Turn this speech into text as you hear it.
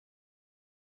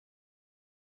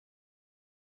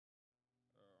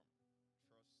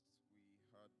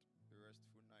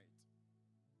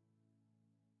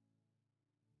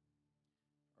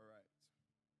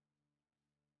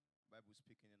Bible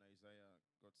speaking in Isaiah,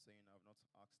 God saying, I have not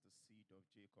asked the seed of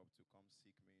Jacob to come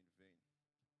seek me in vain.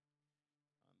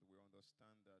 And we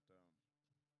understand that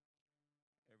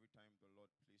every time the Lord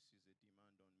places a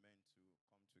demand on men to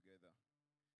come together,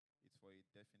 it's for a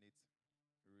definite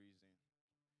reason.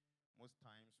 Most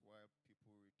times while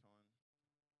people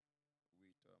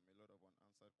return with a lot of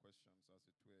unanswered questions, as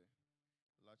it were,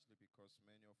 largely because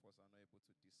many of us are not able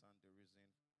to discern the reason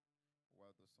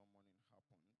why the summoning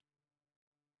happened.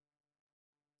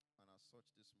 And as such,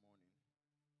 this morning,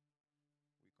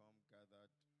 we come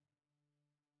gathered,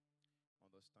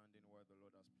 understanding why the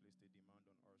Lord has placed a demand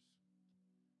on us to come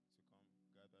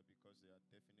gather, because there are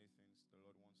definite things the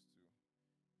Lord wants to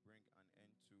bring an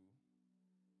end to,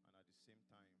 and at the same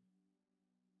time,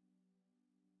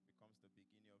 becomes the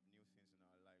beginning of new things in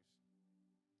our lives.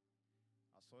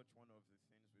 As such, one of the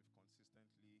things we've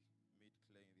consistently made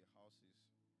clear in the houses,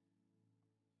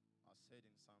 as said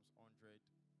in Psalms 100,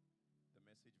 the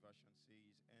Message version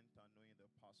says, enter knowing the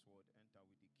password, enter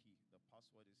with the key. The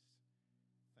password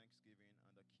is thanksgiving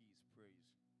and the key is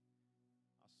praise.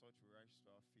 As such, we rise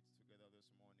to our feet together this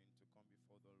morning to come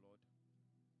before the Lord.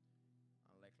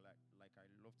 And like I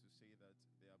love to say that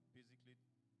there are basically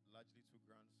largely two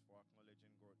grounds for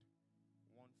acknowledging God.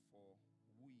 One for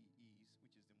who He is,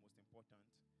 which is the most important,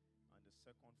 and the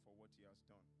second for what He has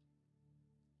done.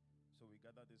 So we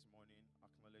gather this morning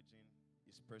acknowledging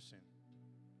His person.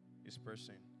 His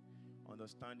person.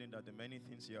 Understanding that the many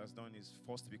things He has done is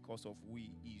first because of who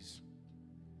He is.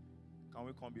 Can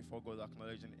we come before God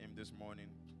acknowledging Him this morning?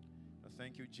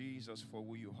 Thank you, Jesus, for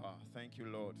who You are. Thank you,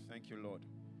 Lord. Thank you, Lord,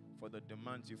 for the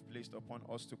demands You've placed upon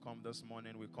us to come this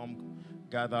morning. We come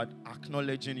gathered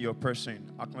acknowledging Your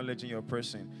person. Acknowledging Your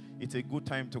person. It's a good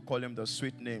time to call Him the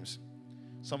sweet names.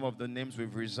 Some of the names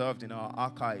we've reserved in our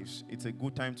archives, it's a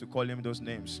good time to call Him those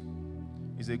names.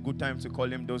 It's a good time to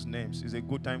call Him those names. It's a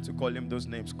good time to call Him those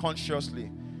names.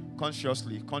 Consciously,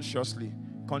 consciously, consciously,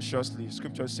 consciously.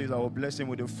 Scripture says, I will bless Him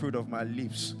with the fruit of my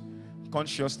lips.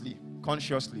 Consciously,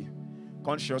 consciously,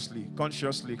 consciously,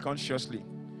 consciously, consciously,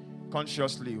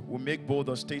 consciously. We make bold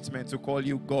a statement to call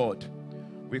You God.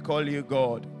 We call You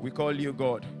God. We call You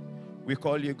God. We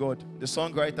call You God. The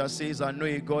songwriter says, I know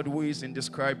a God who is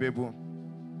indescribable.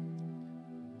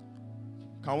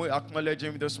 Can we acknowledge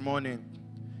Him this morning?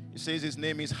 He says His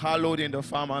name is hallowed in the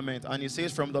firmament. And He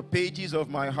says, from the pages of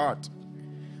my heart,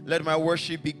 let my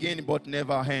worship begin but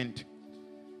never end.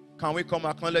 Can we come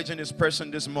acknowledging His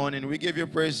person this morning? We give You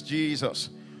praise, Jesus,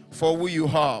 for who You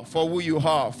are, for who You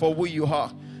are, for who You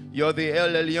are. You're the El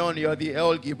Elyon, You're the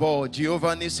El Gibor,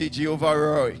 Jehovah Nissi, Jehovah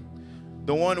Roy,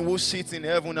 the one who sits in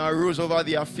heaven and rules over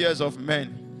the affairs of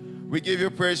men. We give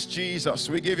You praise, Jesus.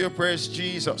 We give You praise,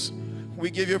 Jesus. We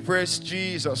give You praise,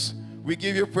 Jesus. We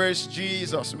give You praise,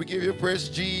 Jesus. We give You praise,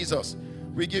 Jesus.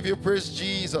 We give You praise,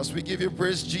 Jesus. We give You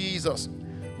praise, Jesus.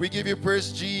 We give You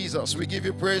praise, Jesus. We give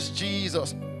You praise,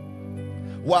 Jesus.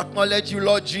 We acknowledge You,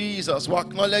 Lord Jesus. We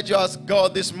acknowledge You as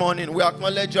God this morning. We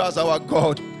acknowledge You as our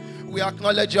God. We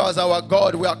acknowledge You as our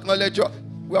God. We acknowledge You.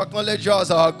 We acknowledge You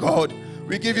as our God.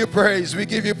 We give You praise. We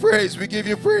give You praise. We give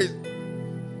You praise.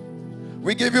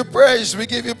 We give You praise. We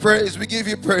give You praise. We give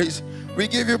You praise. We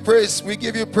give You praise. We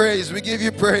give You praise. We give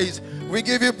You praise. We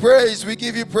give You praise. We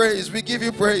give You praise. We give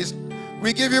You praise.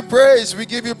 We give You praise. We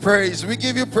give You praise. We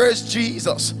give You praise,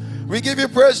 Jesus. We give You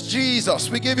praise, Jesus.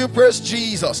 We give You praise,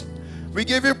 Jesus. We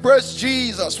give You praise,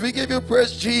 Jesus. We give You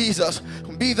praise, Jesus.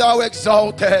 Be Thou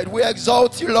exalted. We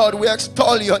exalt You, Lord. We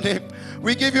extol Your name.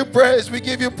 We give You praise. We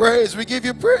give You praise. We give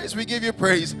You praise. We give You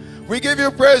praise. We give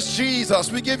You praise,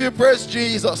 Jesus. We give You praise,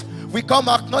 Jesus. We come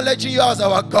acknowledging You as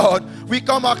our God. We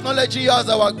come acknowledging You as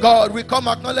our God. We come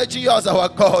acknowledging You as our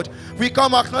God. We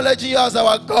come acknowledging You as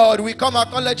our God. We come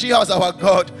acknowledging You as our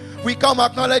God. We come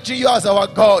acknowledging You as our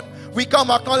God. We come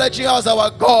acknowledging You as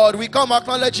our God. We come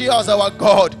acknowledging You as our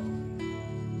God.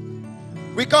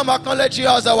 We come acknowledging You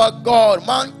as our God.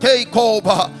 Man take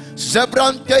over.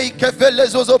 Zebrante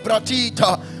kefelezozo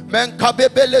bratita. Men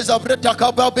kabebeleza breta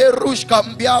kababe rushka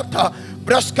mbiata.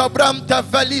 Braska bramta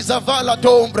valiza vala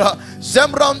dombra.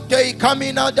 Zemrante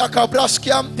kamina da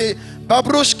kabraskiante.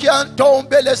 Babruskianto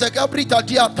beleza gabrita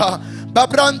diata.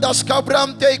 Babrandas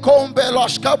kabramte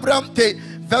kombelas kabramte.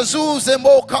 Vezuze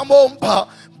mo kamomba.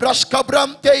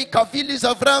 Braskabramte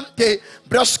kaviliza vrante.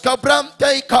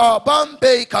 Braskabramte ka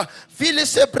bambeka.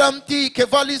 Vilise bramti ke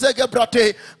valize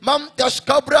gebrate. Mam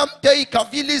tashkabramte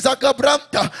kaviliza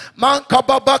gabramta. Man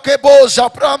kababa kebo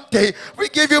zapramte. We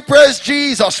give you praise,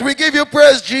 Jesus. We give you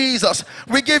praise, Jesus.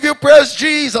 We give you praise,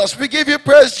 Jesus. We give you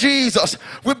praise, Jesus.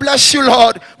 We bless you,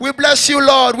 Lord. We bless you,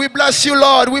 Lord. We bless you,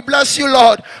 Lord. We bless you,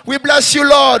 Lord. We bless you,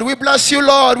 Lord. We bless you,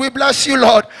 Lord. We bless you,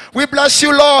 Lord. We bless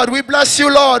you, Lord. We bless you,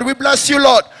 Lord. We bless you,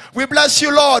 Lord. We bless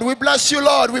you, Lord. We bless you,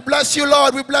 Lord. We bless you,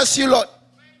 Lord. We bless you, Lord.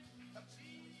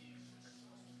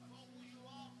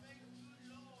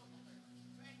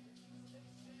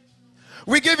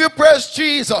 We give you praise,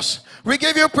 Jesus. We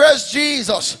give you praise,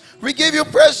 Jesus. We give you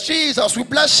praise, Jesus. We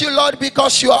bless you, Lord,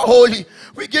 because you are holy.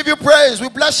 We give you praise. We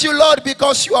bless you, Lord,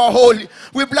 because you are holy.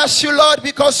 We bless you, Lord,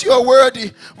 because you are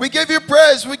worthy. We give you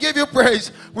praise. We give you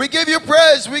praise. We give you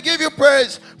praise. We give you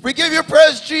praise. We give you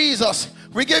praise, Jesus.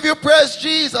 We give you praise,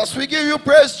 Jesus. We give you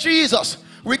praise, Jesus.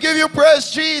 We give you praise,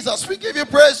 Jesus. We give you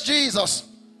praise, Jesus.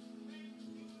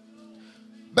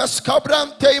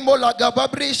 Beskabram teimola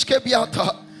gababrish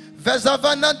kebiata.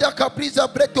 Vezavananda capriza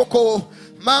bretoko.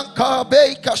 Manka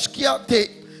bei kashkiate.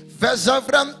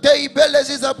 Vezavram tei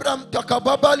belezizabram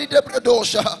takababali de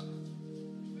bredosha.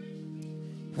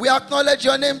 We acknowledge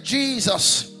your name,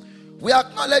 Jesus. We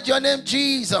acknowledge your name,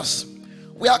 Jesus.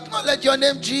 We acknowledge your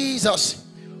name, Jesus.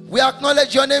 We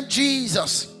acknowledge your name,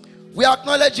 Jesus. We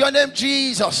acknowledge your name,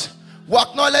 Jesus. We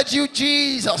acknowledge you,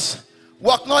 Jesus.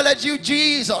 We acknowledge you,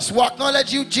 Jesus. We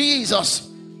acknowledge you, Jesus.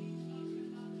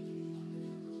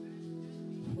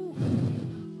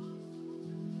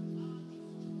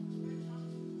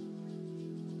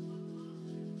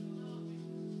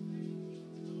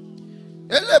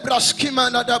 Elebraskima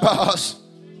nadabas.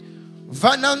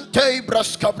 Vanante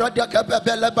braskabradia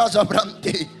kabebele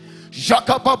bazabramte.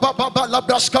 Jakababa baba la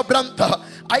braskabranta.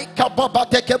 Aikababa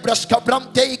teke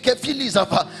braskabramte ke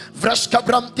filizava.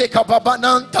 Vraskabramte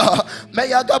kababananta.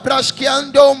 Meyaga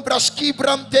braskiandom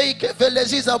braskibramte ke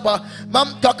velezizaba.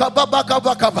 Mamta kababa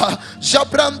kabakaba.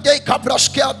 Jabramte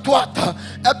kabraskia tuata.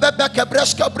 Ebebe ke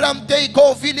braskabramte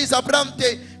ko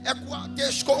filizabramte.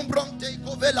 Equate scombronte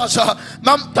covelaza,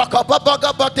 mamtaka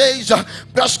babaga bateja,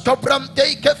 brasca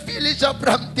bramte, que filiza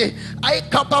bramte, ai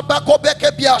cababa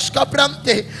cobeke biasca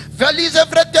bramte, velize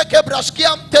vrete que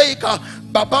brasquiamteca,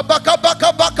 bababaka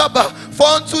bakaba,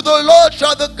 for unto the Lord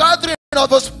shall the gathering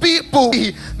of his people,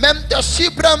 memte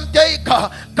sibramteca,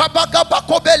 kabaka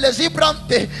kobele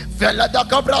zibramte, velada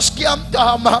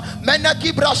cabrasquiamtama,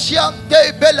 menaki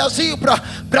brasiante, bela zibra,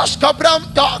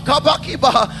 brascabramta,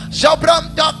 kabakiba,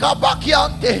 zabramta,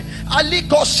 kabakiante,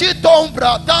 aliko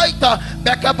sitombra, taita,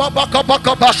 beka babaka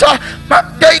bakabasa,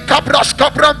 mamteika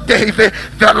brascabramte,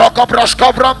 veloka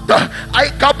brascabramta,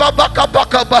 ai kababaka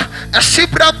bakaba,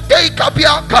 sibramteika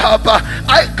biakaba,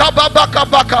 ai kababaka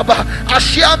bakaba,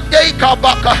 asiamteika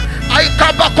baka, ai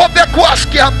kabako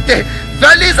bekuaskiamte,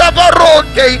 veliza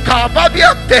varonte,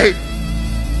 kababiamte.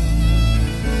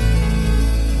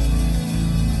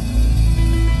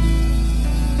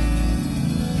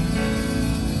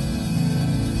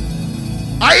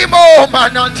 Aimo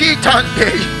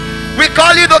manantitante. We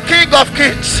call you the King of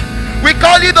Kings. We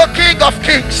call you the King of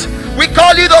Kings. We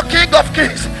call you the King of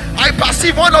Kings. I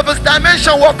perceive one of his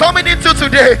dimensions we're coming into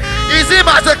today is him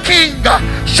as a king.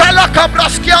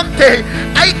 Shalakabraskiante.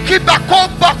 I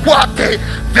kibakomba kwate.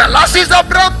 Velasiza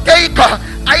bramteika.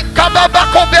 I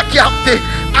kababakobekiante.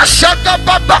 Ashaka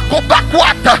babako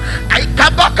bakwata. I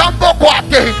kabakambo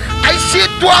kwate. I see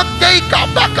tuamteika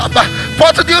bakaba.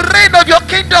 For to the reign of your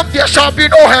kingdom there shall be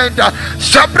no end.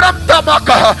 Shabram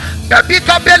tamaka.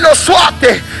 Babika belo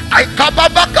swate. I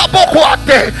kababaka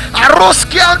bokwate.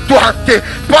 Aroskiantuante.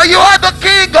 For you are the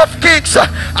King of Kings.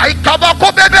 I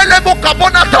kabako bebele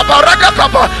mukabona tabarada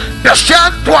kaba.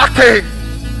 Beshantuate.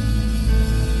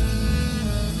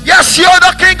 Yes, you are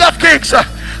the King of Kings.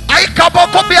 I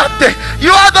kabako biante.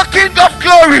 You are the King of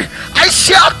Glory. I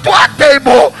see atuate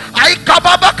mo. I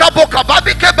kababaka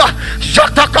bokababikeba.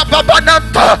 Jataka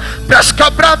babananta.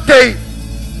 Beskabrante.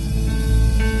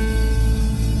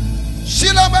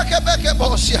 Silabeke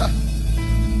bosia.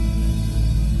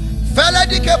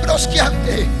 Veledike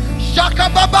broskiante.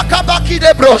 Jakababaka baki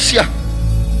de brosia.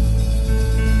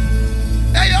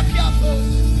 Eyokiafos.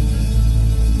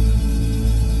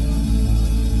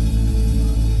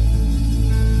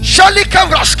 Shalike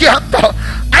broskianta.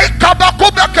 Ai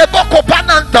kabakubeke boko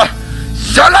pananta.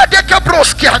 Zaladeke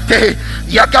broskiante.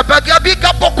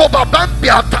 Yakabagabika boko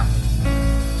babampiata.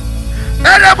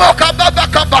 Ereboka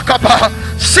babaka bakaba.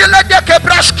 Siledeke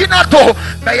braskinato.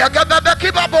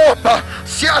 Mayagababaki babomba.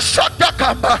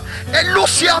 Siashatakamba.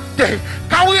 Elusiamte.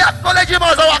 Can we acknowledge him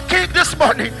as our King this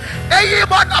morning?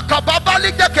 Eyimana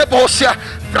kababali deke bosia.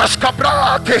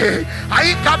 Braskabrate,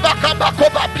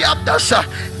 Aikabakabakoba Piamdasa,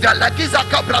 Galagiza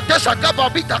Cabratesa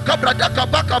Gababita Cabrada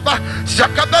Kabakaba,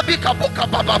 Zakababika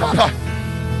Bokababa,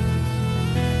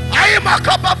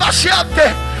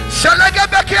 Aimakababasiate,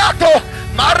 Selegabekiato,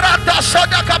 Marata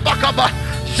Sadakabakaba,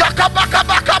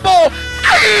 Zakabakabakabo,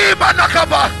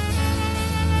 Aimanakaba.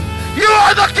 You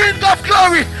are the King of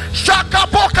Glory,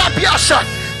 Shakaboka Piasa,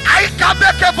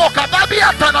 Aikabekeboka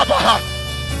Babiatanabaha.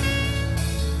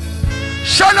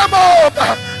 Shalom,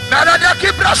 Meladaki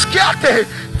Braskiate,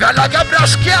 Velaga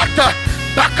Braskiata,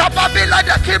 Bakababila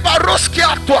de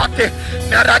Kibaruskiatuate,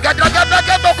 Meragadaga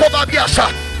Babiasa.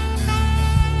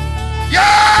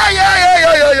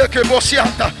 Yeah,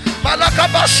 Kibosiata,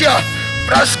 Malakabasia,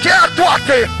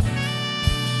 Braskiatuate,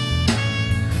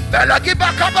 Velagi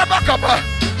Bakabakaba,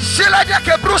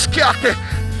 Siladeke Bruskiate,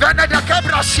 Venedaka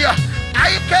Brasia,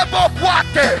 Aikebo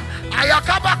Quate,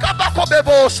 Ayakabakabako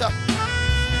Bebosa.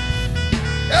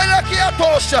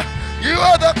 You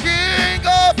are the King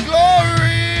of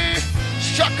Glory.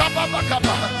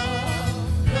 Shakababakaba.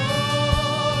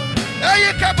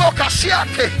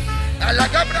 Eyekebokasiate.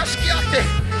 Alagabraskiate.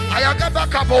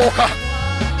 Ayagabakaboka.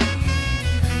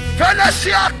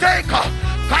 Felesiateka.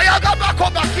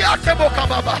 Kayagabakobakiate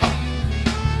bokababa.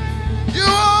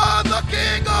 You are the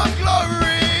King of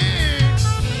Glory.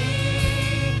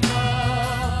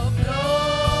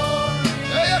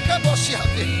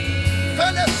 Eyekebosiate.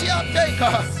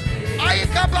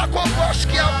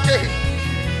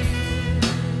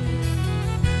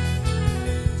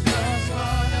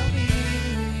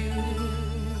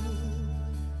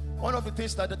 One of the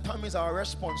things that determines our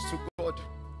response to God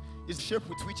is the shape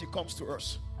with which He comes to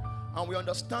us. And we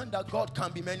understand that God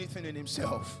can be many things in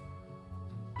Himself.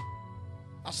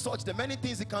 As such, the many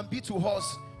things He can be to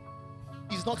us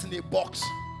is not in a box.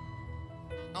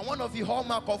 And one of the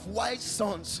hallmark of wise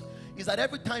sons is that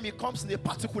every time He comes in a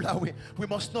particular way, we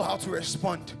must know how to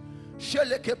respond.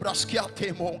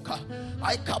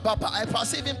 I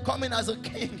perceive Him coming as a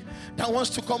king that wants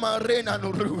to come and reign and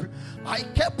rule. I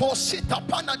kept on sitting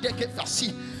upon the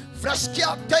kefasi.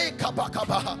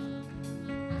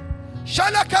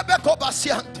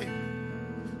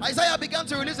 Isaiah began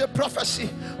to release a prophecy.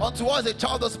 Unto us a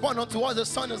child is born, unto us a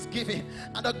son is given,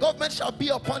 and the government shall be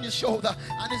upon his shoulder,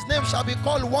 and his name shall be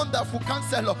called Wonderful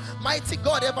Counselor, Mighty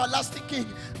God, Everlasting King,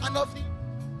 and of the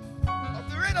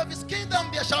reign of his kingdom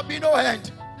there shall be no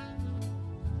end.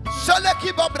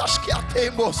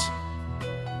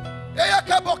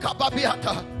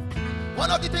 One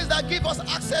of the things that give us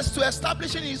access to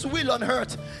establishing His will on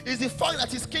earth is the fact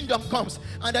that His kingdom comes,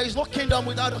 and there is no kingdom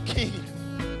without a king.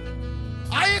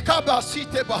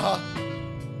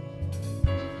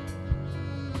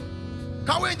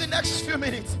 Can we in the next few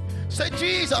minutes say,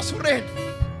 Jesus, reign?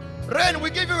 Reign, we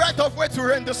give you right of way to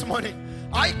reign this morning.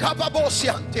 Reign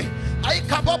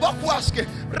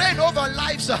over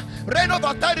lives, reign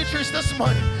over territories this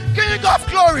morning. King of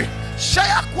Glory.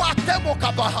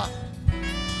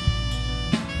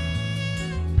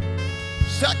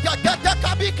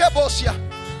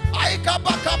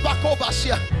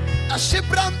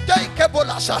 Asibrante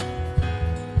kebolasa.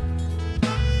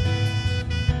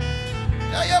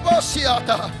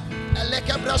 Eyebosiata.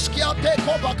 Elekebraskiate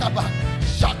kobakaba.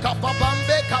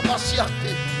 Shakababambe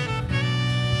kabasiate.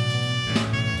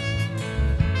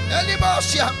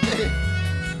 Elibosiate.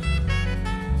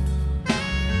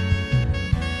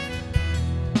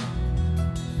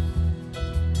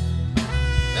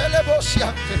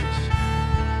 Elebosiate.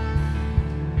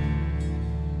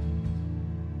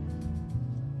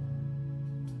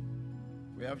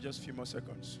 We have just a few more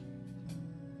seconds.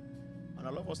 And I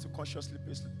love us to consciously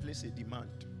place a demand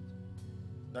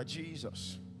that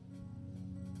Jesus,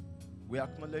 we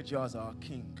acknowledge you as our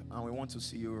King and we want to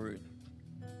see you reign.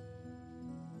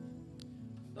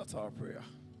 That's our prayer.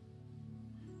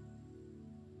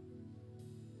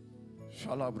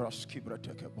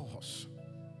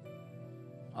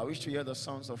 I wish to hear the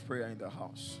sounds of prayer in the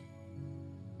house.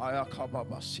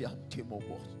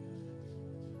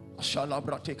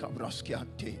 Shalabrate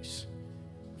kabraskiantes,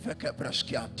 Veke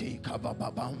braskiante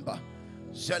kababamba,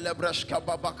 Celebraska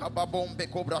babakababombe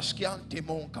kobraskiante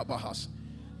monkabahas,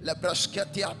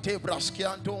 Lebrasketiate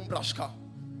braskiantum braska.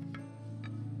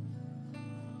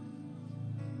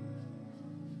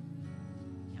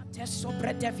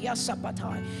 sobre devia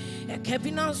sabatai.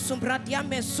 Kevina Sumbradia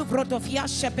me subrodovia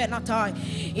shebenatai.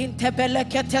 Intebele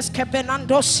ketes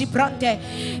kebenando sibrande.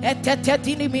 Etete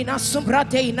dinimina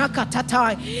sumbrade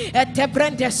inakatatai.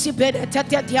 Etebrende sibede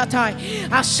tetetiatai.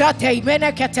 Ashate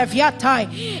meneketeviatai.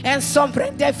 And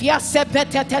sombrende via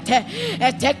sebetete.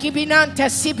 Etekibinante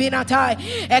sibinatai.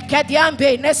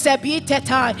 Ekediambe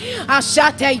nesebitetai.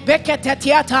 Ashate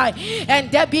beketetiatai.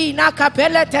 And debi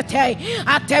nakabelete.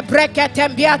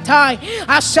 Atebreketembiatai.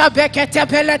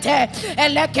 Ashabeketebelete.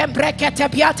 Elekembrekete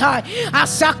biatai.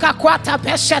 Asaka kwata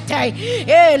beshete.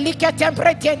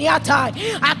 Liketembreteniatai.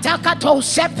 Atakato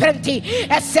seprenti.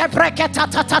 Esebreketa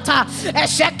tatata.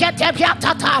 Eshekete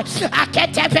biatatai.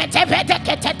 Akete bete.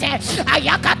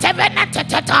 Ayakate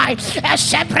benetetai.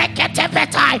 Eshebrekete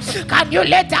betai. Can you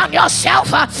lay down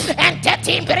yourself and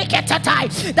tetimbriketetai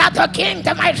that the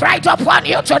kingdom might ride upon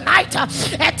you tonight?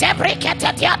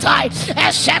 Etebrekete diatai.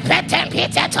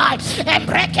 Eshepetembitetai.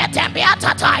 Embrekete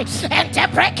biatatai. And the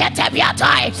brekete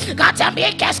biatai.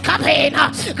 Gatamikes coming.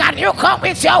 Can you come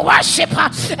with your worship?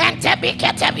 And the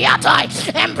bikete biatai.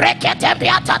 And brekete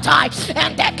biatatai.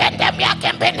 And the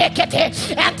kendemiakem benekete.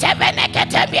 And the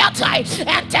benekete biatai.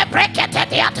 And the brekete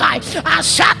biatai.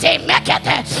 Ashati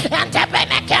mekete. And the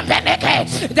benekem beneke.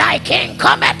 Thy king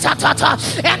cometh tata.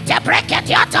 And the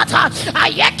brekete atata.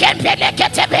 Ayekem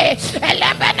benekete be.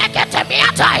 Elembenekete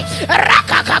biatai.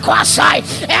 Rakakakwasai.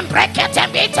 And brekete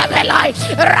bitabelai.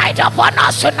 Right upon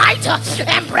us tonight,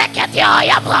 and break it the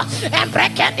ayaba, and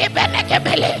break it the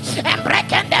benekabili, and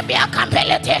break it the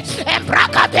biakability, and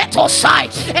braka beto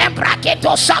side, and break it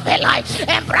to sabelai,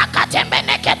 and braka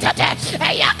temenekete,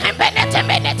 and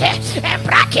benetemenete, and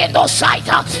break it to side,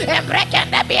 and break it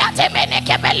the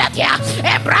biatemenekability,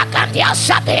 and braka the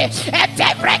sabi, and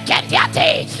they break it the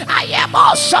day. I am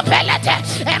also pelete,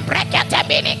 and break it the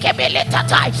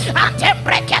minikability, and then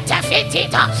break it the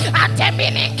fitita, and the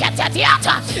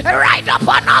minikatiata. Right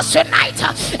upon us tonight,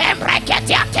 and break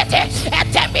it, and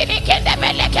the minute in the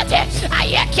melekete,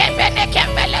 I can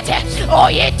benekembelete. Oh,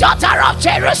 ye daughter of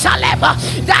Jerusalem,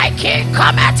 thy king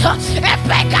cometh, and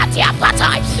break at your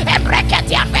patai, and break at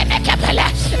your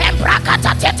benekebele, and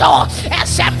brakateto, and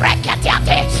sem break at your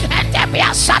day, and then be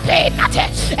a sabinate,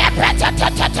 and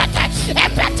betetete,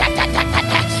 and betetete.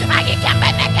 I can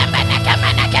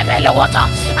benekebele water,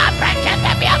 and break at the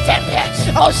temple.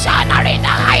 Oh, son, are in the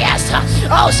highest.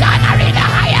 Oh, Hosanna in the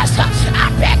highest.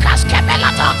 And Bekas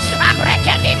Kebelata. And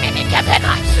breaking the mini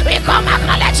Kebena. We come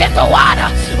acknowledging the one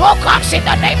who comes in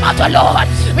the name of the Lord.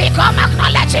 We come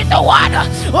acknowledging the one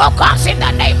who comes in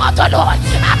the name of the Lord.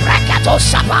 And break it to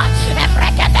Shabbat. And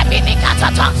break it the mini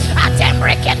Katata. And then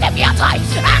break it the Biatai.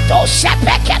 And to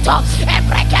Shepeketo. And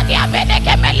break it the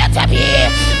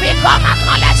Amenekemeletebi. We come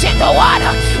acknowledging the one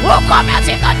who comes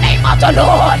in the name of the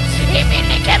Lord.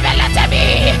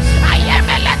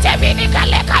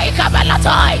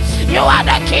 You are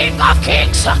the King of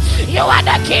Kings. You are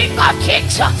the King of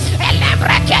Kings. I am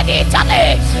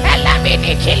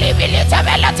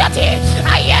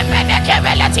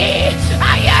Menekebelati. I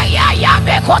am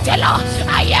Bekotela.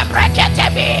 I am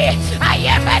Reketebi. I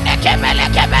am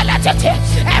Menekebelati.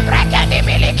 And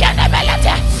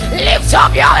Rekedimilikebelati. Lift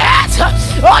up your heads,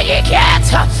 oh ye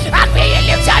gates, and be ye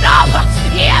lifted up,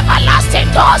 ye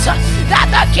everlasting doors, that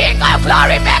the King of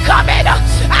glory may come in.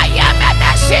 I am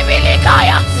the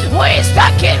Sibilikaya, who is the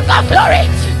King of glory,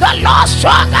 the Lord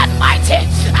strong and mighty.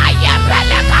 I am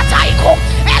Belekataiko,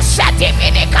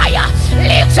 Esetibinikaya.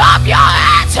 Lift up your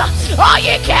heads, oh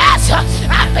ye gates,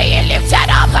 and be ye lifted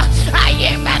up. I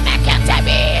am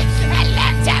Menekatabi,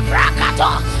 Elete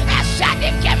Brakato,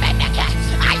 Esadikemeneke.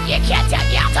 I get a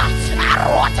yata, I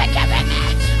wrote a cabin.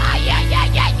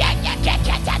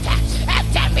 And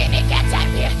then we get I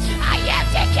am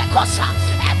taking Kosa,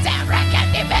 and then reckon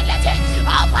the melody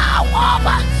of our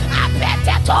woman. I bet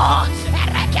it all, and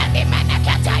reckon the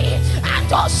Menekatai, and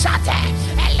those Sate,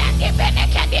 and let the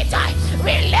Menekatai.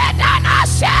 We lay down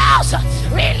ourselves, and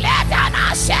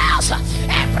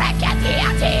reckon the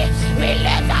Ati. We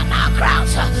lay down our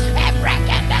crowns, and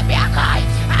reckon the Biakai.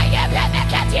 I am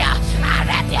Benekatia.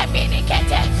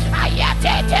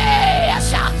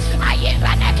 I am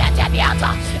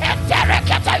Benekatiata, and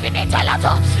Derekata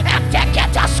Vinitalato, and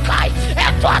Dekata Sky,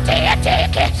 and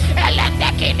Twateke, and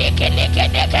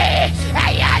Dekinikiniki,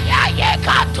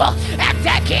 Ayakato, and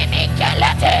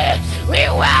Dekinikelete. We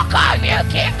welcome you,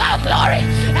 King of Glory,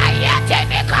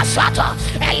 Ayatenikasato,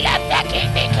 and let the King.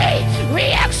 We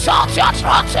exalt your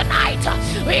throne tonight.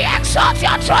 We exalt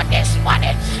your throne this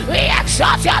morning. We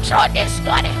exalt your throne this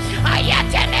morning.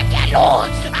 Ayateneke Lord,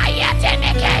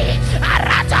 Ayateneke,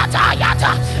 Aratata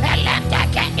Yata,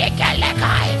 Elendeke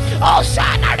Nikelekai,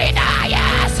 Hosanna in the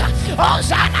highest,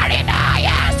 Hosanna in the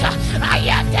highest. I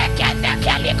am taking the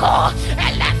calico,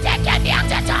 and let take the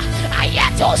antata. I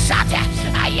am to sate,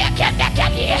 I am the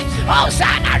cali.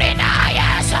 Hosanna in the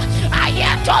highest. I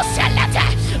am to select.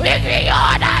 With the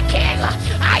other king,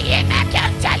 I am the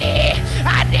cantali.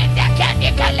 I am the candy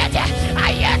calete.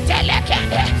 I am the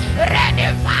candy. Ready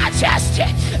majesty.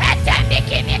 And then the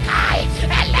kinikai.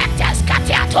 And let us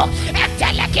catiato. And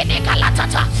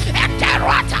telekinicalatata. And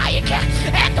terrataike.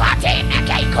 And what in the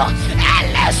keiko. And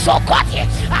let's so cut it.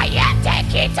 I am the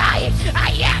kitai.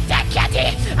 I am the kati.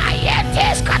 I am the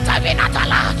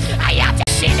scatavinatala. I am the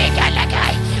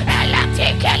sinicalekai. And let the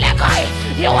kalekai.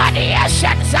 You are the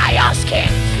ancient Zion's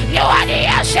king. You are the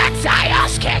ancient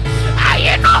Zion's king.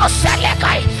 I know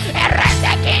Selekai.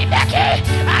 Eredekindeke.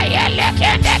 I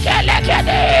elekendeke.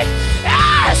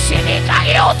 Sinika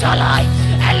Yotalai.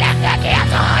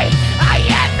 Eleketai. I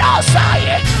know Sai.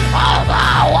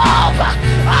 Over.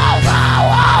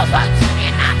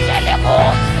 In Anteleko.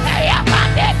 I am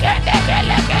Lekendeke.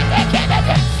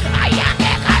 I am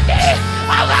Nekade.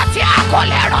 Avatia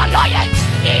Colero Loye.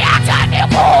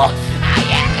 Yataneko. I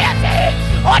am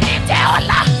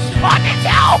Oniteola.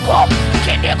 Oniteoko.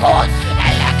 Kidiko.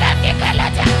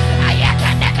 Elekandikalata.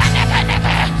 Ayakanaka.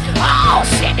 Oh,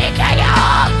 Sinikaya.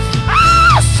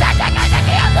 Oh,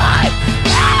 Satanaka.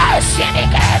 Oh,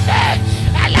 Sinikaya.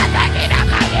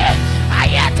 Elakanakaya.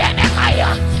 Ayatanakaya.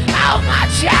 How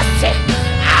majestic.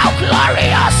 How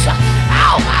glorious.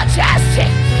 How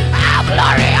majestic. How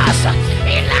glorious.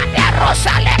 Ilanda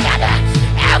Rosa Legada.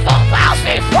 Heaven bows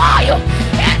before you.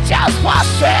 Angels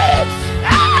prostrate.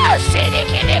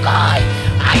 Sinikinikai.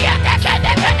 Ayakanaka.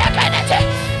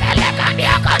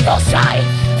 Elekandiakandosai.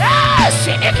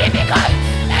 Sinikinikai.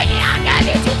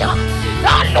 Ayanalitito.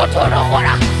 Don't look to the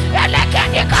water.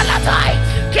 Elekandikalatai.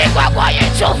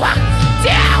 Kikwakoyechuva.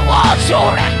 There was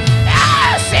children.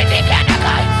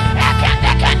 Sinikinikai.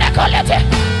 Ekandikanakolete.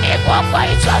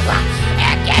 Nikwakoyechuva.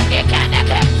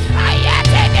 Ekandikanaka.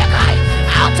 Ayatenikai.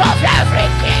 Out of every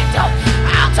kingdom.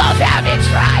 Out of every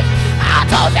tribe.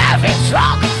 Out of every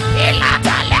strong.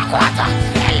 Ilata lekwata.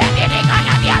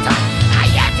 Elenikanadiata.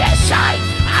 Ayatesai.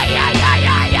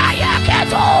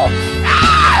 Ayaketo.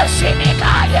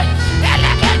 Sinikaya.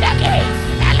 Elekendeke.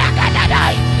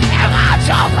 Elekendadai.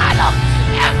 Emajovalo.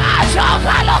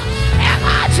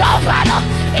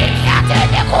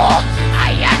 Iyateneko.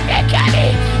 Ayandekeli.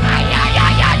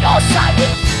 Ayayayayosai.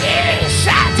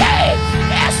 Isate.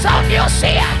 Some you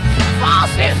see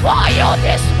falls before you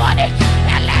this morning.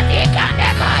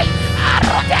 Elenikandekai.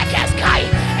 Arotekeskai.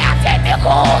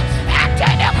 Ateneko.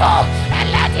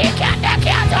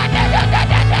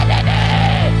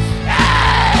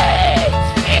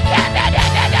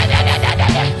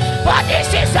 Elenikandekai. But this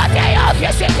is a day of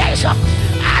visitation.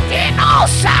 At the north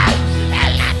side,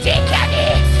 and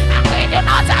we do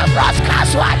not approach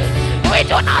casually. We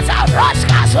do not approach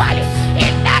casually.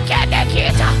 In the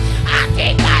Kedekita, and the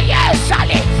Kaya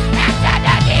Sally, and the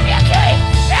Dineke,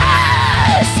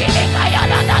 Sinikaya,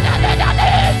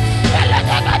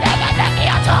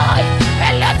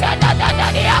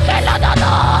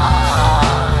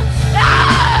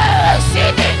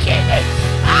 Sinikini,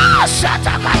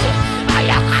 Shatakati,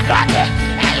 Ayakanrate,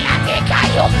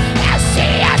 Elatikayo, Esi,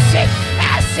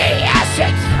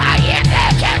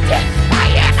 Ayenekete,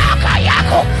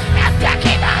 Ayenakayako,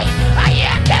 Entakinai,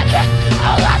 Ayendeke,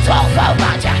 Ovatova,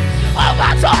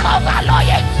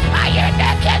 Ovatoloye,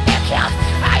 Ayenekete,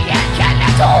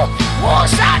 Ayenkeleto,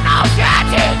 Ocean of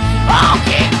Yati, O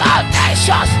King of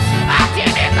Nations,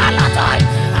 Atinekalatai,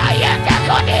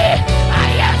 Ayendekode,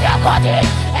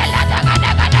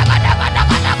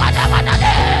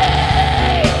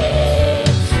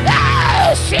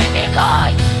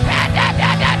 Sinikoi,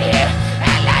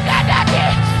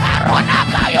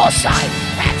 Aronakayosai,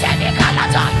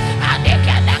 Etenikalatai,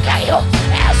 Anekenekayo,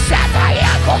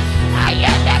 Esatayako,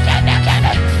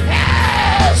 Ayenekene,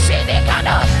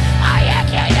 Sinikano,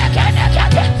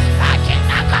 Ayekenekane,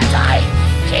 Akinakatai,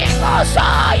 King of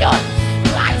Zion,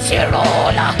 mighty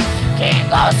ruler,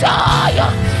 King of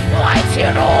Zion, mighty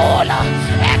ruler,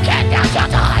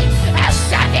 Ekenakatai,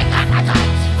 Esanikanatai,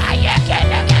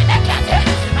 Ayekenekane,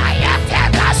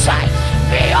 Ayatekasai,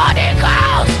 beyond the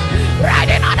clouds,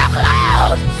 riding on the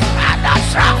cloud, and the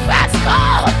trumpets go.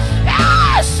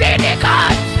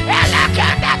 Sinikon,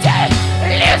 Elekanate,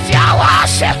 lift your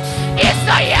worship. It's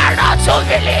the year of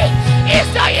Jubilee. It's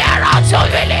the year of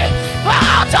Jubilee. For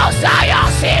out of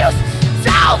Zion's hills,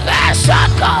 salvation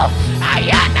go.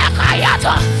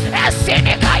 Ayanakayato,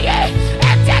 Esinikaye,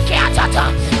 Etekiatata,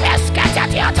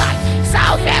 Eskatatiata.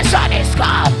 Salvation is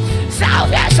come.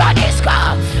 Salvation is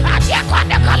come.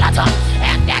 Atekanakalato,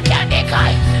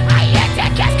 Etekanikai,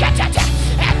 Ayetekeskatata,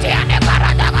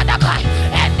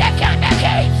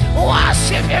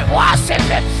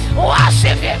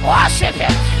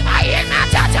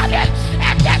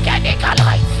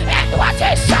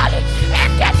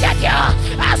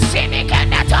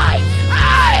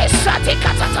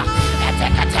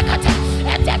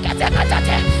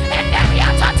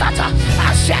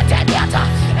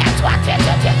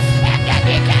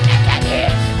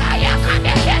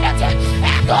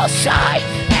 Dosai,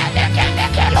 and the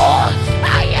Kendekelo,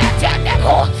 I attend the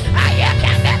go, I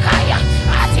can the Kaya,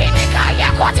 I think the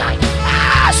Kaya Kotai,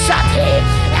 Shati,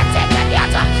 and take the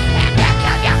other, and the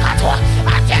Kaya Kato,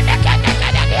 I attend the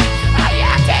Kendekadi, I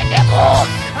attend the go,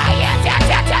 I attend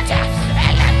the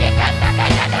and let the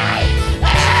Kendekadi,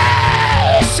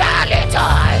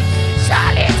 Salitai,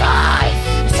 Salitai,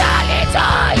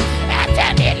 Salitai, and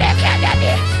then the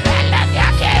Lekadadi, and let the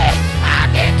Kay,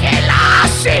 and the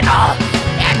Kilasino.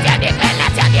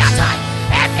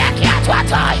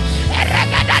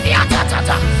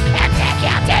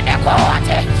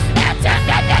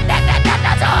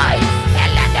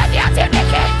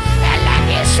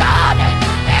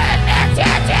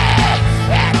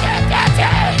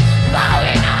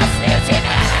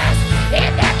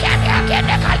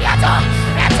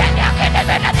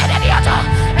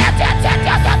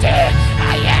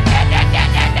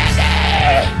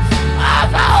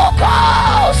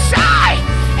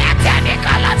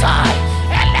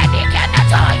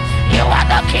 You are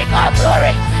the King of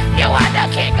glory. You are the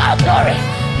King of glory.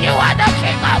 You are the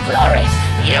King of glory.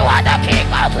 You are the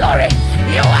King of glory.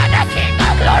 You are the King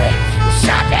of glory.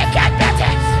 Shate Kandete,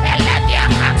 Elenia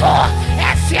Kato,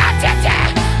 Esiatete,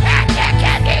 and the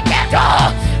Kendiketo,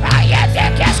 Ayete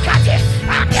Keskati,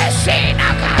 and the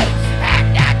Sinakai,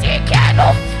 and the Tikeno.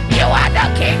 You are the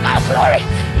King of glory.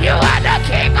 You are the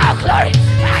King of glory.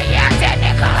 Ayete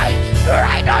Nikai,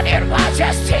 right on in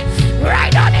majesty,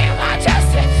 right on in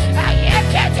majesty.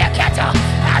 Ayete Keto,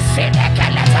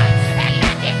 Asinekeleta, and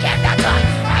Leniketa,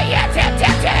 Ayete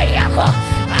Yako,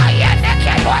 Ayete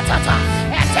Kelwatata,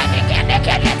 and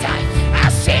Tenikeleta,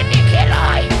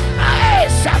 Asinikelai,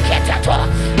 Ayesaketato,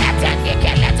 and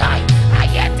Tenikeleta,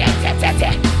 Ayete,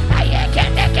 Ayete,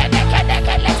 and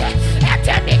Tenikeleta, and Tenikeleta, and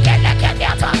Tenikeleta,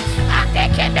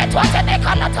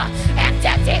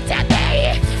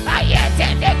 Ayete,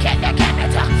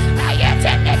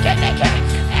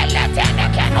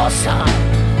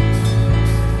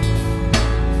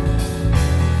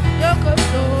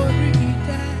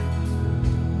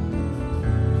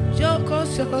 Joko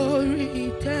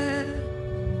sorite,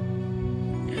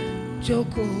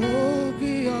 Joko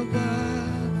bioba,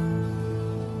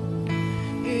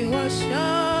 Iwa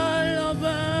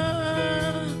shaloba,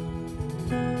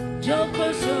 Joko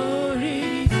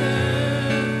sorite,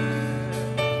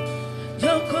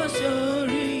 Joko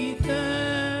sorite,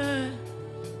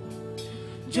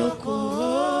 Joko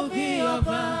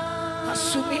bioba.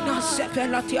 Asumina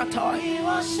sepelatiata,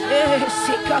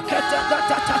 sikaketa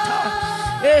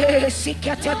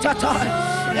Sikatata,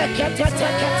 Ekatata,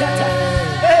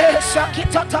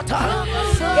 Sakitata,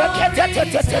 Ekatata,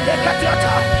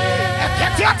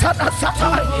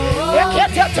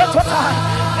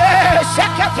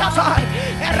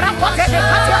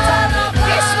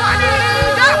 this one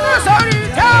is that was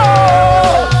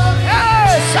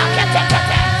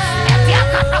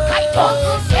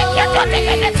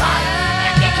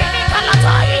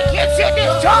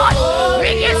we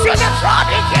gives you the throne,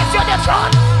 we gives you the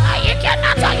throne. You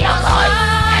cannot tell your God.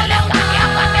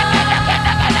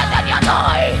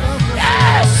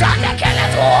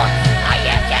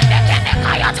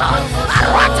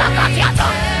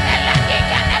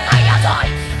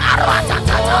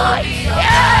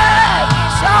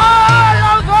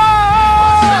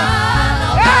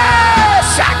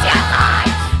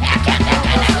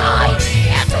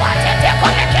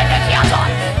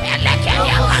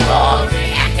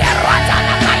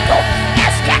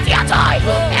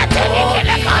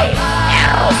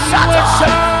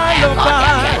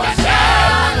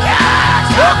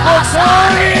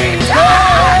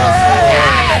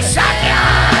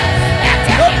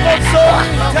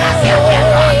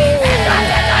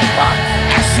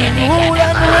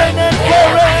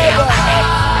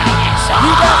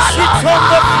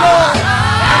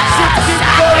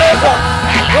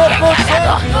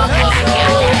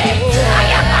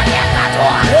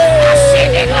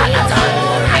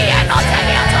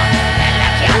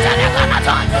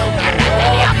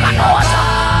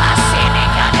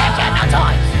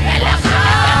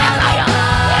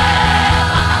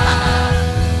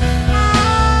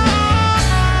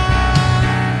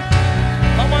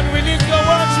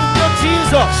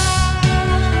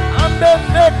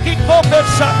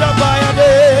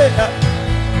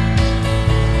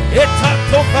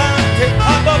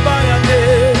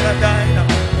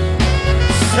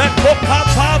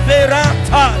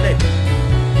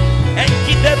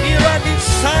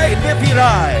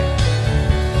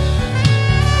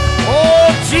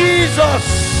 Oh Jesus,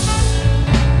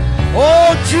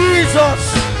 oh Jesus,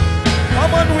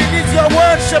 come on, we need your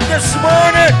worship this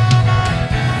morning.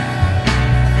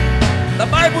 The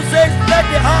Bible says, let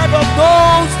the heart of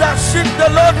those that seek the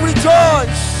Lord Lord,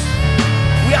 rejoice.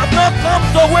 We have not come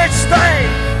to waste time.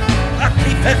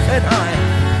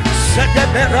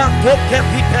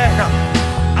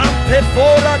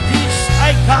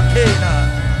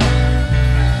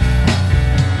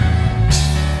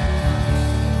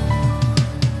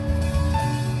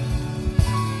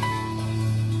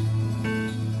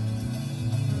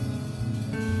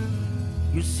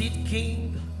 You sit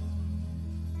king,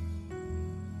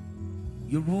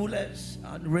 you rulers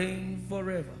and reign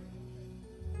forever.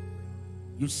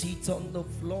 You sit on the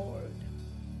floor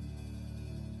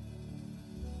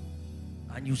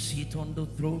and you sit on the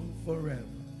throne forever.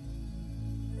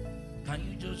 Can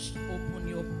you just open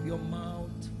your mouth?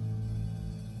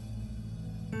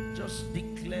 Just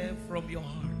declare from your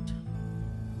heart.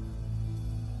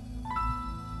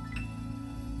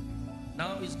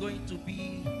 Now it's going to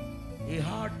be a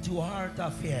heart-to-heart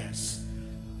affairs.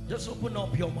 Just open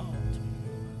up your mouth.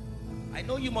 I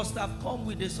know you must have come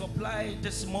with a supply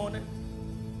this morning.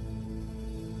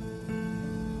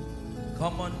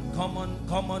 Come on, come on,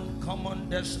 come on, come on.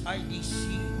 There's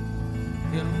IDC.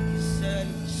 There is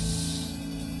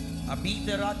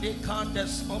Abidera de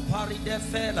Candes Opari de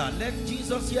Fela. Let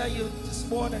Jesus hear you this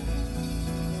morning.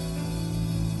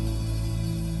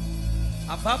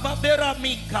 Avababera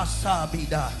Mika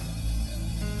Sabida.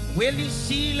 Weli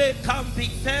Sile Campi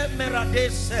Femera de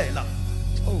Sela.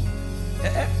 Oh,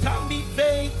 Tambi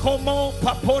Vei Como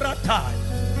Paporatai.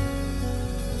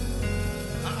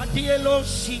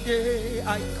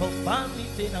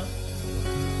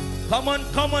 Come on,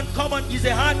 come on, come on. It's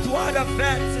a heart-to-heart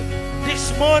affair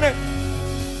this morning.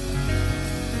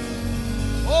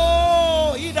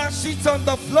 Oh, he that sits on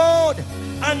the floor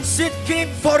and sit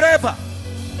king forever.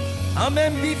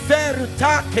 Amen. Be fair to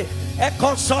take a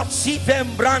consort si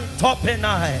vembran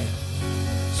topenai.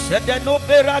 Said the no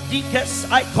beradikes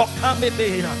I kokame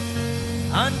bena.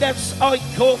 And that's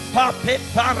oiko pape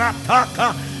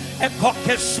parataka.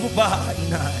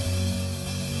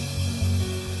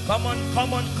 Come on,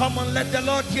 come on, come on, let the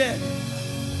Lord hear.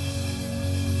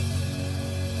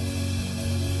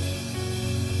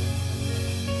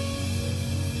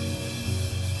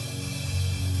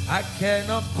 I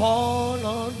cannot call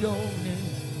on your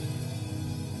name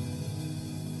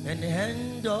and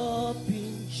end up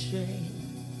in shame.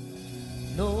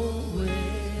 No way.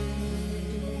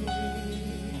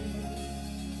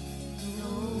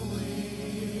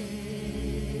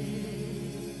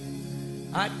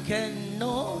 I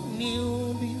cannot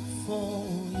kneel before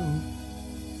you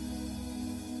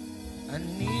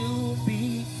and kneel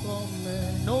before me.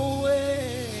 No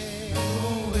way, no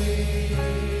way,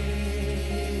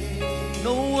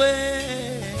 no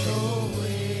way, no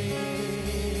way.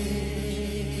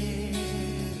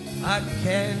 I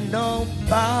cannot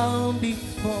bow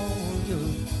before you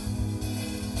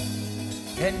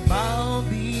and bow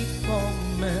before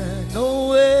me. No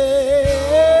way.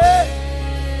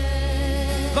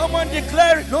 Come on,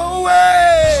 declare it. No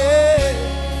way.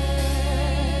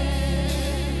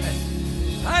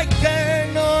 I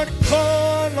cannot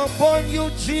call upon you,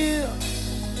 Jesus,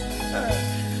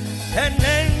 and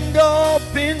end up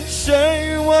in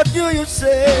shame. What do you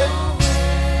say?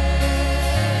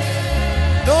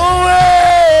 No way.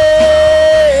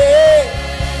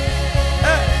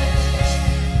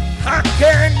 I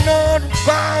cannot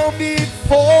bow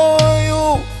before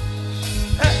you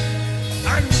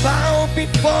and bow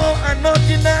before an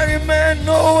ordinary man.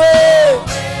 No way.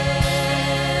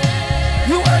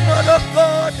 You are not a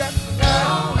God that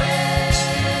no way.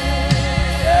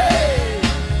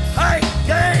 I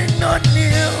cannot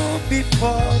kneel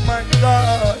before my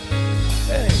God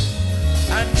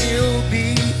and kneel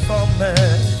before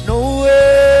man. No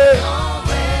way.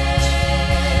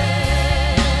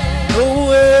 No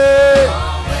way.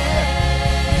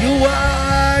 You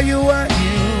are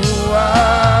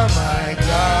my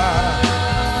God.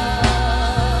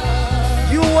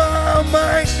 You are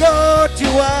my God.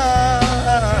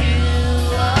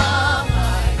 You are my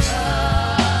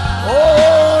God.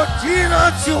 Oh,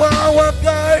 Jesus, you are our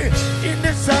God. In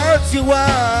this house, you are. My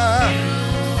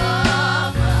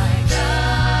God.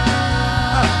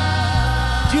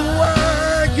 You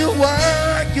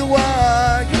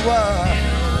are.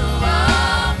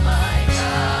 My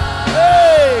God.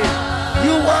 Hey,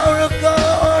 you are a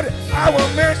God. Our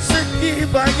mercy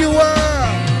giver, you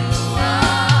are.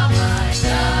 My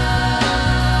God.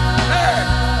 Hey,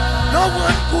 no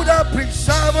one could have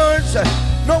preserved us.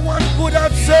 No one could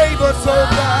have saved us, oh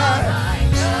God.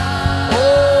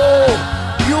 Oh,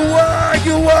 you are.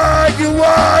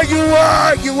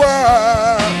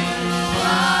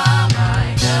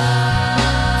 My God.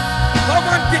 Come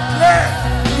on, declare.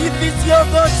 If it's your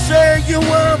God, say you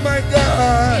are my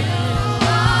God.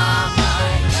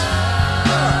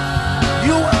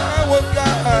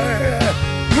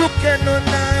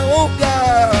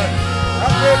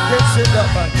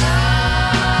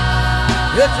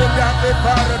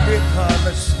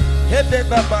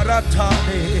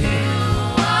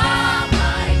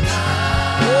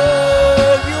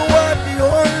 Oh, you are the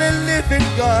only living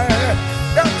God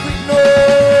that we know.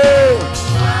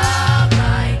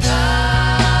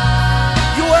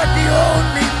 You are the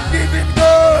only living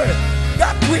God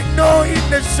that we know in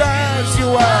the stars. You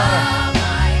are.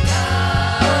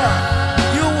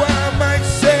 You are my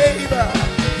Savior.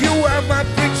 You are my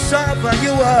preserver.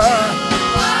 You are.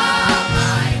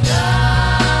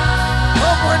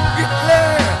 Someone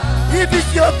declare, if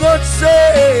it's your God,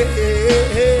 say.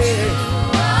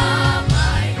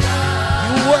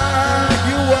 You are,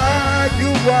 you are,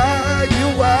 you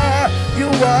are, you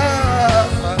are.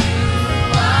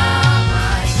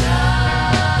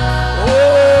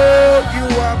 Oh, you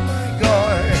are my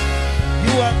God.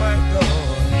 You are my God.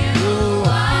 You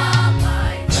are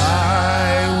my God.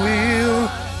 I will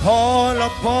call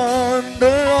upon the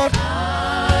Lord. I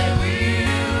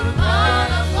will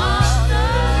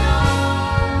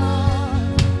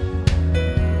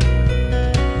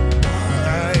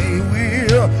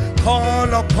call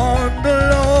upon the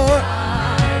Lord. I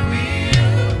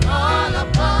will call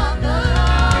upon the Lord.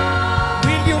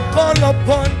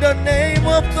 Upon the name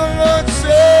of the Lord,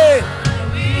 say, I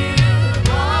will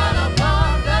call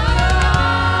upon the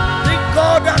Lord. The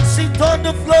God that sits on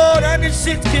the floor and is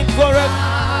sitting forever. I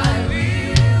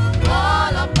will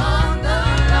call upon the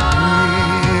Lord.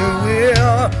 We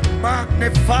will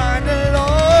magnify the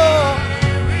Lord.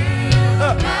 We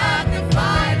will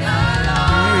magnify the Lord.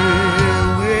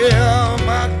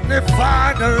 Magnify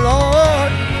the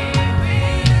Lord.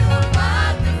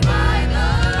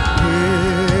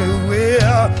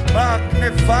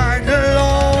 Magnify the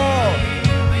Lord.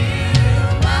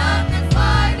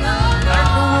 And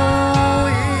who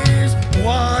is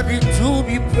worthy to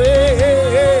be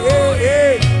praised?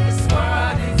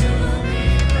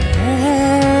 Who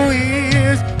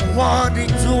is worthy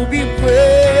to be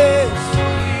praised?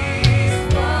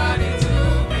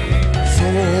 So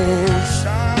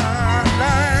shall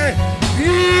I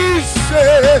be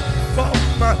saved from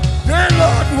the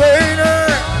Lord waiter.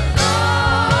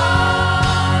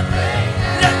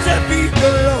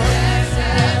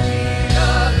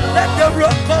 Let the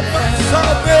rock of my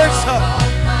salvation,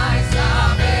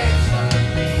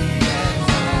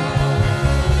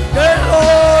 the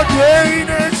Lord reign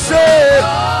and say,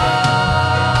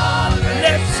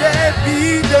 blessed be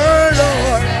the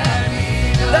Lord.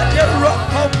 Let the rock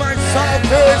of my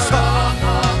salvation.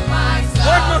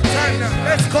 One more time now,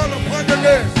 let's call upon the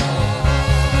name.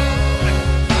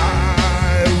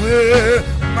 I will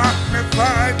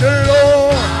magnify the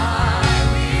Lord.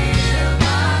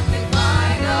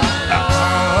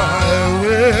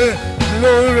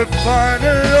 Glorify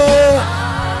the Lord.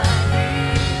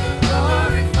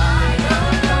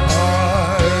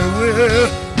 I will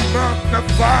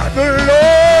magnify the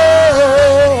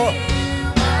Lord.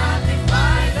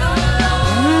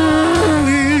 Who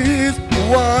is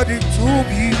worthy to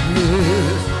be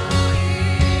praised?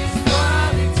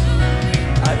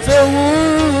 I say, who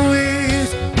is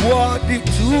worthy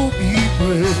to be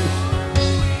praised?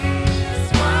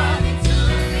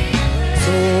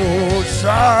 So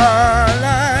shall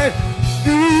I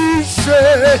be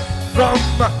saved from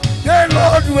the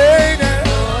Lord reigning.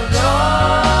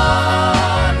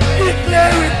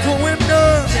 Declare it to him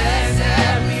now.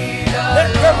 Let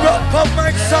the rock of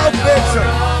my salvation,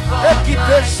 let it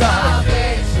be shine.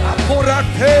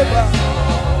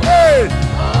 Hey,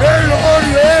 the Lord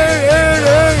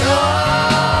reigning.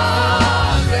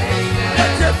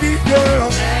 Let it be the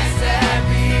rock.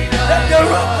 Let the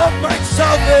rock of my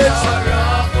salvation.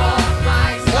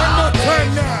 One more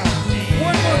time now.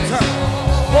 One more time.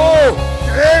 Oh,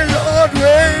 the Lord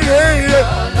reign.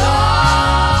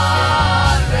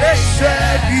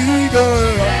 Blessed be the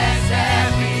Lord.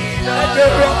 Let the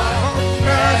rock of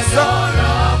my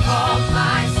salvation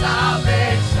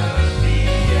be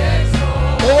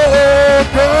exalted. Oh,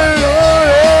 the Lord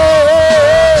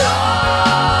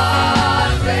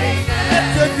reign.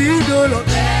 Blessed be the Lord.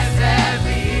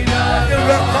 Let the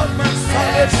rock of my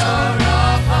salvation.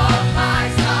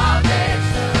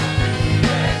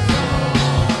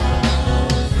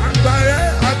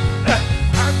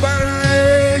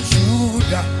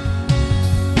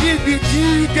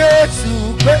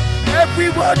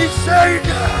 Everybody say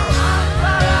now.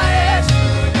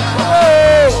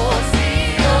 Oh,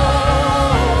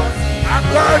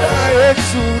 Agboola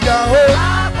Yesuda.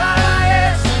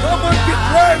 Come on,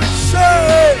 declare it,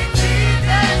 say.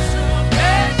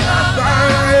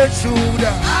 Agboola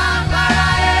Yesuda.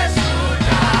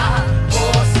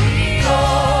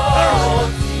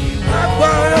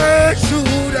 Agboola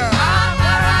Yesuda.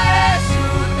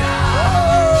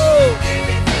 Oh,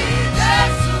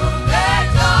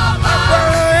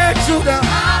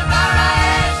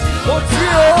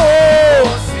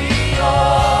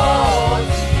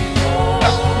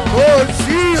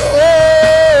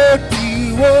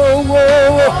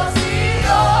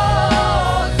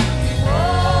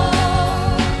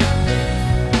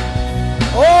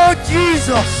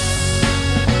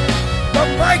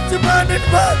 in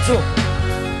battle.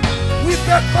 We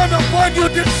beckon upon you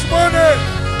this morning.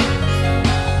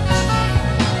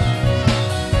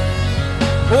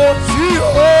 Oh, Tio,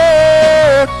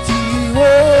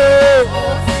 Tio.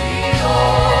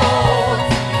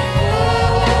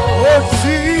 Oh,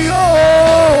 Tio,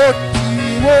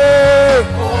 Tio.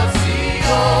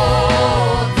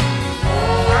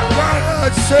 I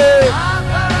say,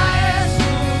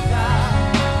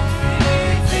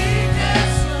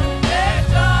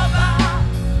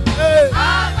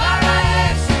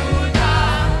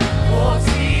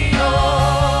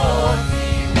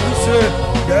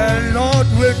 the Lord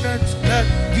will not let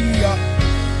the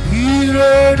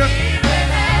heathen.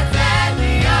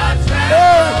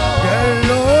 The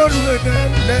Lord will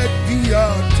not let the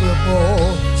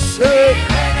tremble. Say,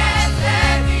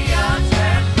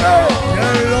 the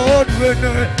Lord will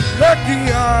not let the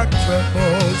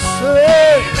tremble.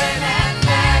 Say,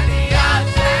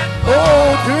 oh,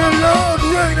 the Lord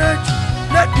will not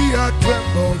let the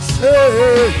tremble.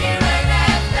 Say,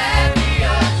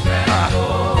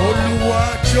 Oluwa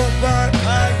Joba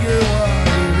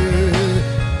Kayewari.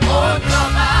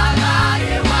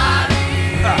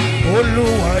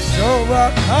 Oluwa Joba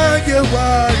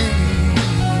Kayewari.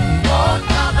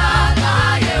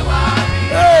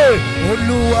 Hey,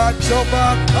 Oluwa Joba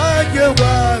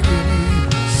Kayewari.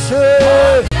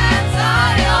 Say,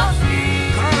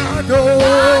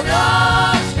 Kadosh,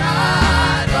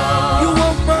 you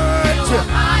are mighty.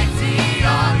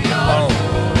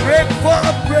 Break for.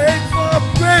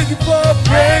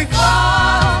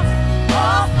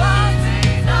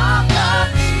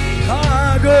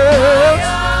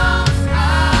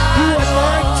 You are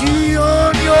mighty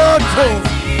on your toes.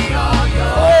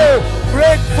 Oh,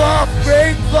 break for.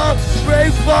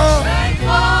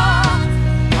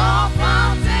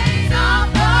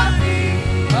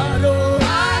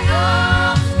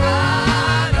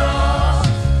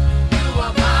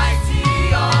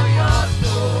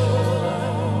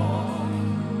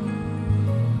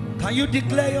 Can you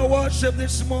declare your worship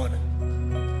this morning?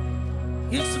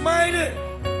 It's mighty.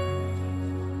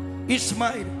 It's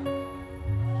mighty.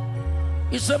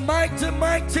 It's a mighty,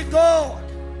 mighty God.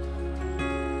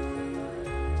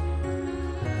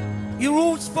 He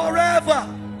rules forever.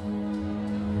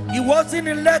 He wasn't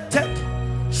elected.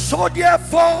 So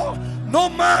therefore, no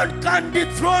man can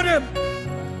dethrone him.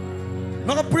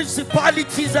 No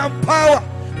principalities and power.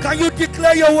 Can you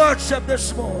declare your worship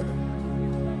this morning?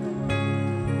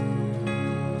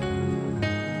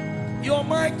 You are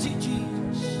mighty,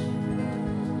 Jesus.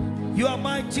 You are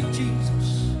mighty,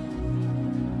 Jesus.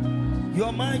 You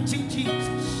are mighty,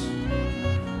 Jesus.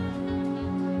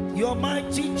 You are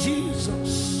mighty,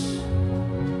 Jesus.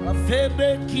 A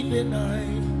favorite given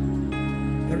eye.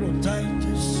 Hello, time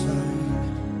to side.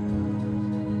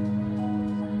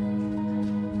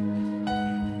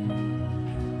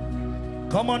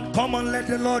 Come on, let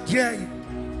the Lord hear you.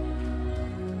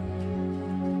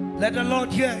 Let the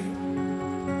Lord hear you.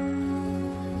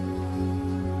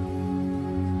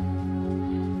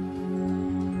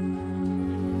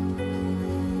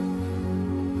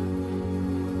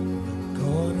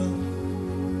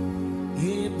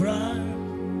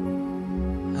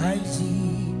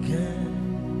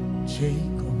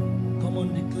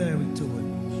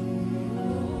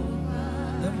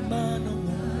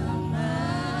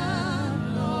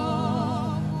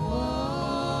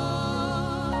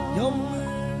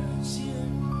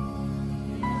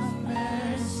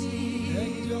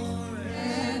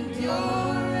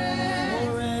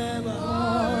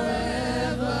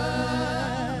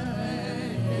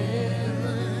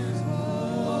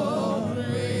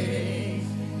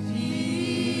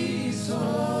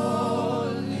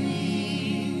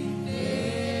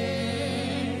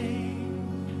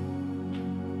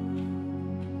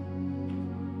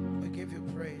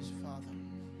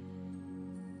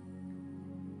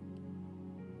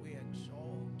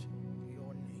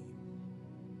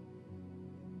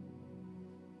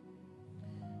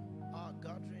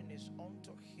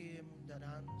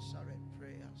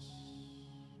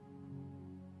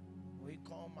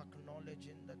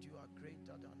 Acknowledging that you are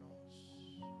greater than us,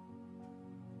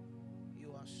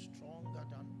 you are stronger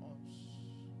than us,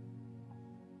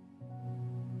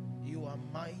 you are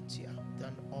mightier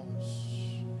than us,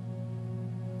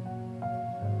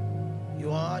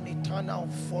 you are an eternal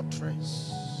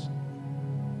fortress,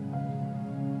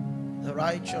 the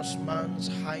righteous man's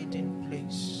hiding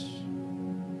place.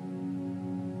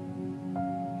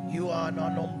 You are an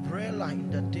umbrella in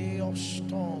the day of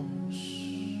storms.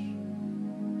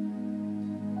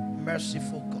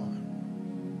 Merciful God,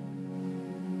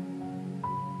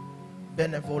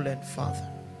 benevolent Father,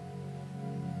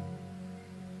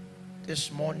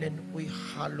 This morning we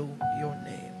hallow your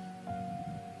name.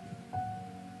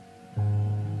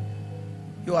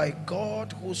 You are a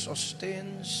God who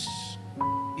sustains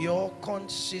your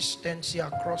consistency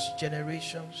across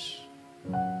generations.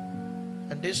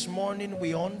 And this morning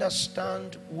we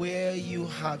understand where you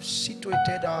have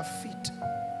situated our feet.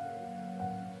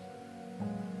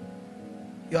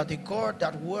 You are the God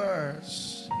that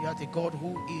was. You are the God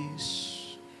who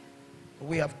is.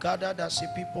 We have gathered as a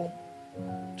people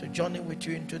to journey with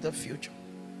you into the future.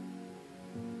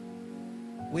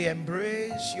 We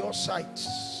embrace your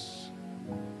sights.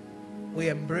 We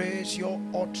embrace your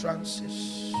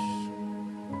utterances.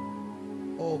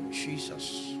 Oh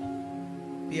Jesus,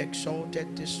 be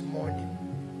exalted this morning.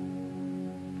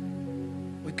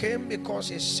 We came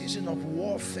because a season of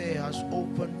warfare has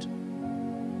opened.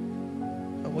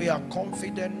 And we are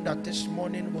confident that this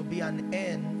morning will be an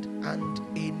end and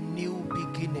a new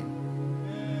beginning.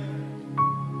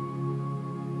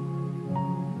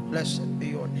 Blessed be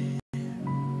your name.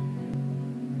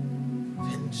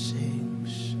 Then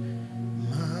sings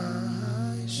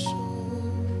my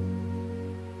soul,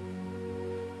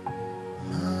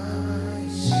 my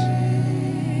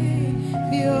Savior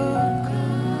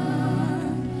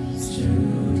comes to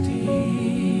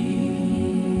thee.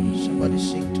 Somebody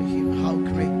sing to him, how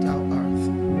great thou art.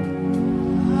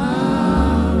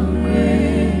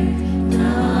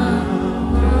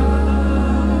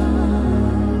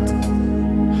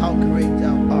 How great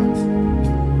thou art.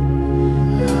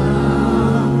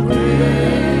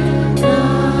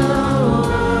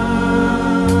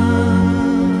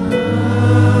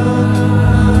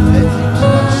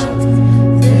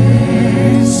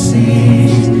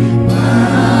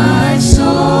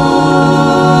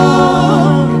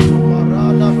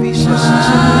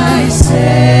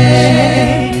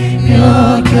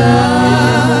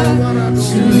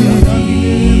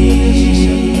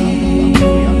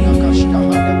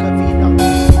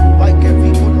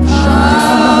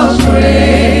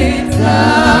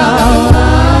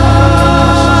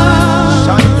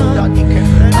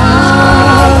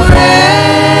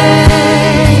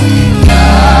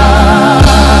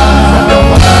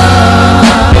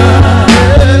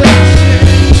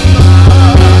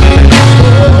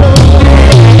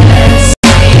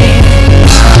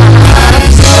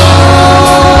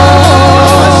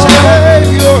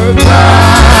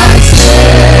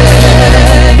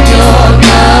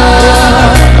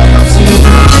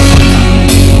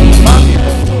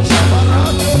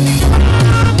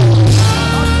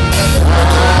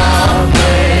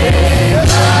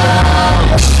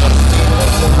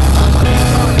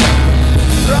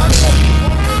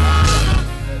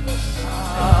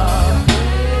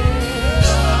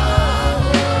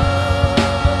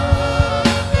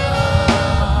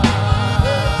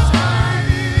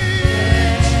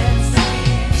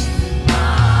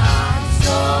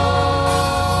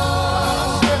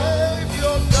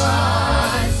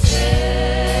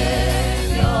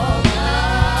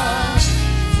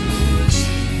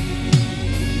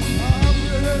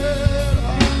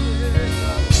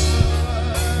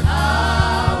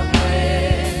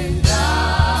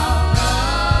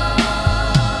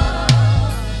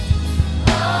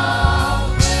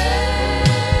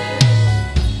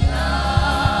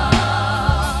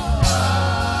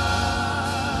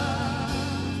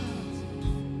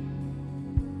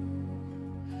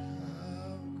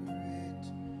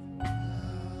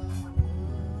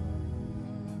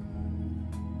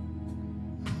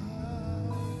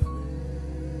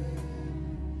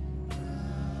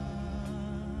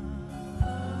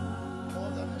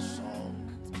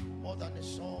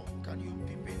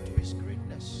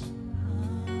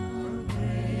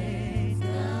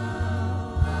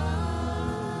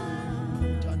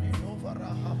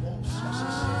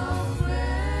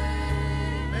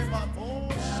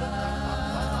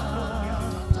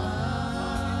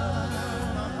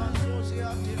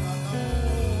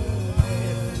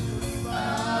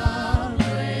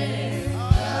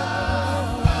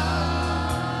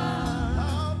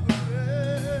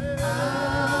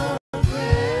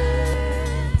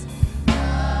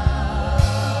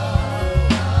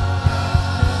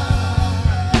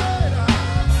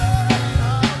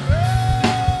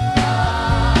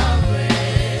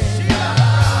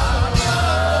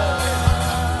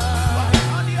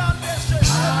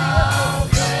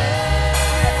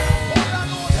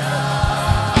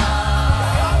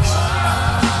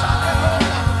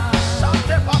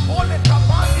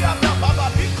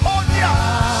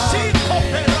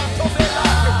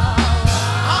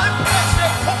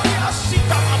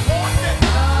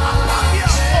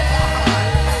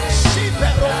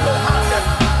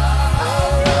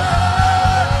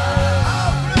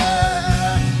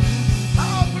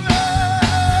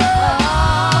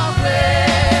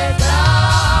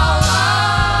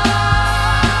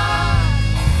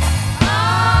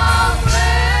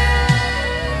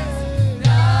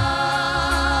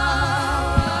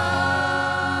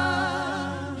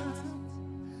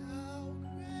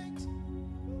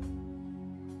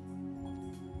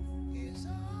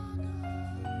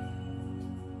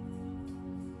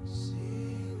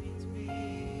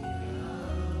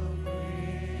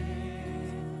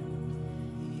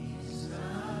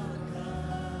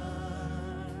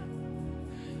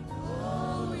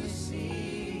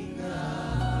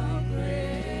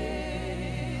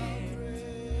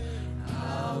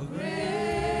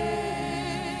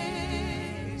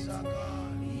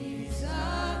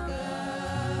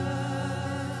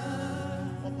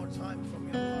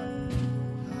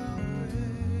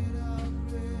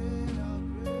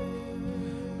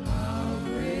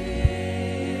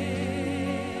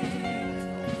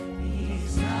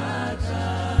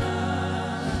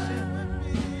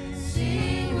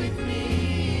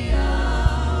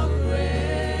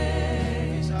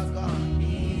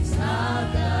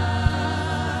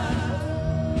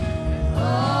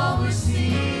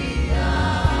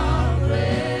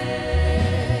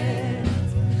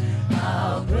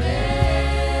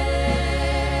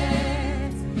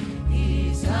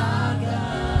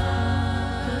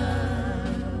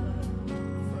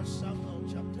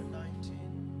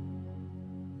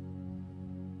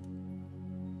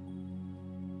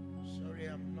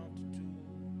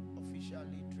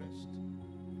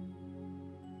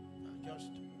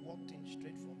 just walked in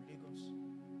straight from Lagos.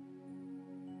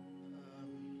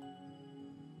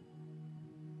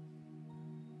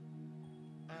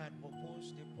 I had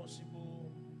proposed a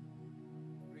possible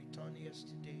return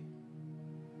yesterday.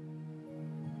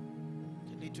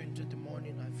 A little into the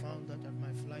morning, I found that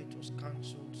my flight was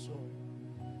cancelled, so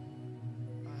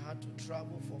I had to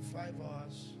travel for 5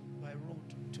 hours by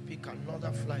road to pick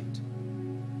another flight.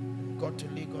 Got to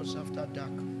Lagos after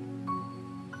dark.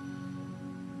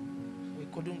 We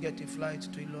couldn't get a flight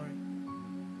to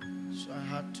Ilorin, so I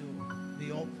had to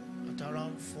be up at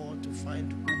around 4 to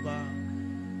find Uber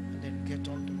and then get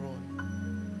on the road.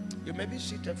 You may be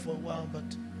seated for a while,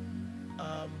 but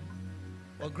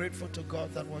we're grateful to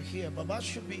God that we're here. Baba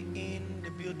should be in the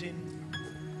building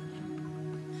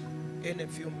in a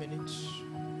few minutes.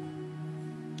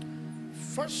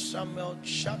 1 Samuel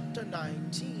chapter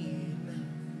 19.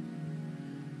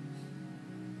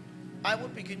 I will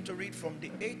begin to read from the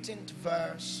 18th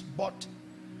verse, but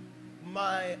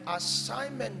my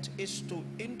assignment is to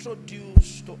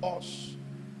introduce to us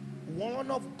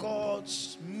one of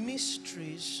God's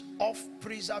mysteries of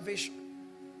preservation.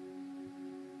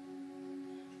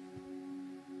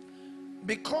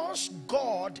 Because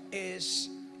God is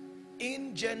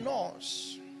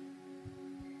ingenious,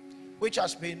 which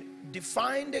has been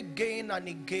defined again and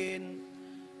again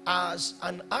as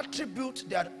an attribute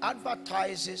that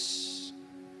advertises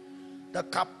the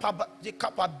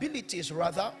capabilities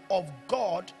rather of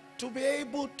God to be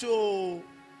able to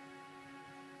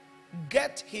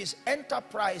get his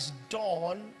enterprise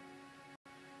done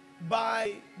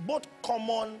by both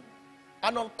common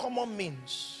and uncommon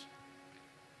means,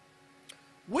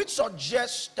 which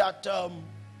suggests that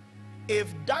if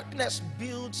darkness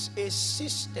builds a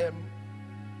system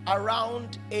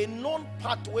around a known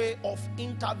pathway of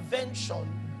intervention,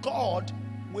 God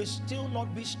will still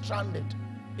not be stranded.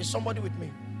 Is somebody with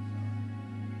me?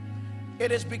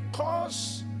 It is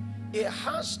because he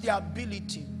has the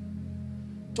ability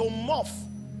to morph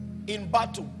in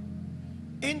battle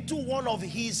into one of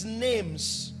his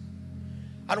names,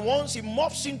 and once he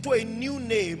morphs into a new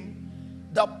name,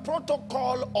 the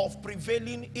protocol of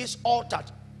prevailing is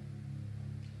altered,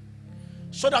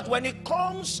 so that when it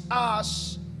comes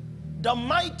as the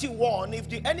mighty one, if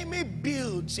the enemy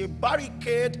builds a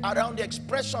barricade around the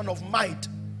expression of might,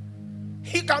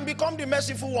 he can become the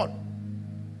merciful one.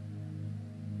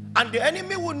 And the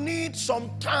enemy will need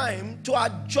some time to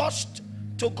adjust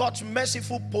to God's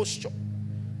merciful posture.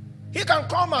 He can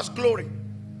come as glory.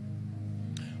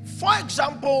 For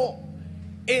example,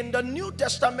 in the New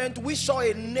Testament, we saw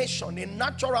a nation, a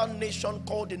natural nation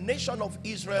called the nation of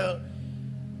Israel,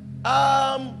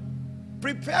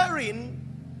 preparing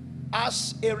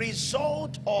as a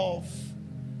result of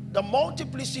the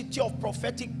multiplicity of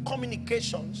prophetic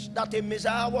communications that a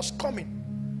Messiah was coming.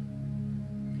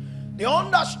 They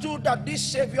understood that this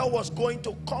Savior was going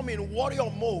to come in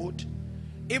warrior mode,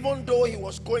 even though he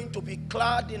was going to be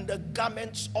clad in the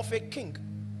garments of a king.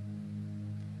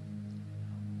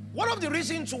 One of the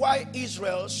reasons why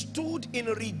Israel stood in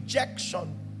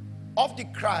rejection of the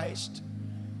Christ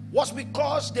was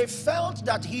because they felt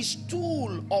that his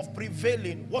tool of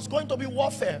prevailing was going to be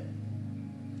warfare.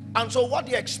 And so what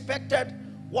they expected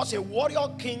was a warrior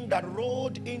king that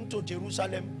rode into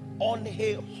Jerusalem on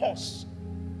a horse.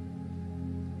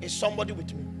 Is somebody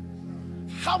with me?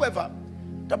 However,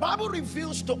 the Bible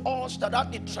reveals to us that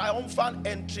at the triumphant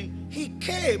entry, he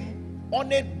came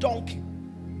on a donkey.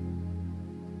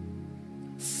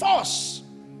 Force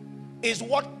is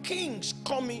what kings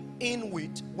come in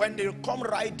with when they come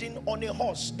riding on a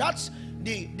horse. That's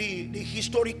the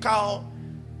historical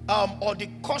or the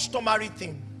customary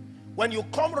thing. When you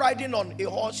come riding on a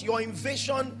horse, your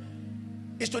invasion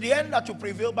is to the end that you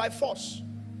prevail by force.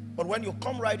 But when you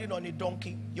come riding on a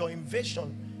donkey, your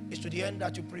invasion is to the end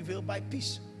that you prevail by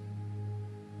peace.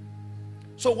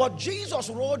 So what Jesus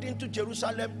rode into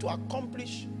Jerusalem to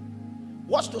accomplish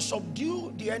was to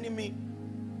subdue the enemy,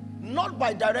 not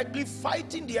by directly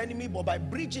fighting the enemy, but by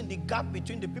bridging the gap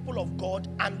between the people of God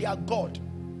and their God,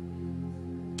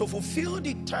 to fulfill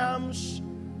the terms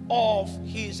of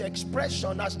his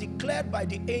expression as declared by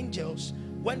the angels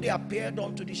when they appeared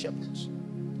unto the shepherds.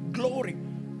 Glory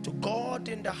to God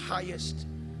in the highest,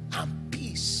 and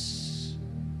peace,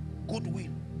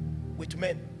 goodwill with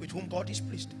men with whom God is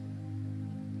pleased.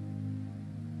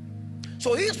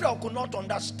 So Israel could not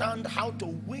understand how to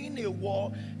win a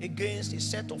war against a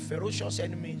set of ferocious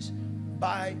enemies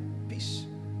by peace.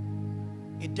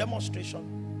 A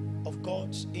demonstration of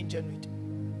God's ingenuity.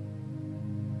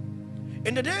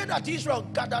 In the day that Israel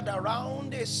gathered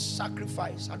around a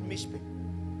sacrifice at Mixlr,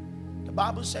 the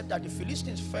Bible said that the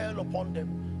Philistines fell upon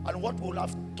them, and what would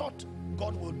have thought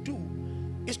God will do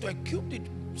is to equip the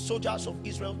soldiers of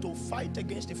Israel to fight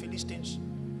against the Philistines.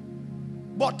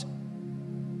 But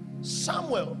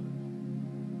Samuel,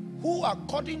 who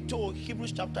according to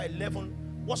Hebrews chapter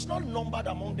 11 was not numbered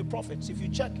among the prophets. If you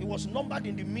check, he was numbered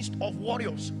in the midst of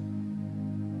warriors.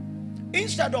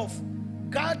 Instead of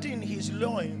guarding his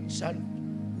loins and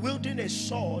wielding a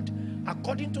sword,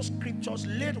 according to scriptures,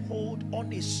 laid hold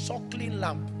on a suckling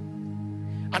lamb.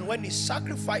 And when he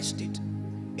sacrificed it,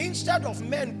 instead of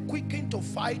men quickening to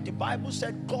fight, the Bible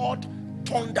said God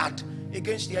thundered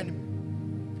against the enemy.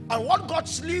 And what God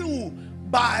slew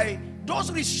by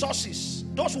those resources,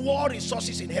 those war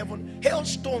resources in heaven,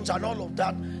 hailstones and all of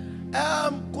that,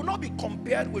 could not be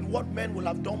compared with what men will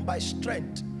have done by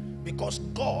strength, because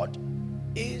God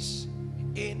is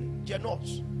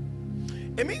ingenious.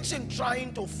 It means in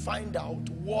trying to find out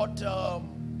what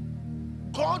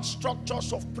God's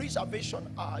structures of preservation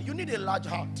are, you need a large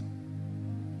heart.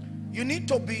 You need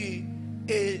to be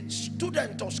a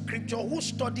student of scripture who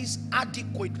studies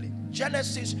adequately,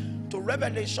 Genesis to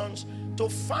Revelations, to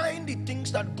find the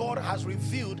things that God has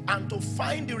revealed and to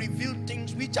find the revealed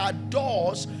things which are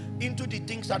doors into the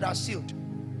things that are sealed.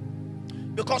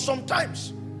 Because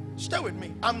sometimes, stay with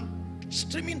me, I'm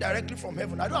streaming directly from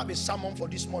heaven. I don't have a sermon for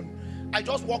this morning. I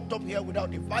just walked up here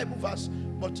without a Bible verse,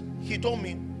 but he told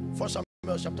me 1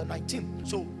 Samuel chapter 19.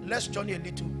 So let's journey a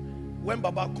little. When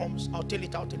Baba comes, I'll tell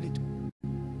it out a little.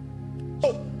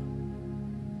 So,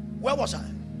 where was I?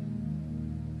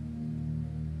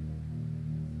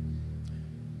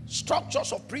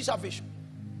 Structures of preservation.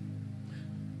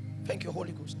 Thank you,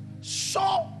 Holy Ghost.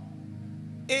 So,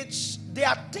 there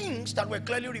are things that were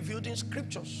clearly revealed in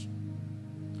scriptures.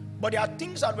 But there are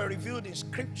things that were revealed in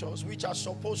scriptures which are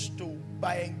supposed to,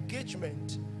 by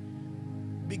engagement,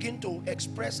 begin to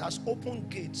express as open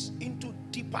gates into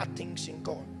deeper things in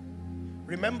God.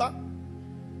 Remember,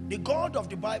 the God of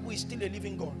the Bible is still a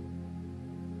living God.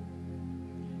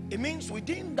 It means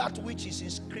within that which is in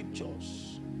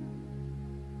scriptures,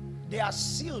 there are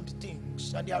sealed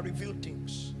things and there are revealed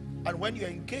things. And when you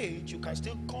engage, you can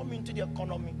still come into the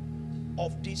economy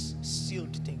of these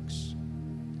sealed things.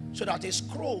 So that a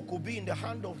scroll could be in the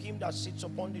hand of him that sits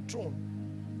upon the throne.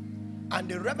 And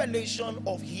the revelation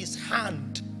of his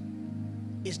hand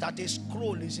is that a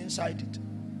scroll is inside it.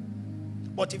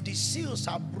 But if the seals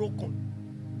are broken,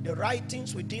 the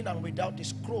writings within and without the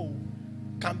scroll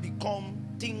can become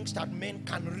things that men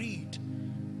can read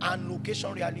and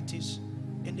location realities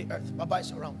in the earth. Baba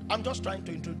is around. I'm just trying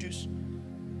to introduce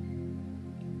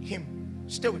him.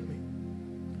 Stay with me.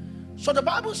 So the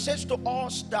Bible says to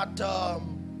us that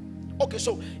okay,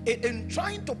 so in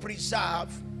trying to preserve,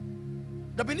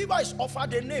 the believer is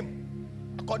offered a name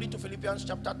according to Philippians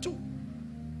chapter 2.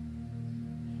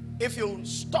 If you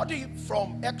study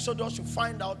from Exodus, you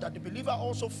find out that the believer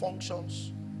also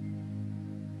functions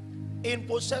in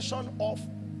possession of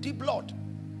the blood.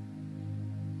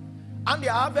 And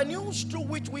there are avenues through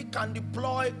which we can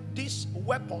deploy these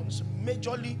weapons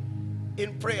majorly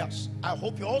in prayers. I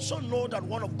hope you also know that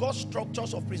one of God's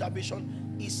structures of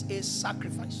preservation is a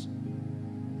sacrifice.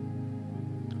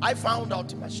 I found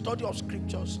out in my study of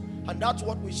scriptures, and that's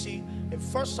what we see in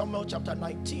 1 Samuel chapter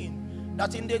 19,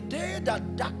 that in the day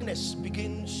that darkness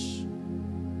begins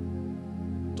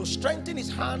to strengthen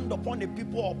his hand upon a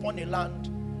people or upon a land,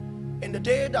 in the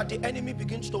day that the enemy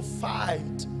begins to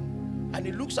fight, and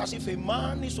it looks as if a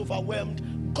man is overwhelmed,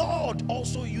 God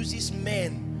also uses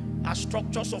men as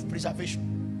structures of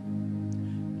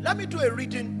preservation. Let me do a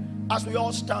reading as we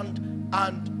all stand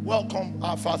and welcome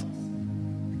our Father.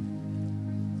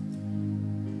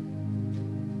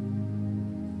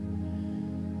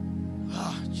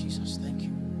 Jesus, thank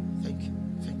you, thank you,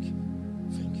 thank you,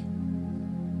 thank you,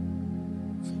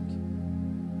 thank you.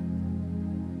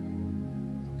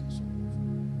 Okay, so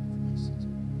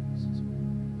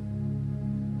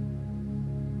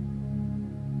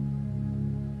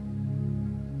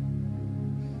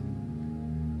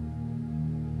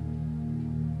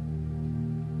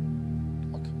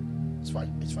okay, it's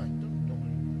fine, it's fine. Don't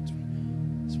worry, it's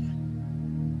fine, it's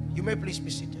fine. You may please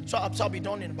be seated. So I'll be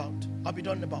done in about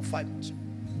 5 minutes.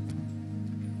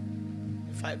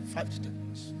 5 to 10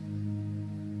 minutes.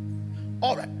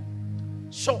 All right.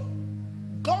 So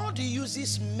God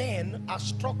uses men as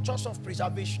structures of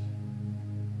preservation.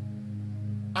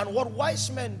 And what wise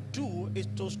men do is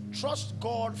to trust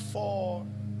God for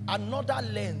another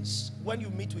lens when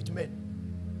you meet with men.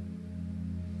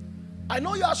 I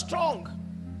know you are strong.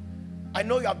 I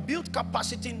know you have built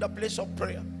capacity in the place of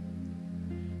prayer.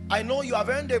 I know you have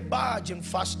earned a badge in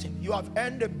fasting. You have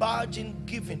earned a badge in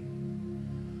giving.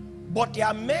 But there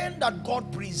are men that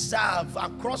God preserves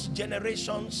across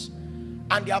generations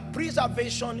and their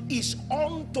preservation is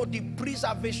unto the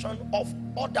preservation of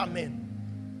other men.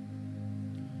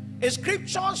 In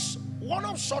scriptures, one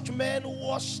of such men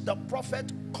was the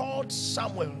prophet called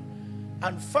Samuel.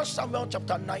 And 1 Samuel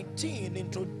chapter 19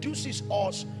 introduces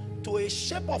us to a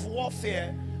shape of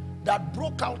warfare that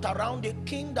broke out around a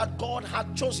king that God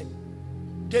had chosen,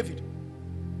 David.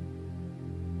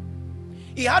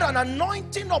 He had an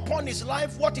anointing upon his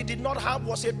life. What he did not have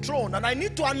was a throne. And I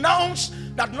need to announce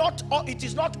that it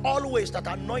is not always that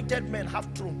anointed men have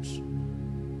thrones.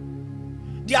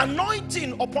 The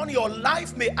anointing upon your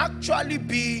life may actually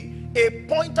be a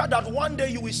pointer that one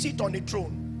day you will sit on a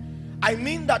throne. I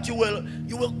mean that you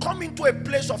will come into a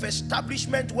place of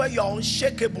establishment where you are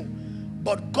unshakable.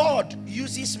 But God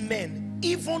uses men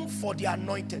even for the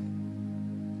anointed.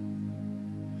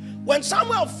 When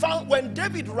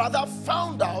David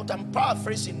found out, I'm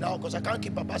paraphrasing now because I can't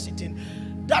keep sitting,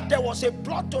 that there was a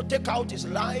plot to take out his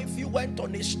life, he went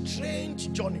on a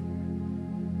strange journey.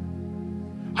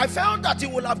 I felt that he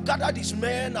would have gathered his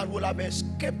men and would have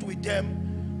escaped with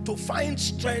them to find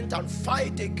strength and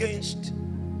fight against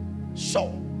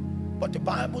Saul. But the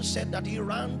Bible said that he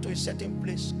ran to a certain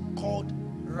place called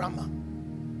Ramah.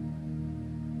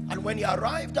 And when he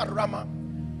arrived at Ramah,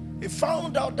 he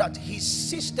found out that his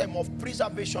system of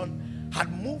preservation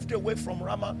had moved away from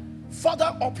Ramah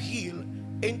further uphill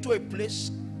into a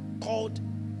place called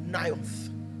Naioth.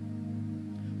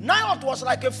 Naioth was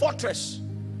like a fortress.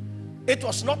 It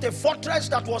was not a fortress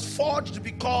that was forged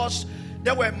because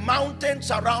there were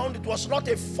mountains around. It was not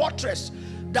a fortress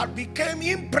that became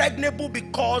impregnable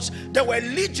because there were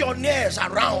legionnaires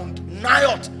around.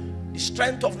 Naioth, the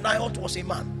strength of Naioth was a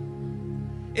man.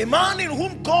 A man in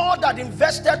whom God had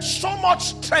invested so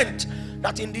much strength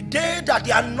that in the day that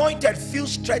the anointed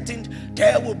feels threatened,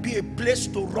 there will be a place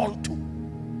to run to.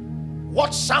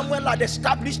 What Samuel had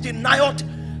established in Naioth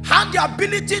had the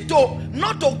ability to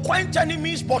not to quench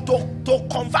enemies, but to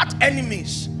convert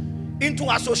enemies into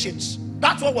associates.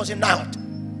 That's what was in Naioth.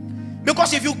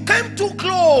 Because if you came too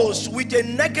close with a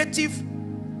negative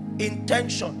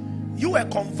intention, you were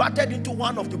converted into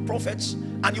one of the prophets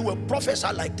and you will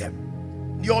prophesy like them.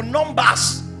 Your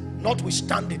numbers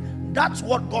notwithstanding. That's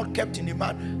what God kept in the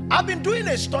man. I've been doing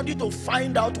a study to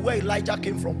find out where Elijah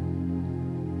came from.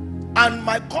 And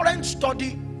my current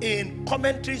study in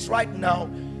commentaries right now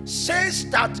says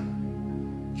that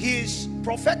his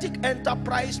prophetic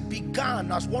enterprise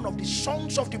began as one of the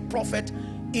sons of the prophet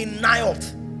in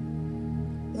Naioth.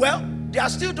 Well, there are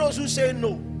still those who say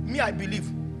no. Me, I believe.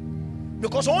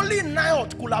 Because only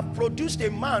Naioth could have produced a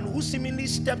man who seemingly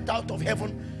stepped out of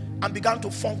heaven and began to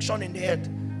function in the earth,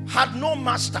 had no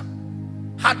master,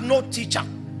 had no teacher,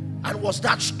 and was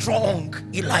that strong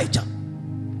Elijah.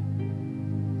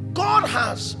 God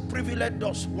has privileged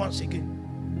us once again.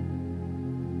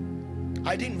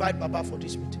 I didn't invite Baba for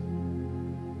this meeting.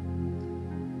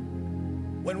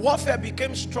 When warfare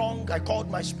became strong, I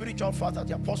called my spiritual father,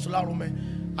 the Apostle Arome,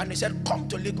 and he said, come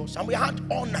to Lagos. And we had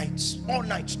all nights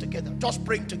together, just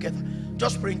praying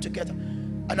together.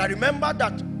 And I remember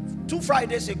that 2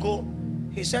 Fridays ago,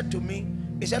 he said to me,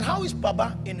 he said, how is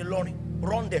Baba in Ilorin?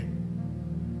 Run there.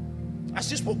 I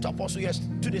still spoke to Apostle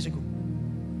 2 days ago.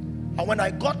 And when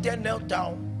I got there, knelt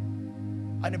down,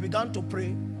 and he began to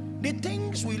pray, the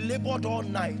things we labored all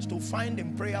night to find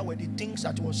in prayer were the things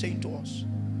that he was saying to us.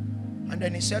 And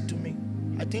then he said to me,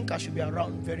 I think I should be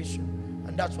around very soon.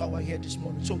 And that's why we're here this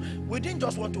morning. So we didn't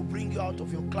just want to bring you out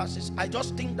of your classes. I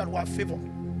just think that we're favored.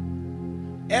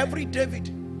 Every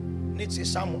David needs a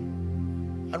Samuel.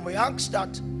 And we ask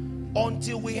that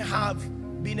until we have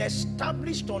been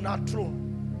established on our throne,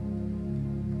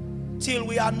 till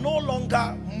we are no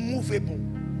longer movable,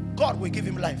 God will give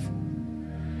him life.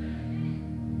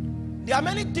 There are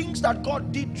many things that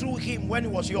God did through him when he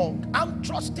was young. I'm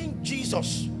trusting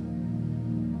Jesus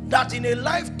that in a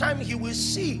lifetime he will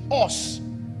see us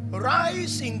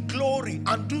rise in glory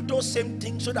and do those same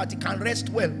things so that he can rest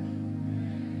well.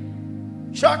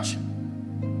 Church,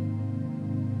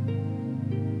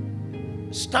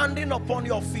 standing upon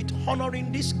your feet,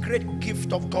 honoring this great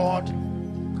gift of God,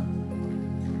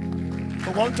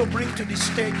 we want to bring to the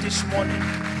stage this morning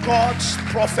God's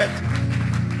prophet,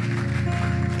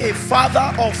 a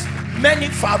father of many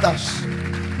fathers,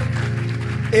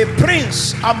 a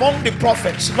prince among the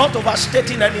prophets, not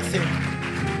overstating anything,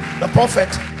 the prophet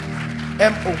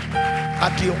M.O.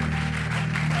 Adio.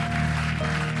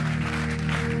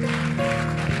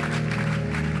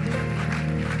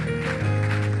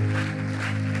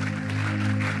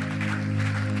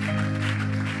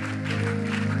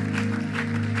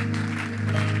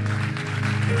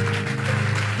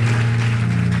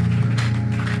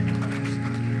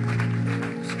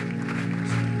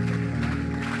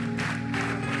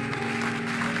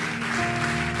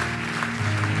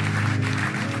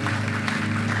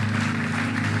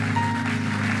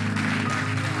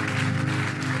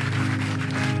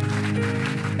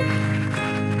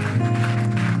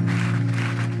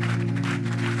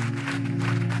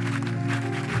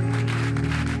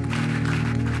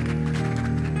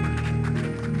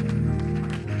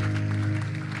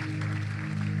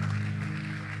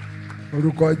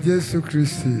 Orúkọ Jésù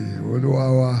Kristi Olúwa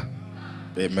wa.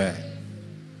 Amen.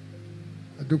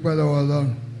 A dúpẹ́ lọ́wọ́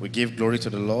Ọlọ́run. We give glory to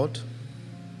the Lord.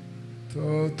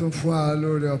 Tó tún fún wa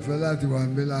lórí ọ̀fẹ́ láti wà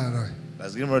níbí láàárọ̀.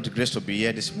 That's given us the grace to be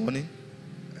here this morning.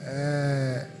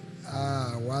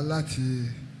 Wá láti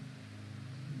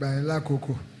gbà yín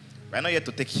lákòókò. We're not here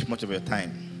to take much of your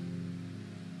time.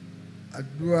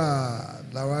 Àdúrà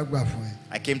la wá gbà fún yín.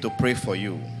 I came to pray for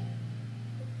you.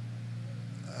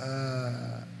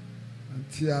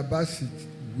 Tí a bá sì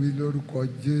wí lórúkọ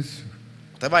Jésù.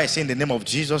 Whatever I say in the name of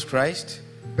Jesus Christ,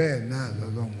 Bẹ́ẹ̀ náà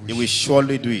lọ́lọ́run. He will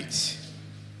surely do it.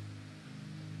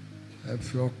 Ẹ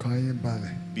fi ọkàn yín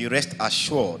balẹ̀. Be rest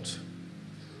assured.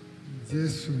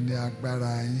 Jésù ni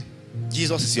agbára yín.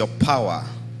 Jesus is your power.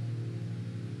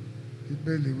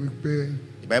 Bíbélì wípé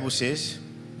The Bible says,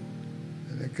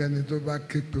 ẹnikẹ́ni tó bá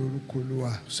ké pe orúkọ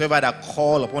Olúwa. whosoever that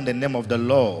call upon the name of the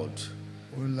Lord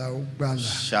Òun la ó gbàlà.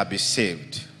 shall be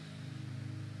saved.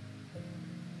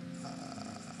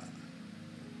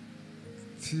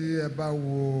 Tí ẹ bá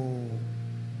wo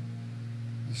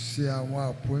ìṣe àwọn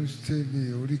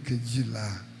àpọ́ńsítélì orí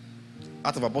 12.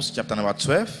 Out of Apostles chapter number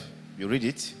 12, you read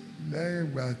it. Lẹ́yìn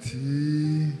ìgbà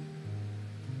tí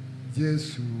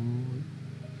Jésù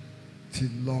ti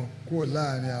lọ kúrò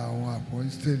láàrin àwọn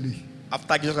àpọ́ńsítélì.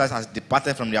 After Jesus Christ has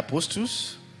departed from the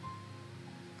apostles,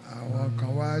 Àwọn kan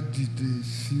wá dìde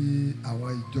sí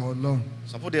àwọn ìjọ Ọlọ́run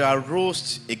some people they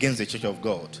arose against the church of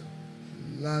God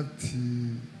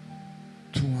láti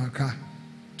tú wọn ká.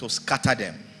 to scatter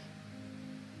them.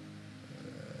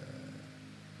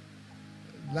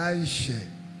 Láìṣẹ̀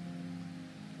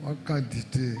wọ́n kàn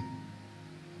dìde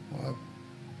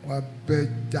wọ́n bẹ́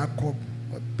Jacob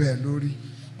wọ́n bẹ́ lórí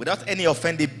Without any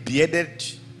offense, they beheaded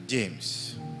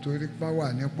James torí pé wọ́n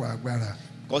wà nípò agbára.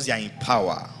 because they are in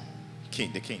power.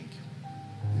 The king.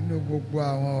 Nínú gbogbo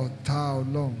àwọn ọ̀tá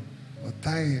Ọlọ́run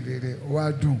ọ̀tá ìhìnrere ó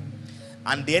wá dùn.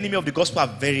 And the enemy of the gospel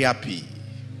are very happy.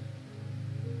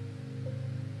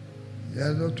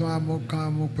 Ìyẹn ló tún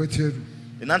amú Pétérù.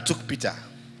 They now took Peter.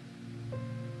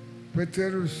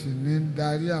 Pétérù sì ní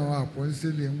darí àwọn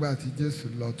àpọ́ńsítélì ńgbà tí Jésù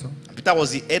lọ tán. And Peter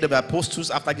was the head of the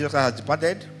apostles after Jesus Christ had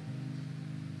departed.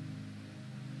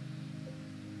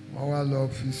 Wọ́n wá lọ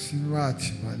fi sínú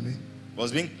àtìmọ́lé.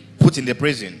 Was being put in the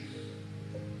prison.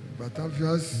 Ìgbà tán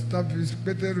fi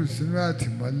Pétérù sínú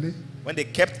àtìmọ́lé. When they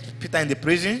kept Peter in the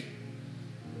prison,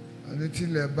 Àní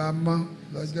tílẹ̀ bá mọ́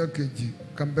lọ́jọ́ kejì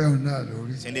kan bẹ́ẹ̀ náà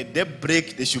lórí. saying the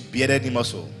daybreak they should behead him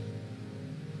also.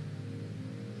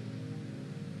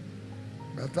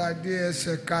 Bàtà dé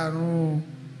ẹsẹ̀ karùn-ún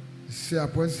sí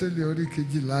àpọ́ńsítélì orí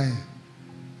 12 yẹn.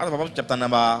 Out of Apostles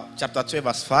chapter 12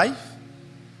 verse 5.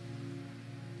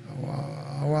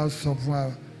 Àwọn sọ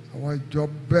fún àwọn ìjọ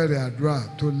bẹ̀rẹ̀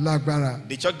àdúrà tó lágbára.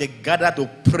 The church they gathered to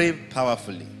pray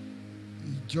powerfully.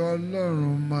 Ìjọ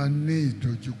Ọlọ́run máa ní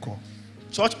ìdojúkọ.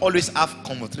 Church always have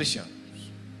confrontation.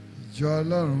 Ìjọ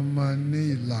Ọlọ́run máa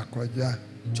ní ìlàkọjá.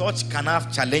 Church can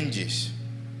have challenges.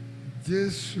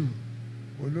 Jésù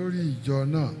olórí ìjọ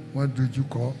náà wọ́n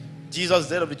dojúkọ. Jesus,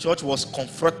 the head of the church, was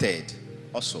confronted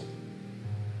also.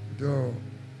 Jọ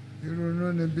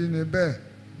ìrònú níbí ni bẹ́ẹ̀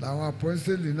làwọn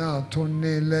àpọ́ńsítélì náà tún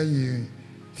ní lẹ́yìn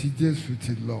tí Jésù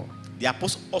ti lọ. The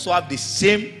apostles also have the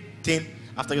same thing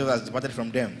after Jesus has departed from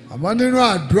them. Àmọ́ nínú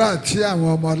àdúrà tí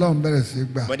àwọn ọmọ Ọlọ́run bẹ̀rẹ̀ sí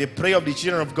gbà When the prayer of the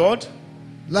children of God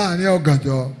láàrin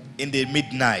ọ̀gànjọ́ in the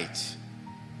midnight,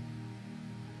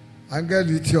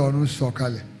 áńgẹ́lì tí ọ̀run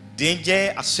sọ̀kalẹ̀. the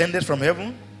angel ascended from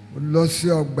heaven, Ó lọ sí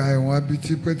ọgbà ẹ̀wọ̀n ibi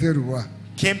tí Pétérù wà.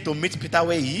 came to meet Peter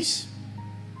where he is.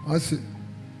 Wọ́n sì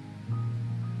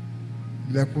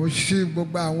ilẹ̀kùn ṣí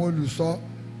gbogbo àwọn olùṣọ́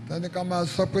tani ká máa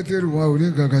sọ Pétérù wọn ò rí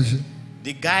nǹkan kan ṣe.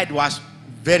 The guide was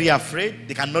very afraid.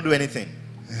 They cannot do anything.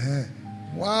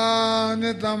 Wọ́n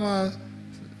ní tá máa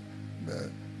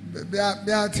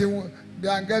bí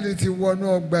áńgẹ́lì ti wọnú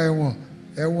ọgbà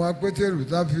ẹ̀wọ̀n Pétérù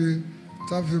tá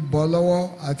fi bọ́ lọ́wọ́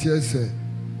àti ẹsẹ̀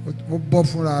ó bọ́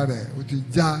fúnra rẹ̀ ó ti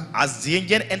já. As the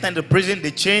angel entered the prison,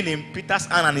 the chain in Peter's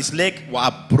hand and his leg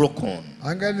were broken.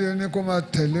 Áńgẹ́lì ní kó máa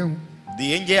tẹ̀lé wọn.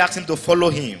 The angel asked him to follow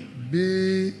him.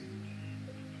 Bí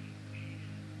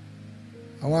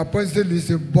àwọn apọ́sítélì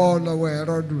ṣe bọ́ lọ́wọ́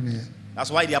Hẹ́rọ́dù nìyẹn. That's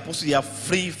why the apostles are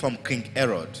free from King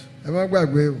Herod. Ẹ má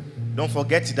gbàgbé o. Don't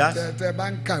forget that. Tẹ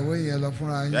bá ń kàwé yẹn lọ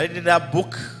fúnra You yín. read that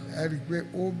book. Ẹ rí i pé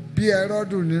ó bí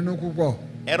Hẹ́rọ́dù nínú púpọ̀.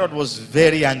 Herod was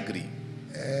very angry.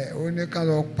 Ó ní ká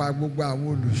lọ pa gbogbo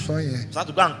àwọn olùṣọ́ yẹn. So he had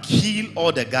to go and kill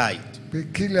all the guide. Pé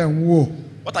kílẹ̀ ń wò.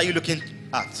 What are you looking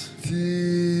at?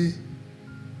 Tí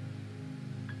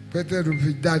Pétérù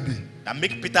fi jáde. That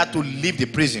make Peter to leave the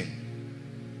prison.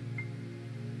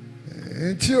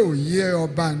 Tí ò yé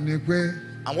ọba ni pé.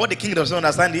 And what the king doesn't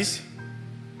understand is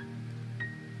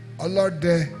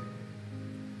Ọlọ́dẹ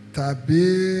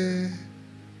tàbí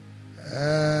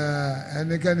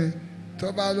ẹnikẹ́ni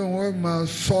tó bá lóun ó máa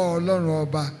sọ Ọlọ́run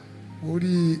ọba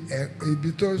orí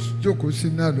ibi tó jókòó sí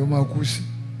náà ló máa kú sí.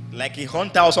 Like a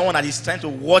hunter or someone that is trying to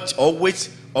watch or wait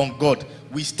on God,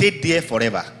 we stay there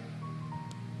forever.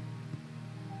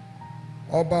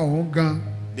 Ọba òun gan.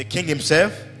 The king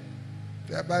himself.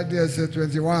 Tẹ́ bá dé ẹsẹ̀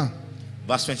 21.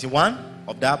 Verse 21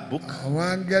 of that book. Àwọn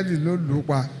áńgẹ́lì ló lù ú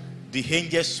pa. The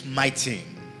angels smite him.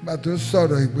 Bá tó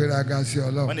sọ̀rọ̀ ìgbéraga sí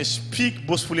Ọlọ́run. When they speak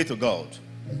boastfully to God.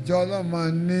 Ìjọ Ọlọ́run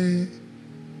máa ní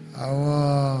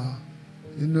àwọn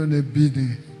inú níbí ni.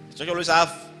 The church always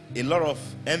have a lot of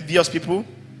envious people.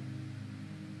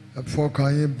 Ẹ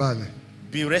fọkàn yín balẹ̀.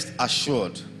 Be rest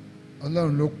assured.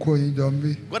 Ọlọ́run ló kó yín jọ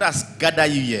níbí. God has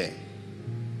gathered you here.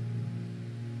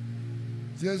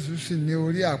 Jésù sì ní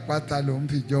orí àpáta lòun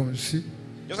fi jọun sí.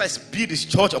 Just as he built his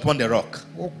church upon the rock.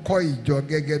 Ó kọ́ ìjọ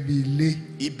gẹ́gẹ́ bí ilé.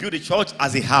 He built the church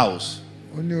as a house.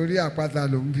 Ó ní orí àpáta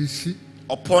lòun fi sí.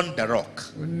 Upon the rock.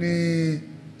 Ó ní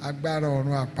agbára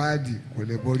ọ̀run àpáàdì kò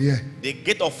lè borí ẹ̀. The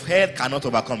gate of hell cannot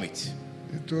overcome it.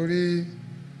 Nítorí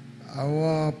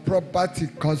àwọn property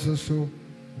kan ṣoṣo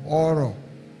ọrọ̀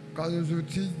kan ṣoṣo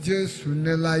tí Jésù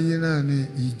ní láyé náà ni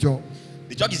ìjọ.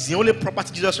 The church is the only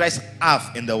property Jesus Christ has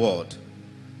in the world.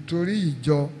 Nítorí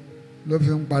ìjọ ló fi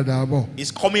ń padà bọ̀.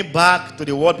 He's coming back to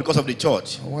the world because of the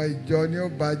church. Àwọn ìjọ ni ó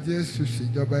bá Jésù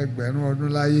ṣèjọba ẹgbẹ̀rún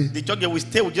ọdún láyé. The church will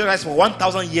stay with Jesus Christ for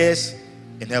 1,000 years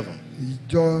in heaven.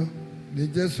 Ìjọ ni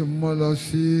Jésù mú lọ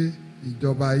sí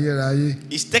ìjọba ayérayé.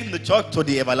 He's taking the church to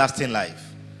the everlasting life.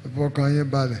 Ìfọkàn yín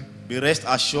balẹ̀. Be rest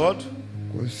assured.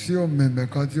 Kò sí òmìnira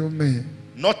kan tí ó mìíràn.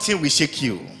 Nothing will shake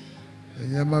you.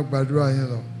 Ẹ̀yin máa gbàdúrà yín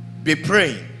lọ. Be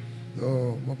praying.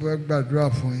 Mo fẹ́ gbàdúrà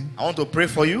fún yín. I want to pray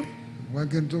for you. Wọ́n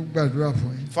kí n tó gbàdúrà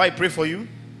fún yín. Before I pray for you,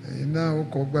 ẹ̀yin náà ó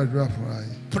kọ́ gbàdúrà fúnra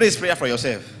yín. pray this prayer for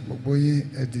yourself. Gbogbo yín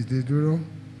ẹ dìde dúró.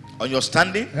 On your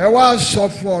standing, Ẹ wá sọ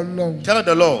fún Ọlọ́run. tell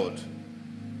the Lord.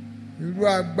 Irú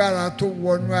agbára tó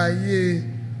wọnú ayé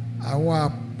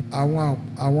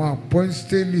àwọn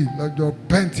apostoli lọ́jọ́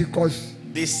Pentecost.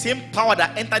 The same power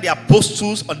that entered the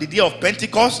apostles on the day of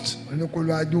Pentecost,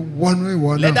 Oníkóló ajó wọnú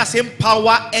ìwọ let náà. that same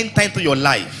power enter into your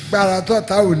life. Agbára tó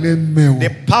ta ò lè mẹ̀wò. The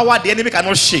power the enemy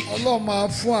cannot shake. Ọlọ́run máa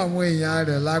fún àwọn èèyàn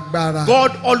rẹ̀ lágbára.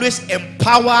 God always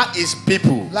empower his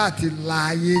people Láti la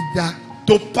ayé já.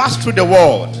 to pass through the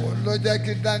world. Ló jẹ́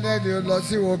kí Daniel lọ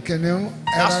sí ìwò kìnìún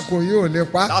ẹranko yóò lè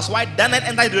pa. That's why Daniel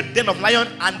entered the den of lion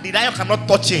and the lion cannot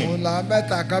touch him. Òun làwọn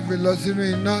mẹ́ta kan fi lọ sínú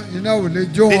iná ò lè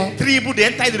jó wọn. The three people they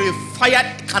entered the fire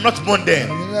cannot burn them.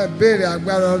 Ìyẹn béèrè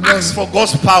agbára Ọlọ́run. Ask for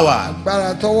God's power.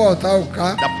 Agbára tọwọ́ ọ̀tá ò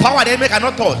ká. The power the enemy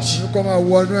cannot touch. Ní kó máa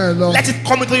wọnú ẹ lọ. Let it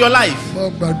come into your life. Mo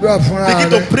gbàdúrà fúnra Begin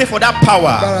to rẹ̀. pray for that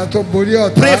power. Agbára tó borí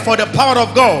ọ̀tá. Pray for the power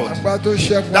of God. Agbára tó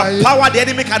ṣẹ́gun The ayé. power the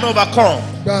enemy cannot overcome.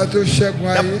 Agbára tó ṣẹ́gun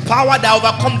ayé. The power that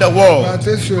overcome the Agbára world.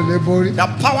 tó ṣò lè borí. The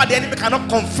power the enemy cannot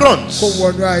confront. Kó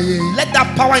wọnú ayé yín. Let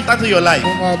that power enter into your life.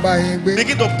 Kó máa bá yín gbé.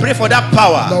 Begin to pray for that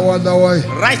power. Lọ́wọ́lọ́wọ́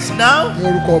yìí. Right now, Ní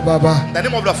orúkọ Bàbá. in the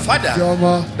name of the Ti Father,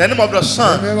 Ọmọ. the name of the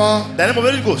Son, Mímọ́. the name of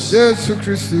the Holy Ghost. Jésù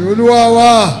Kristi Olúwa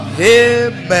wa.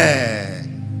 Amen.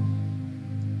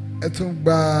 Ẹ tún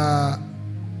gba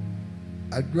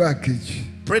àdúrà kejì.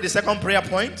 Pray the second prayer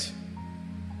point.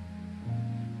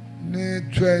 Ní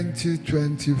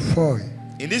 2024 yìí.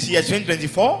 In this year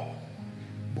 2024,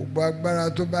 Gbogbo agbára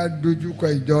tó bá dojúkọ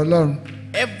ìjọ Ọlọ́run.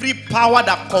 every power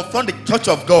that confront the church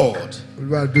of God,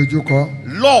 Olúwa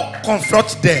dojúkọ. Lord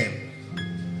confront them.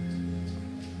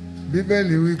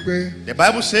 Bíbélì wípé The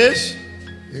Bible says,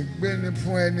 ègbé ni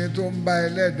fún ẹni tó ń bá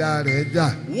ẹlẹ́dàá rẹ̀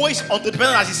jà. woe is unto the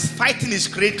person that is fighting his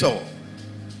creator.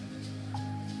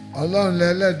 Ọlọ́run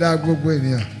lẹ́lẹ́dàá gbogbo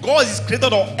ènìyàn. God is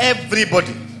creator of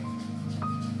everybody.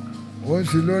 Òun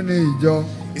sì ló ní ìjọ.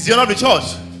 Is the owner of the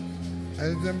church.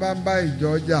 Ẹni tí ń bá ń bá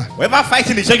ìjọ jà. Whoever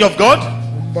fighting the church of God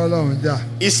Ń bọ́ lọ́run jà.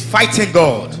 is fighting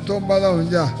God. Tó ń bá lọ́run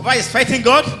jà. Whoever is fighting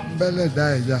God Ń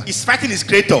bẹ́lẹ́dàá ẹ̀ jà. is fighting his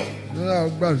creator. Lọ́la ó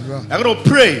gbàdúrà. I'm going to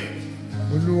pray,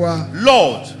 Olúwa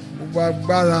Lord, gbogbo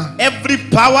agbára every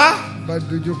power bá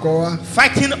dojúkọ wá.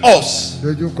 fighting us,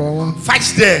 Dojúkọ wọn. fight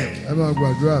them. Ẹ máa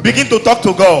gbàdúrà. Begin to talk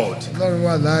to God. Ọlọ́run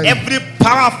wà láàyè. Every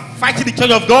power fighting the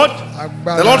church of God,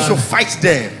 Agbára the Lord should fight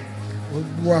them. ó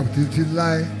wà títí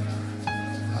láé.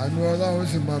 Àánú Ọlọ́run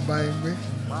sì máa bá yín gbé.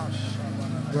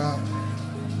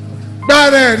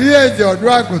 Gbára ẹ̀rí ẹ̀jẹ̀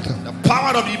ọ̀dọ́ àgùntàn. The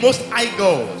power of the Most High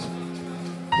God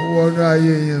Ó wọnú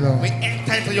ayé yín lọ. will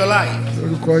enter into your life.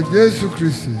 Orúkọ Jésù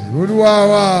Kristi Olúwa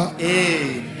wa.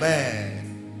 Amen.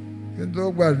 Kí n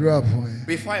tó gbàdúrà fún yín.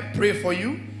 Before I pray for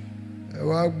you, Ẹ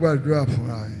wá gbàdúrà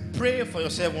fúnra yín. pray for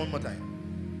yourself one more time.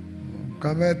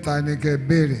 Nǹkan mẹ́ta ni kẹ́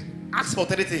béèrè Ask for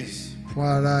 3 things fún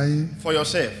ara yín. for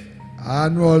yourself.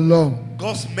 Àánú Ọlọ́run.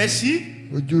 God's mercy,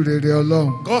 Ojú rere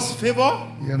Ọlọ́run. God's favor.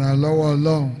 Ìrànlọ́wọ́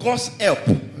Ọlọ́run. God's help.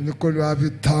 Oníkólúwa fi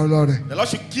ta ọ́ lọ́rẹ. The Lord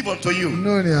should give unto you Inú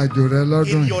ìrìn àjò rẹ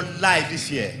lọ́dún in yìí. your life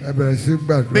this year. Ẹ bẹ̀rẹ̀ sí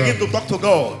gbàdúrà. Begin to talk to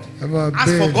God. Ẹ máa Ask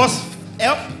for béèrè. God's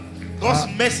help, God's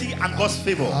mercy, and God's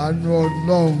favor. Àánú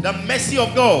Ọlọ́run. The mercy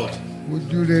of God,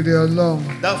 Ojú rere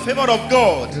Ọlọ́run. the favor of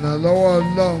God, Ìrànlọ́wọ́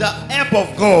Ọlọ́run. the help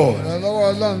of God.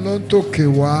 Ìrànlọ́wọ́ Ọlọ́run ló ń tòkè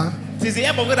wá. It is the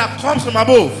help of God that comes from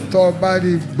above. Tó o bá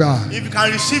rí gbà, If you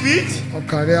can receive it,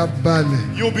 ọkàn rẹ á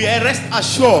balẹ̀. you will be rest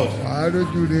assured. Wàá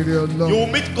rójú rere You Ọlọ́run. will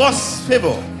meet God's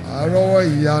favor. Wàá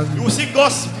rọ́wọ́ ìyanu. You will see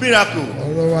God's miracle.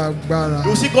 Ọ̀rọ̀ agbára. You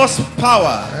will see God's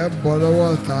power. Ẹ bọ́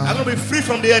lọ́wọ́ ọ̀tá. I'm going to be free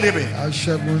from the enemy.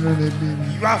 Aṣẹ́gun ló lè bí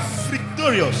mi. You are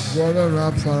victorious. Ìwọ Ọlọ́run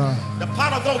á fara. The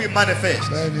power of God will manifest.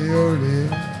 Bẹ́ẹ̀ ni yóò rí.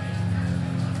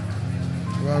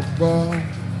 Ìwà gbọ́.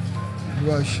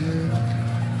 Ìwà ṣe.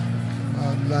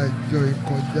 Máa la ìjọ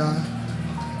ìkọjá.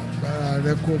 Agbára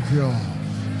rẹ kò fi hàn.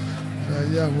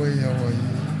 Láyé àwọn èèyàn wọ̀nyí.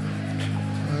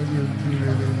 Wọ́n rí ojú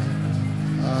rere.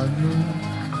 Àánú.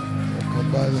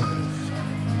 Ọkànbalẹ̀.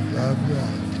 Lábíà.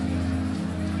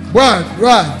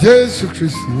 Gbàdúrà Jésù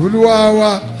Kristi Olúwa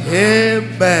wa.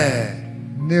 Amen.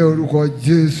 Ní orúkọ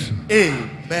Jésù.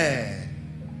 Amen.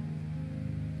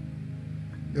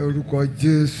 Ní orúkọ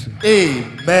Jésù.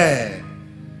 Amen.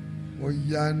 Mo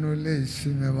yanu lé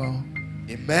ìsinmi mọ́.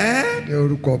 Amen. Ní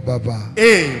orúkọ Bàbá.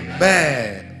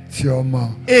 Amen. Ti Ọmọ.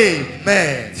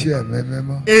 Amen. Ti Ẹ̀mí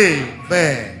Mímọ́.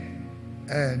 Amen.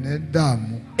 Ẹ ní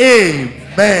dààmú.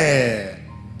 Amen.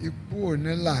 Ikú ò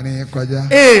ní láàrin yín kọjá.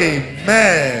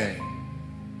 Amen.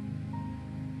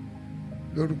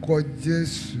 Lórúkọ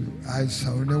Jésù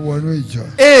àìsàn ò ní wọnú ìjọ.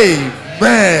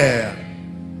 Amen.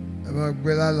 Ẹ máa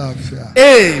gbé lálàáfíà.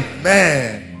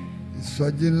 Amen.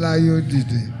 Ìsọjí ńlá yóò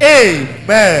dìde.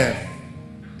 Amen.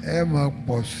 Ẹ máa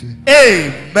pọ̀ sí.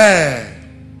 Amen.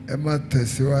 Ẹ máa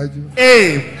tẹ̀síwájú.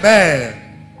 Amen.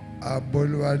 Ààbò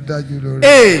Olúwa dájú lórí.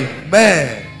 Amen.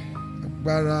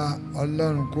 Agbára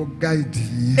Ọlọ́run kó gáìdì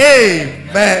yín.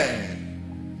 Amen.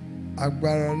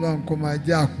 Agbára Ọlọ́run kó máa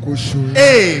jẹ́ àkóso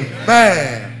yín.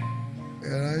 Amen.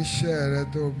 Ìránṣẹ́ rẹ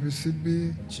tó fi síbí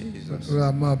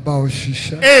ló máa bá ọ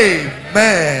ṣiṣẹ́.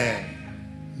 Amen.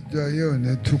 Ìjọ yìí ò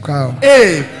ní túká o.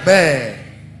 Amen.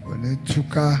 Ò ní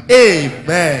túká.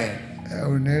 Amen. Ẹ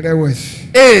ò ní rẹ̀wẹ̀sì.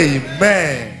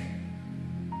 Amen.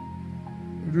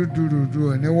 Rúdurùdu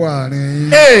ò ní wà àárín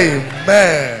yín.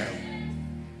 Amen.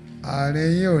 Àárín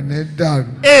yín ò ní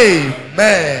dàrú.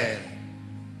 Amen.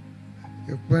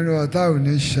 Ìpinnu ọ̀tá ò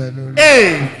ní ṣẹ lórí.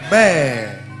 Amen.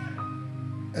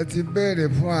 Ẹ ti béèrè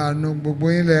fún àánú, gbogbo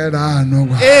yín lè ra àánú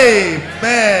gbà.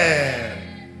 Amen.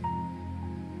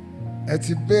 Ẹ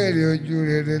ti béèrè ojú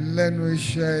rere lẹ́nu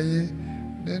iṣẹ́ yín,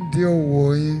 nídìí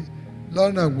òwò yín,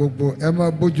 lọ́nà gbogbo ẹ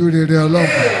máa bójú rere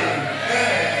Ọlọ́run.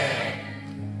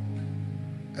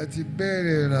 Ẹ ti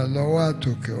béèrè ìrànlọ́wọ́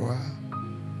àtòkè wá.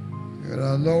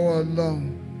 Ìrànlọ́wọ́ Ọlọ́run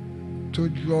tó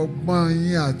ju ọgbọ́n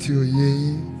yín àti òye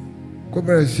yín kó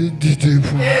bẹ̀rẹ̀ sí dìde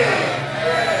fún un.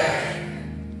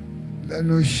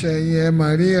 Lẹ́nu iṣẹ́ yín ẹ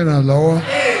máa rí ìrànlọ́wọ́.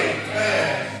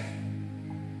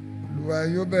 Olúwa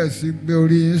yóò bẹ̀rẹ̀ sí gbé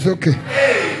orí yín sókè.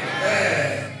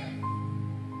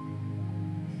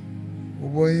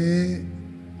 Gbogbo yín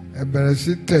ẹ bẹ̀rẹ̀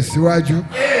sí tẹ̀síwájú.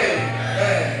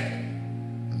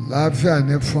 Láàfíà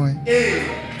ní fún yín.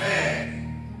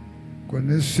 Kò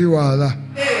ní sí wàhálà.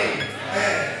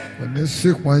 Kò ní sí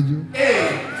ìpọ́njú.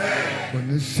 Kò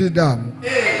ní sí ìdààmú.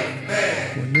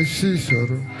 Kò ní sí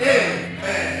ìṣòro.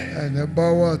 Ẹni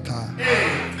bọ́wọ́ ta.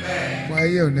 Ọmọ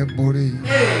ayé ò ní borí yín.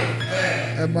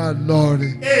 Ẹ máa lọ rí.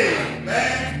 Ẹ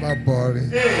máa bọ̀ rí.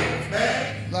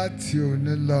 Láti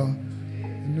òní lọ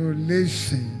inú ilé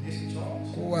ìsìn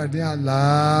kó wà ní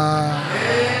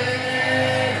àlàáfíà.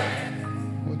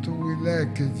 Mo tún wí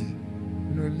lẹ́ẹ̀kejì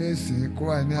inú ilé ìsìn kó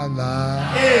wà ní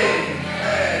àlàáfíà.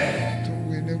 Tún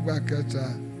wí nígbà kẹta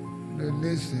inú ilé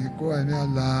ìsìn kó wà ní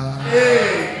àlàáfíà.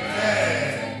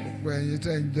 Gbogbo ẹ̀yin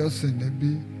tẹ́ ń jọ́sìn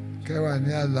níbí kẹ́ wà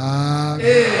ní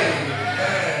àlàáfíà.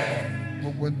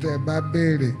 Gbogbo tẹ́ ẹ bá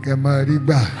béèrè kẹ́ máa rí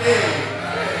gbà.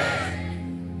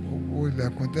 Gbogbo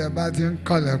ilẹ̀kùn tẹ́ ẹ bá ti ń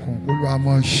kànlẹ̀kùn kó ló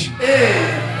máa ṣí.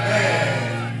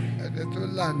 Ẹni tó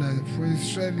lànà fún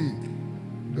Ísírẹ́lì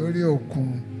lórí òkun,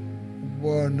 gbogbo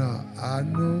ọ̀nà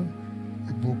àánú,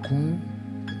 ìbùkún,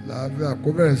 làáfíà kó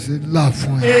bẹ̀rẹ̀ sí là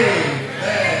fún ẹ.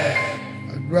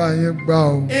 Àdúrà yín gbà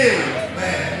o.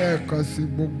 Lẹ́ẹ̀kan sí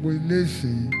gbogbo ilé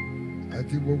ìsìn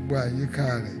àti gbogbo àyíká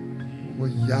rẹ̀, mo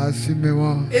yà á sí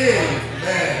mímọ́.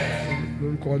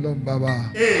 Lórúkọ Ọlọ́run Bàbá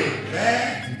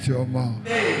àti ti Ọmọ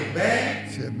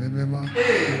ti Ẹ̀mí Mímọ́.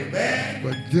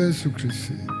 Gbọ́ Jésù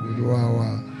Kristi Olúwa wa.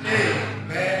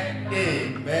 Amen.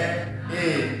 Amen.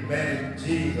 Amen.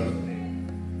 Jesus' name.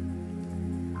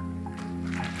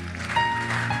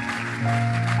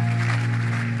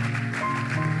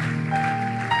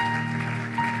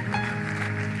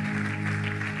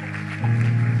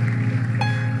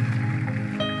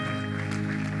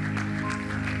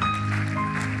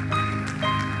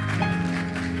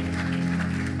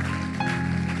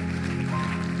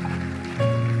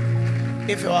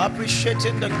 If you're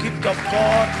appreciating the gift of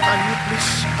God, can you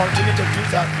please continue to do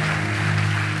that?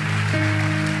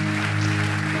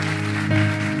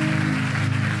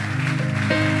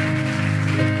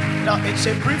 Now, it's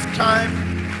a brief time.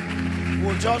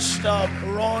 We'll just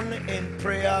run in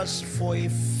prayers for a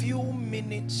few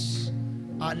minutes.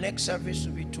 Our next service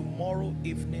will be tomorrow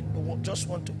evening, but we'll just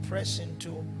want to press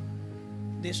into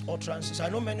these utterances. I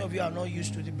know many of you are not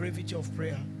used to the brevity of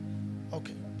prayer.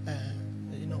 Okay.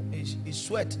 You know, it's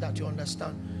sweat that you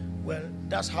understand. Well,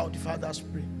 that's how the fathers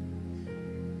pray.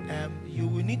 You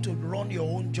will need to run your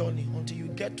own journey until you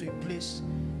get to a place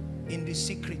in the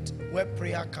secret where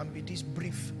prayer can be this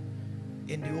brief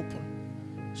in the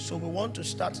open. So we want to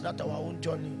start that our own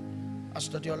journey as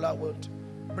Tadiola will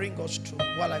bring us through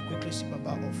while I quickly see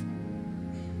Baba off.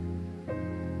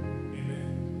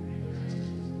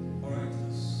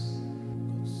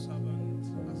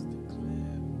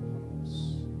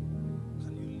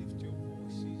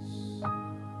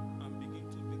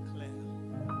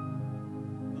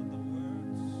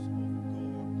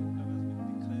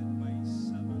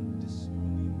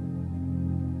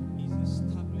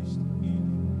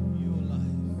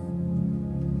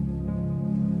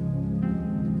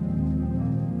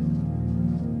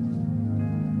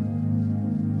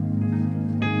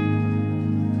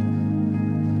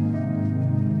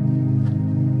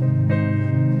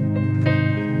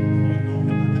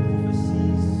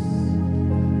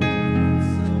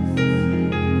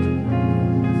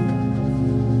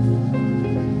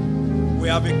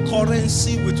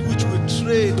 Currency with which we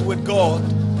trade with God.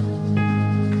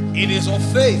 It is of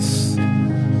faith.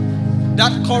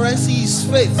 That currency is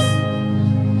faith.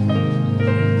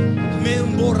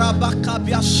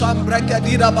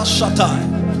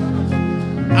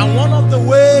 And one of the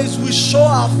ways we show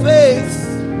our faith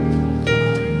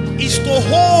is to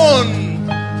hone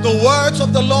the words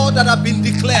of the Lord that have been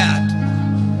declared.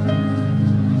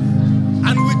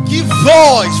 And we give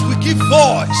voice.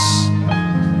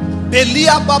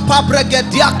 Belia papa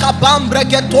bregedia kabam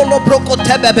bregetolo broko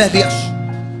tebebelias.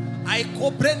 I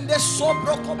cobrende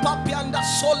sobro kopapianda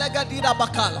solegadira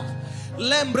bakala.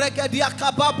 Lembregedia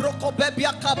kababro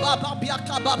kobebia kababa bia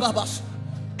kababas.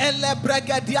 Ele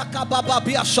bregedia kababa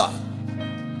biasha.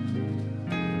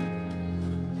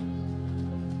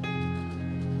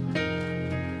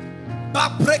 Ba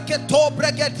bregeto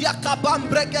bregedia kabam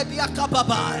bregedia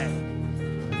kababai.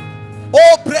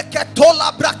 O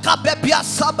breketola brakabebia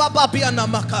sabababia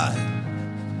namakai.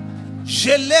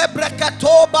 Jele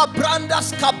breketoba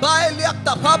brandas kabailia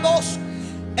tababos.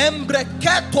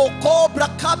 Embreketo cobra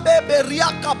kabebe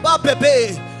riaka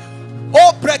babebe.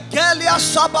 O bregelia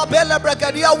sababele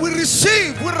bregedia. We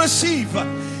receive.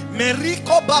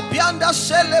 Meriko babianda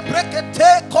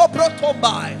celebrekete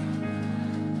kobrotombai.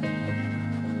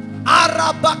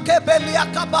 Arabakebelia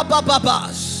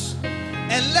kababababas.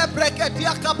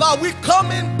 We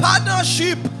come in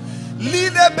partnership.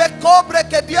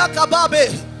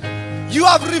 You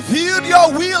have revealed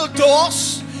your will to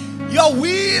us. Your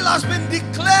will has been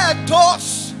declared to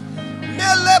us.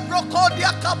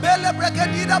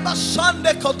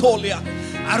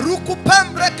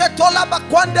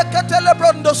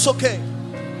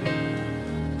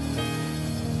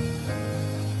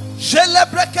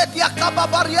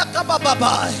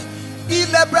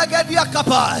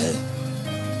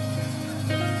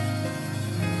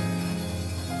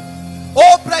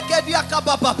 O bregedia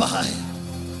kababa.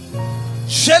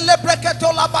 Shele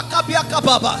breketo la bakabia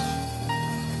kababa.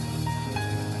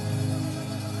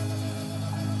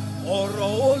 Oro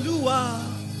olua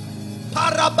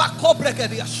parabako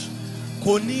bregedias.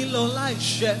 Konilo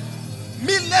laishe.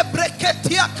 Mile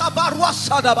breketia kabarwa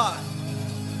sadaba.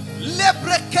 Le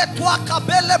breketwa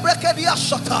kabele brekedia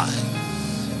shata.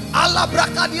 Ala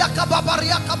brakadia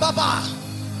kababaria kababa.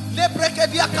 Le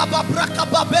bregedia kababra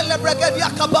kababele bregedia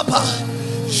kababa.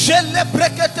 Jele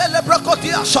brekete le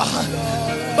brekodia sha.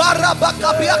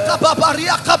 Barabakabia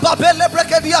kababaria kababele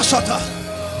bregedia shata.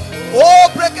 O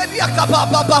bregedia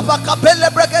kababa kabele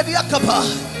bregedia kaba.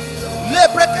 Le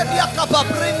bregedia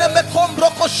kababrine me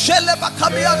kombroko shele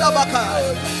bakabia da baka.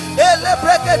 Ele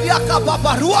bregedia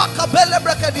kababarua kabele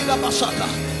bregedia basata.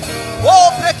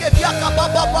 O bregedia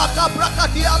kababa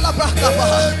kabrakadia la brakaba.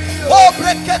 O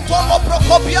breketo lo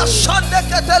brokobia shande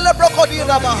ketele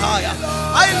brokodira bahaya.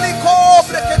 Ailiko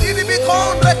brekedi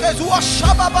bikon brekezua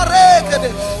shababareke.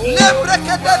 Le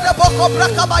brekede de boko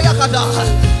brakabaya kada.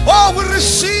 Oh, we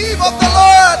receive of the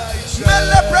Lord.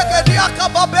 Mele bregedia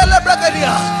kababele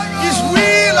bregedia. His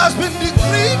will has been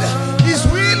decreed. His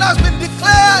will has been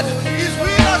declared. His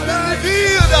will has been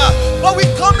revealed. But we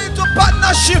come into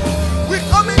partnership. We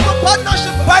come into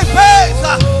partnership by faith.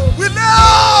 We lay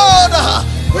on.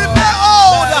 We lay on.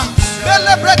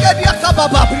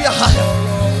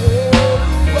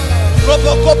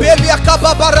 Robocobelia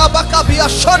Cababaraba Cabia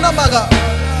Shonamaga.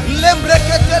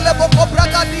 Lembreketele Boko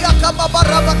Bragadia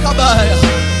Cababaraba Cabaya.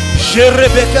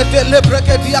 Jerebeketele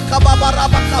Brekedia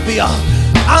Cababaraba Cabia.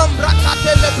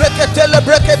 Ambrakatele Breketele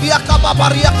Brekedia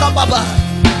Cababaria Cababa.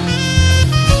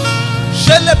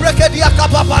 Jelebrekedia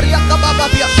Cababaria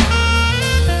Cabababia.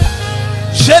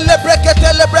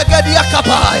 Jelebreketele Brekedia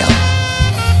Cabaya.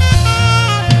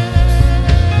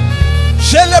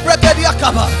 Jelebrekedia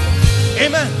Cabaya.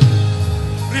 Amen.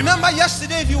 Remember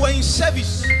yesterday, if you were in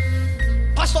service,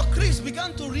 Pastor Chris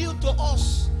began to reel to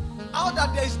us how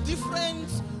that there is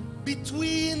difference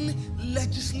between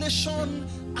legislation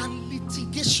and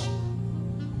litigation.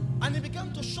 And he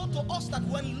began to show to us that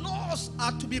when laws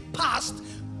are to be passed,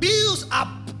 bills are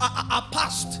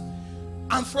passed.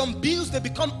 And from bills they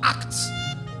become acts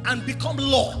and become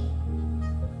law.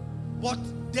 But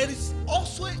there is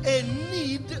also a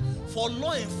need for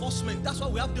law enforcement. That's why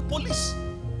we have the police.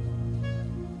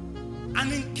 And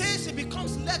in case it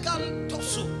becomes legal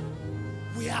tussle,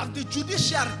 we have the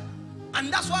judiciary.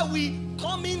 And that's why we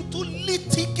come into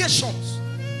litigations.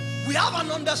 We have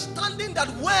an understanding that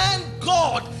when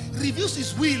God reveals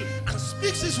his will and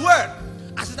speaks his word,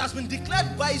 as it has been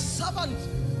declared by his servant,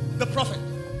 the prophet,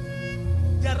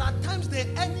 there are times the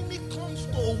enemy comes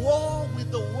to war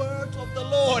with the word of the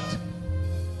Lord.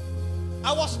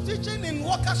 I was teaching in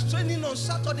workers training on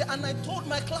Saturday, and I told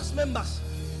my class members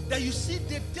that you see,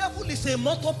 the devil is a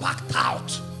motor parked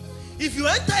out. If you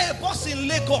enter a bus in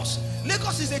Lagos,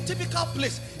 Lagos is a typical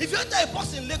place. If you enter a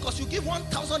bus in Lagos, you give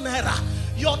 1,000 naira.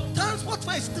 Your transport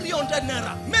fare is 300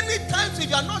 naira. Many times, if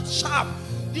you are not sharp,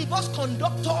 the bus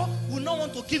conductor will not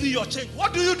want to give you your change.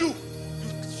 What do? You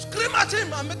scream at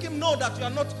him and make him know that you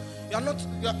are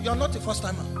not a first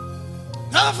timer.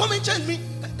 Never for me, change me.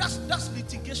 That's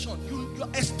litigation. You're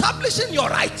establishing your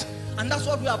right, and that's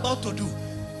what we're about to do.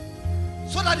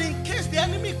 So that in case the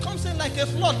enemy comes in like a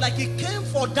flood, like he came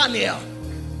for Daniel.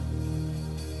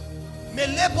 The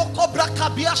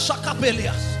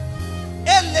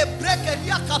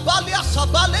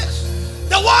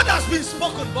word has been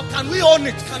spoken, but can we own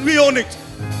it? Can we own it?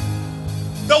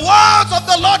 The words of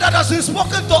the Lord that has been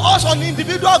spoken to us on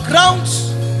individual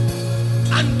grounds,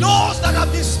 and those that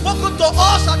have been spoken to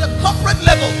us at the corporate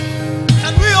level,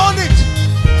 can we own it?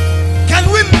 Can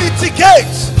we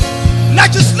litigate?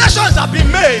 Legislations have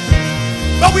been made,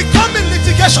 but we come in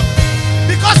litigation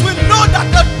because we know that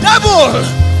the devil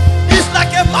is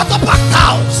like a motor parked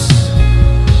house.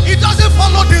 He doesn't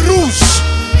follow the rules.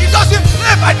 He doesn't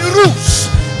play by the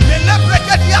rules. He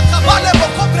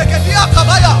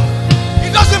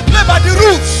doesn't play by the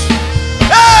rules.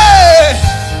 Hey,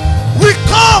 we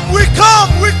come with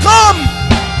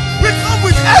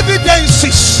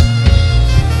evidences.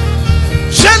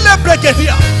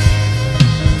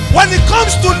 When it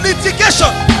comes to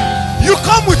litigation, you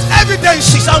come with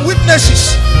evidences and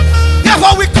witnesses.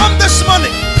 Therefore, we come this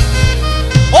morning.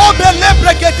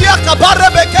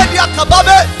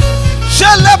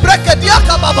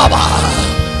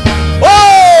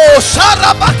 Oh,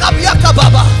 Sarabaka.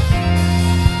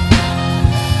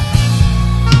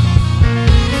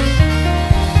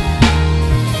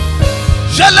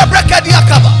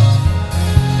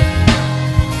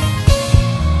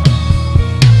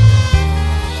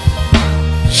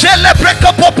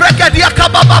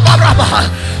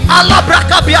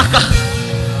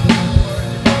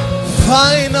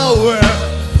 Final word.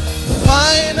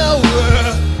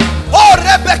 Oh,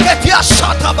 Rebeketia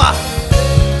Shataba.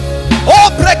 Oh,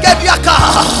 Bregediaka.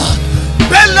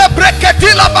 Belle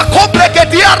Breketila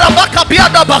Bakobregedia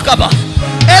Rabakabiada Bakaba.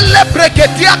 Elle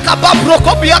Bregedia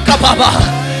Kababrokobiaka Baba.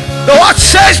 The word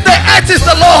says the earth is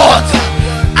the Lord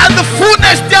and the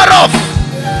fullness thereof.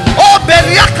 Oh,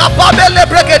 Beriaka Babele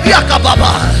Bregediaka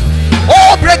Baba.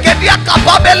 Oh, Bregediaka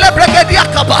Babele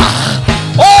Bregediaka Baba.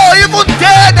 Oh, even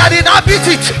they that inhabit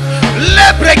it, Le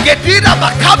Bregedina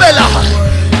Makabela,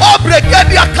 Oh,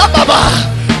 Bregedia Kababa,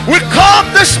 we come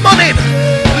this morning,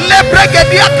 Le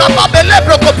Bregedia Kababele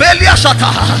Brocobelia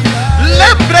Shata, Le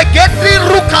Bregedi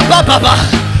Rukababa,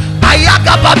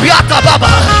 Ayaga Babiaka Baba,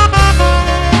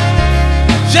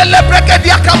 Jele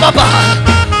Bregedia Kababa.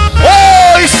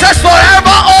 Oh, it says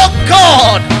forever, oh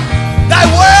God, thy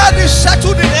word is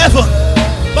settled in heaven.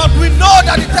 But we know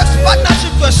that it takes partnership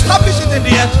to establish it in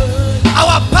the earth.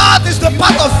 Our path is the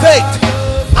path of faith.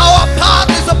 Our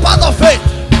path is the path of faith.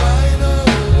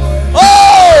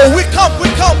 Oh, we come.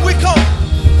 We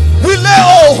lay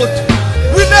hold.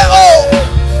 We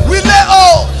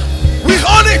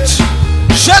own it.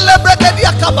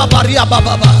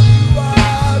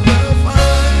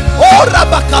 Oh,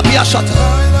 Rabakabia Shata.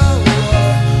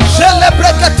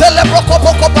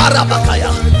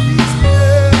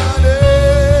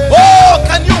 Oh,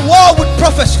 can you war with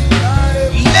prophecy?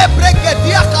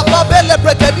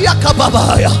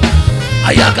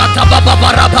 Ayagata baba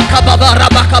barabaka baba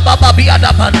rabaka baba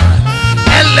biadabana.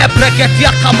 Elle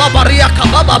bregetia kababa ria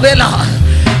kababa bela.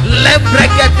 Le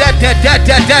bregete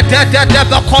de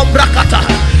bakombrakata.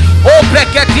 Oh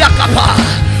bregetia kapa.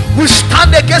 We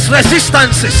stand against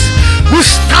resistances. We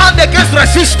stand against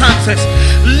resistances.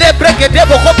 Le bregete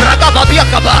boko braga babia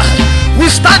kaba. We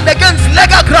stand against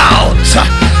legal grounds.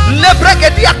 Le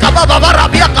bregetia kababa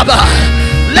barabia kaba.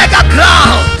 Legal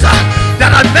grounds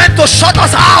that are meant to shut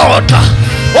us out,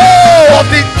 oh, of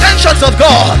the intentions of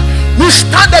God. We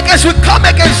stand against, we come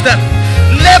against them.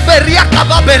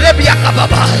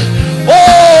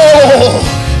 Oh,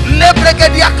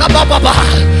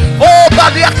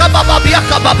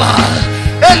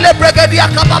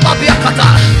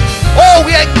 oh,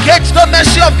 we engage the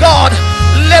mercy of God.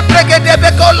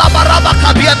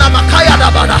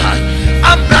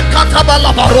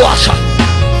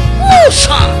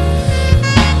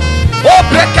 Oh,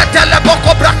 breketele boko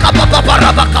braka baba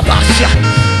barabaka basia.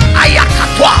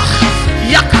 Ayakatwa,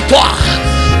 yakatwa,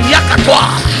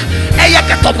 yakatwa,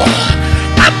 eyakatobo,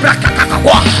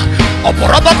 abrakakakwa,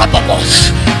 oporobaka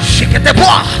babos,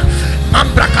 shiketebwa,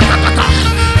 ambrakakakata,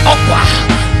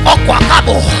 okwa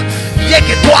kabo,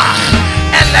 yeketwa,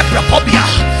 elebrokobia,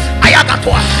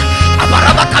 ayakatwa,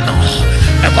 abarabakano,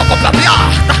 ekokopabia,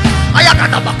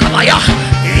 ayakatabakabaya,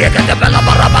 yeketebela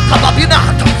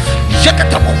barabakababinata.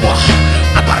 Jeketokopo,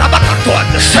 Abarabakato,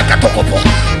 and the Sekatokopo,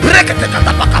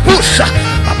 Rekatakatabakabusha,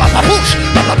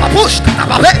 Bababush,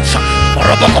 Katababes,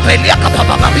 Orobocopelia,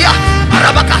 Kapababia,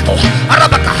 Arabakato,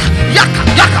 Arabaka, Yaka,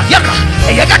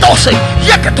 Yakatose,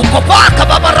 Yakatokopa,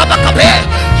 Kababarabakabe,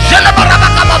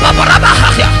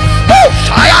 Jelebarabakababarabahia, Oh,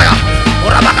 Shaya,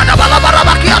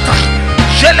 Urabakabalabakiata,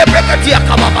 Jelebregatia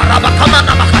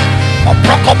Kababarabakamanamaka, or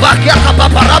Procobakia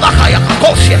Kababarabaka,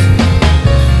 Yakakosia.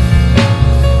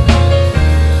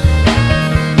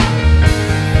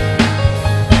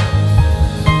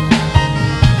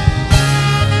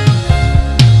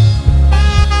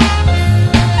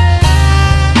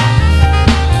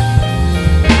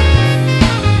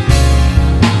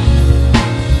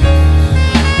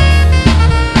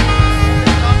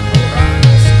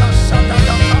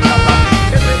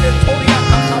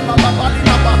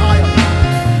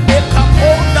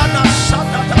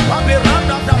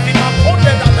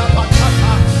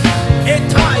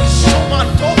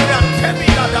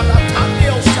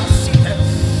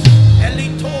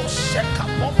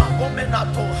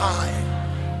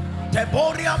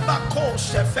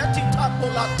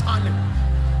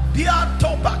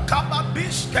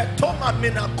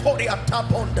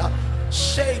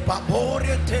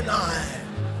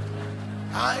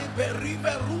 I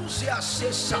berive Rusia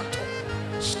sesato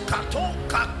skato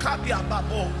kakabia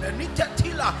babo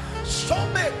nenitetila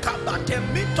some kabate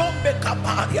mitombe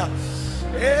kabaria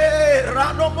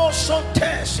ranomo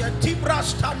sontes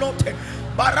tibrasta note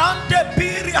barante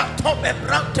biria tome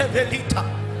brante velita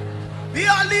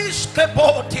bialis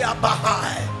kebotia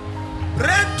bahai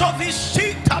brento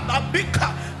visita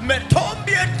babika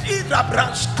metombi etira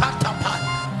branskatapan.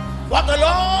 For the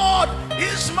Lord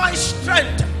is my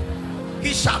strength.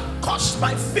 He shall cause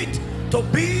my feet to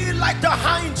be like the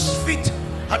hind's feet,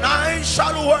 and I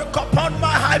shall work upon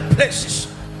my high places.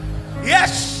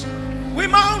 Yes, we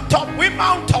mount up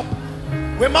into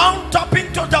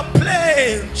the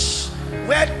plains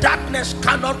where darkness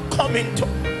cannot come into.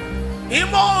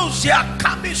 Imozia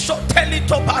kabiso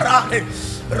telito barane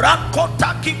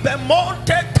rakotaki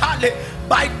bemonte tale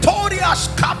by torias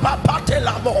kapapate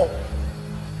lamo.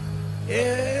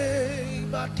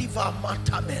 Bativa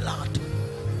matabelat.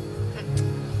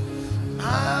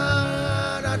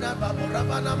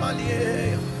 Babana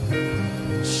malie.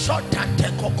 Sota te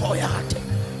kokoyate.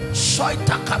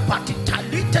 Soita kapati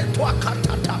talite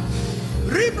tuakatata.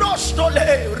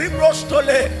 Ribrostole.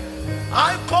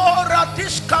 I cora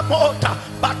discamota.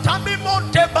 Batami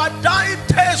monte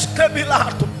badaites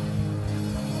kebilato.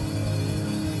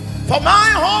 For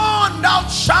my horn thou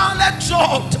shalt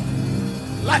exalt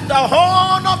like the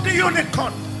horn of the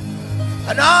unicorn,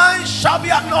 and I shall be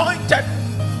anointed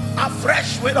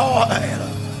afresh with oil.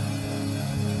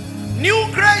 New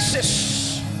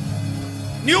graces,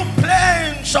 new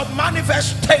planes of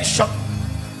manifestation,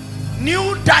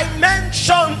 new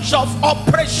dimensions of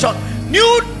operation,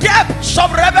 new depths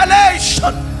of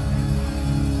revelation.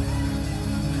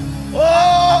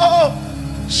 Oh,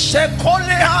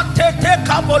 sekoleate te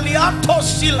kaboliato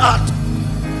silat.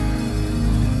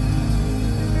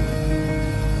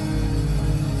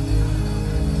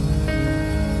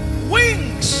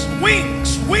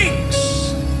 Wings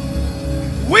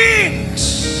wings,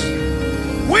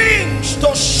 wings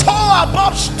to soar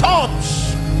above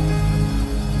storms.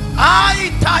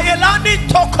 Ai taelani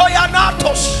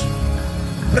tokoyanatos,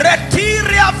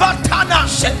 retiria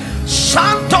vatanase,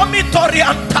 santo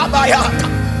mitoriantabayata,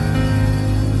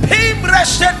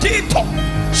 pimresetito,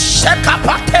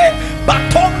 sekapate,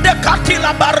 batonde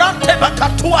katila barante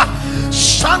bakatua,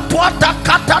 santuata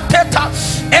katateta,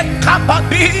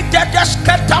 ekababi de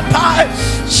desketapai,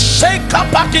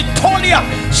 sekapatitolia,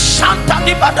 santa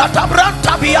libadata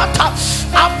branta biata,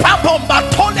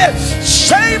 apabombatone,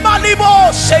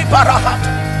 seimalibo, seibarahat.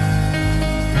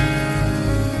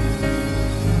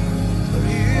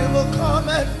 He will come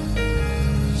and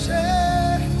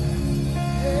save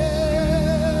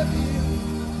you.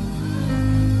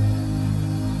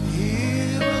 He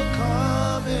will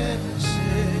come and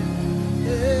save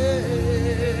you.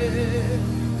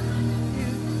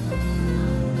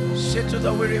 Say to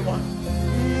the weary one,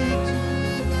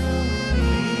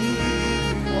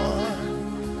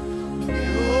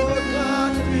 your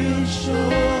God will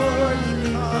surely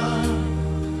come.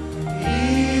 He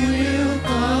will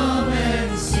come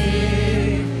and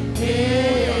save you.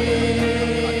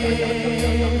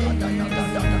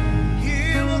 He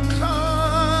will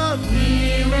come. He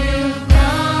will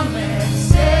come and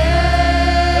save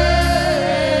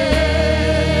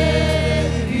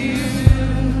you.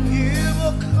 He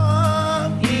will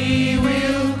come. He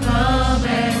will come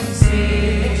and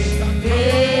save you.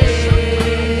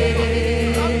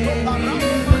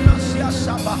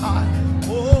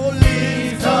 Oh,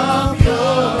 lift up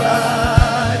your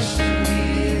eyes to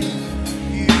Him.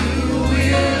 You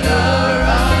will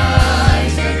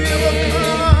arise again.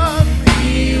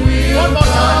 He will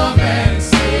come and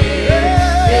save.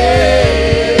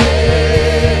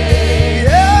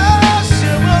 Yes,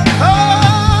 He will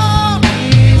come.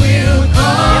 He will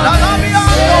come and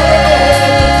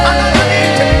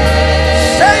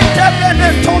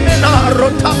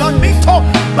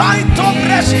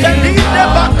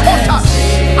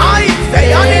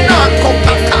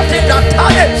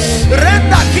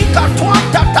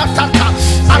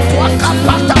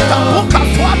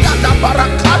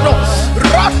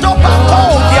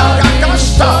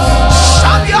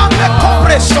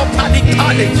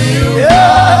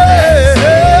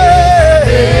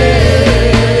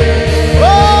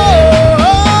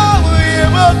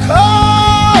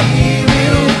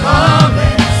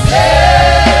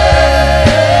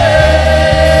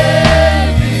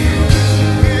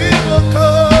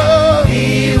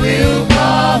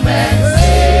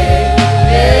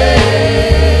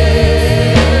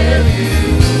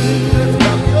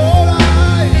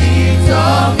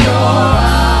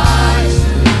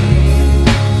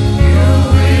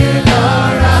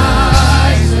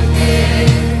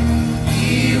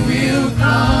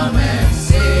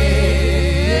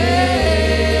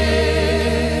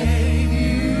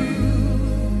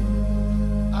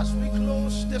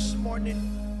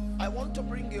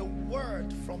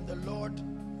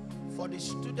for the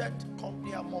student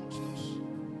company amongst us.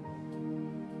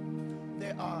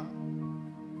 There are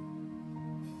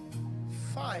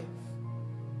 5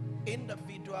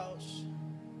 individuals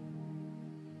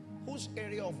whose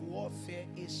area of warfare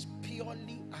is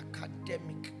purely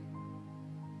academic.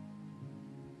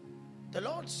 The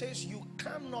Lord says you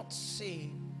cannot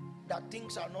say that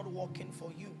things are not working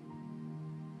for you,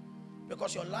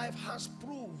 because your life has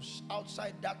proofs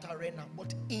outside that arena,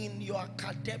 but in your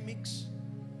academics,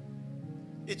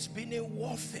 it's been a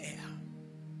warfare.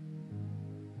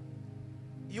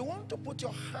 You want to put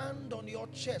your hand on your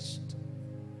chest.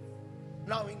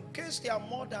 Now, in case there are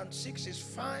more than 6 is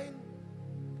fine,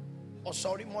 or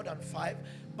sorry, more than 5,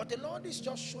 but the Lord is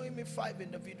just showing me 5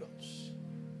 individuals.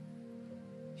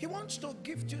 He wants to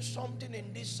gift you something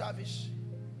in this service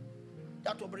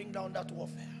that will bring down that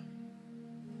warfare.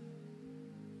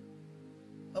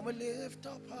 When we lift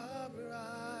up our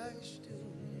eyes to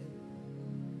Him,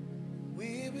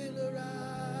 we will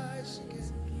arise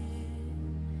again.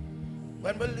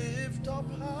 When we lift up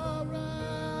our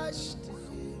eyes to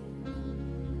Him,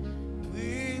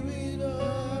 we will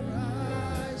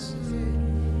arise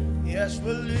again. Yes,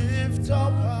 we'll lift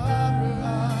up our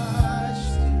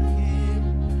eyes to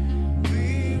Him,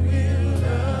 we will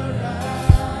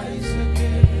arise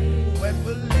again. When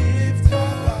we lift up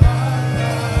our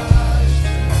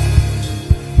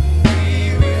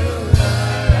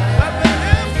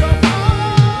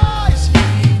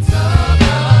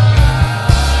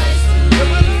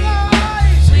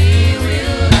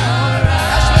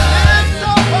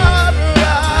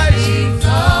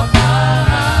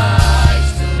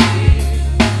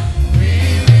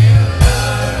We will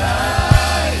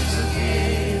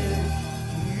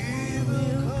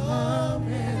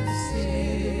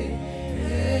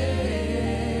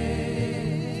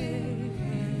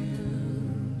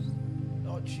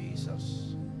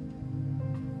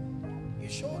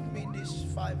showed me these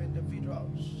 5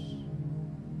 individuals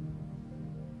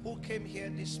who came here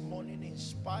this morning in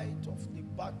spite of the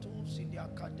battles in the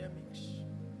academics.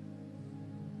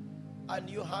 And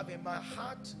you have in my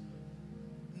heart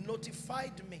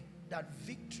notified me that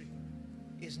victory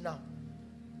is now.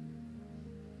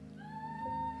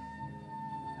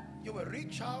 You will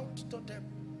reach out to them,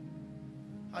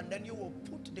 and then you will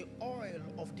put the oil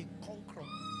of the conqueror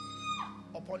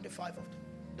upon the 5 of them.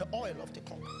 The oil of the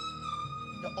conqueror.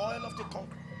 The oil of the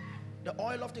conqueror. The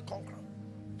oil of the conqueror.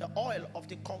 The oil of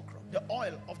the conqueror. The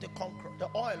oil of the conqueror.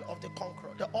 The oil of the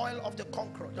conqueror. The oil of the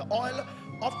conqueror. The oil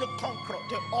of the conqueror.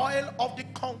 The oil of the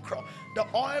conqueror. The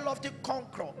oil of the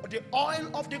conqueror. The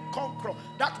oil of the conqueror.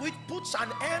 That which puts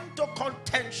an end to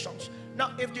contentions.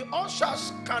 Now, if the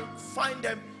ushers can find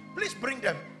them, please bring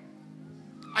them.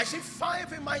 I see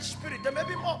 5 in my spirit. There may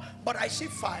be more, but I see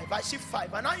 5. I see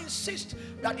 5. And I insist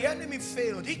that the enemy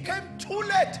failed. He came too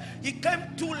late. He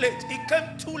came too late. He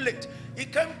came too late. He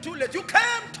came too late. You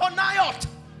came to Nayot.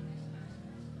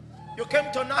 You came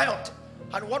to Nayot.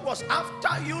 And what was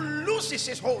after you loses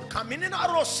his hold. Kaminina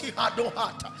rosi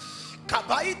hadohata.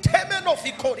 Kabai temen of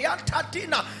the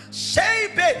Koreantadina.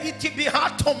 Sebe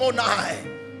itibihato monai.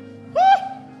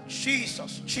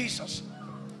 Jesus, Jesus,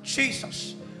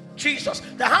 Jesus. Jesus,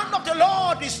 the hand of the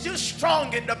Lord is still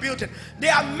strong in the building.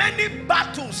 There are many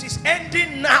battles. It's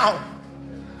ending now.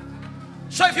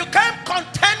 So if you came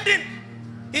contending,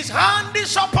 his hand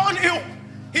is upon you.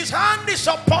 His hand is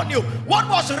upon you. What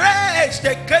was raised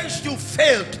against you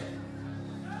failed.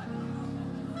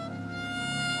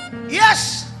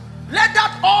 Yes, let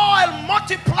that oil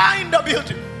multiply in the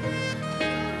building.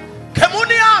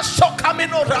 Kemunia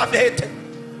sokamino ravete.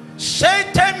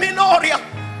 Sete minoria.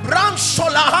 It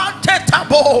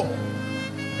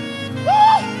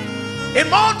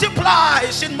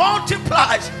multiplies, it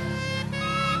multiplies,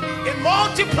 it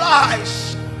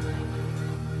multiplies.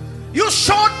 You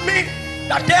showed me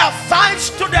that there are 5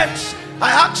 students.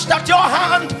 I ask that your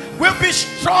hand will be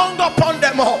strong upon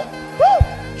them all. Woo!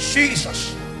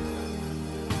 Jesus.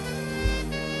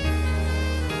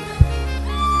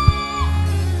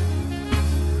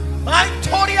 My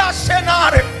Toria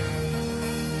Senare.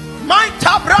 My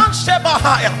tabran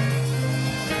sebahaya.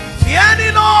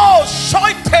 Fienino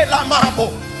soite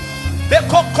lamabo.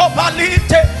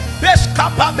 Bekokobalite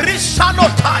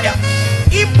beskapabrisanotaya.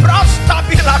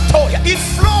 Iprastabilatoya. It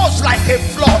flows like a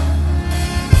flood.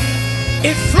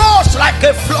 It flows like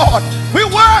a flood. We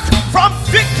work from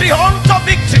victory unto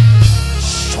victory.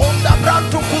 Sonda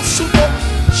brantu kusudo.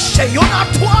 Seyona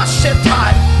tua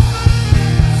setai.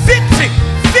 Victory,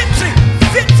 victory,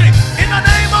 victory in the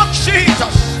name of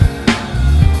Jesus.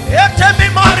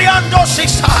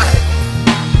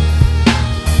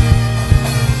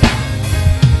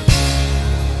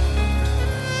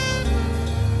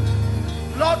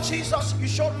 Lord Jesus, you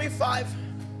showed me 5.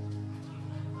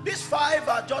 These 5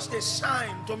 are just a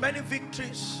sign to many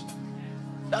victories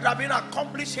that have been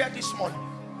accomplished here this morning.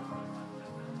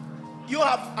 You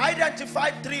have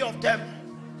identified 3 of them.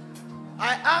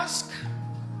 I ask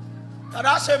that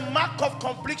as a mark of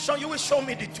completion, you will show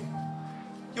me the 2.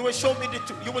 You will show me the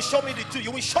 2. You will show me the 2.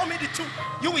 You will show me the 2.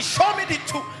 You will show me the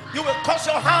 2. You will cause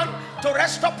your hand to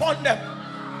rest upon them.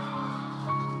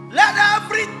 Let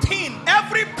everything,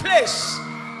 every place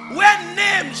where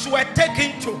names were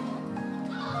taken to,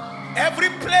 every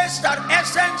place that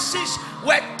essences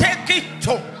were taken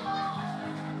to,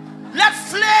 let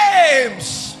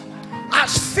flames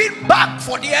as feedback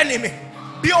for the enemy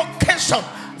be occasioned.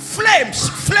 Flames,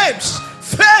 flames,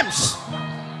 flames.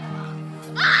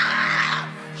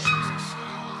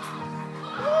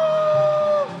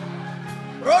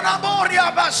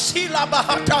 Ronamoria basila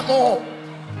bahatamo.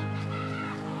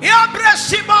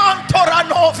 Yabresiman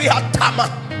toranovia tama.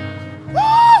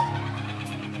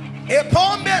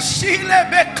 Epombe sile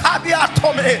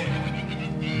bekabiatome.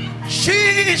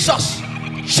 Jesus,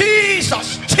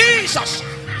 Jesus, Jesus,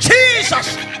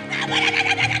 Jesus.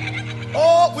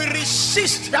 Oh, we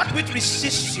resist that which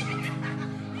resists you.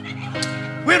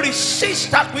 We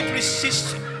resist that which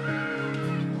resists you.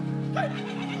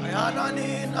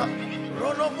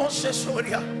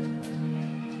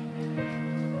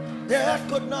 That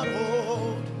could not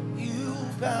hold you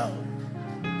bound.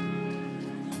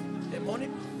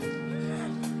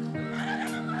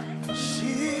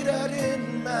 Seated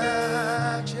in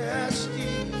majesty.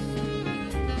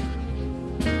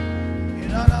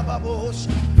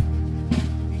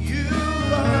 You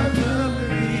are the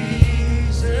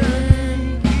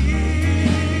reason.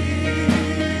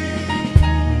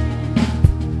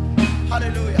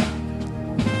 Hallelujah.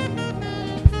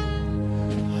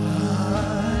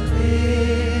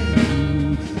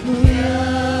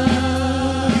 Hallelujah.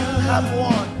 have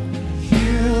won.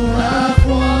 You have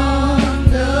won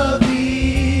the victory.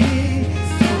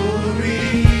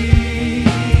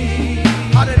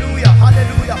 Hallelujah,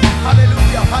 hallelujah,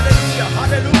 hallelujah, hallelujah,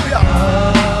 hallelujah.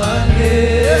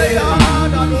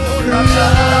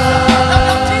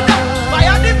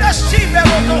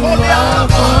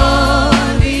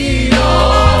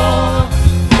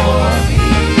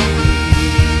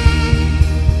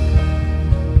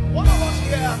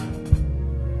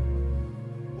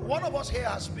 One of us here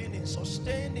has been in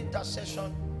sustained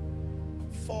intercession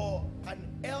for an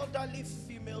elderly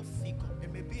female figure.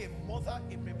 It may be a mother,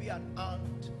 it may be an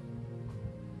aunt.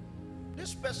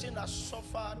 This person has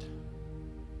suffered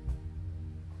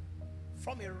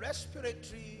from a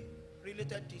respiratory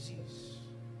related disease.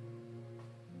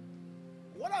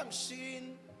 What I'm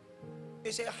seeing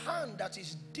is a hand that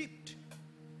is dipped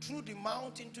through the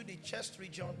mouth into the chest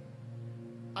region,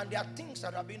 and there are things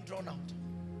that are being drawn out.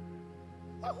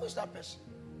 Who is that person?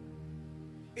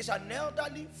 It's an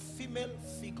elderly female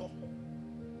figure.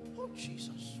 Oh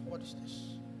Jesus, what is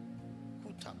this?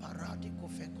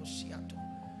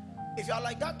 If you are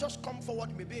like that, just come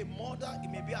forward. It may be a mother, it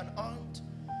may be an aunt.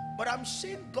 But I'm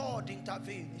seeing God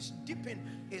intervene. He's dipping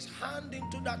his hand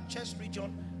into that chest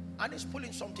region and he's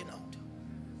pulling something out.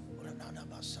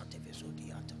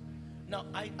 Now,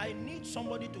 I need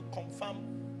somebody to confirm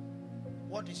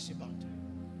what this is about.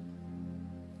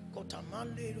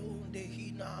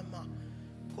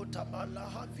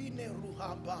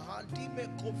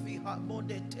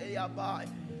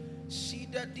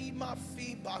 Sidadima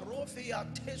fi barofia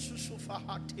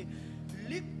tesusufahate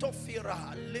liptofira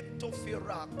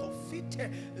kofite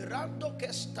rando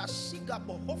kestasiga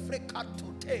bohofre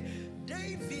katute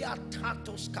devia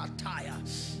tatos kataya.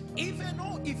 Even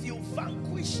though if you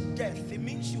vanquish death, it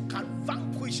means you can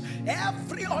vanquish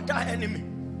every other enemy.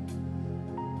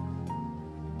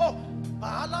 Oh,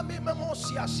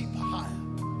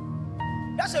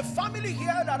 there's a family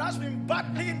here that has been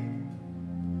battling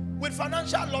with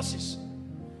financial losses.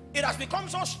 It has become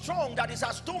so strong that it's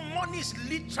as though money is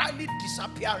literally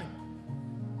disappearing.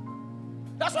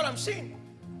 That's what I'm seeing.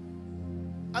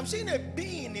 I'm seeing a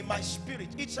being in my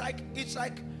spirit. It's like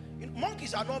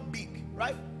monkeys are not big,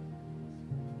 right?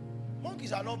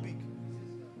 Monkeys are not big.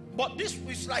 But this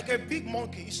is like a big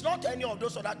monkey. It's not any of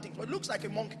those other things, but it looks like a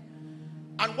monkey.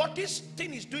 And what this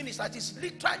thing is doing is that it's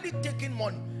literally taking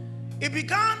money. It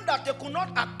began that they could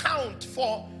not account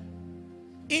for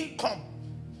income,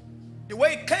 the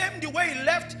way it came, the way it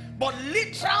left, but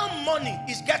literal money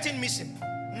is getting missing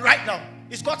right now.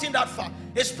 It's gotten that far.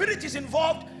 A spirit is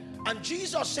involved, and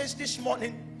Jesus says this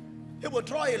morning he will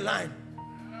draw a line.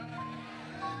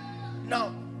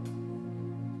 Now,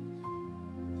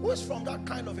 who is from that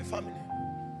kind of a family?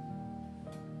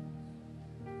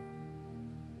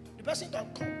 The person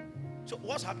can come. So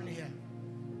what's happening here?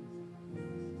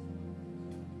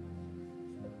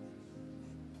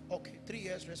 Okay, 3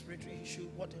 years respiratory issue.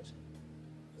 What else?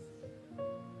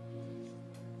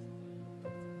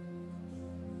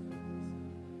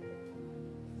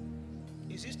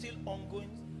 Is it still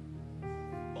ongoing?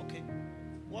 Okay.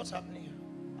 What's happening here?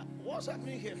 What's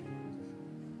happening here?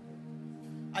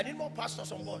 I need more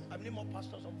pastors on board. I need more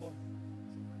pastors on board.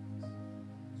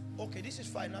 Okay, this is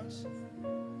finance.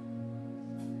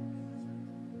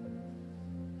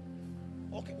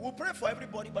 Okay, we'll pray for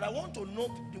everybody, but I want to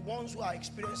note the ones who are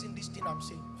experiencing this thing I'm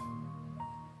saying.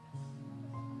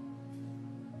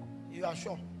 You are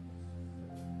sure?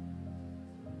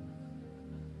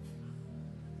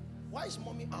 Why is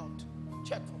mommy out?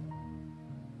 Check for me.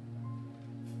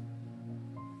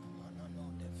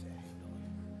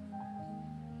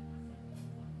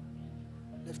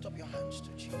 Lift up your hands to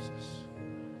Jesus.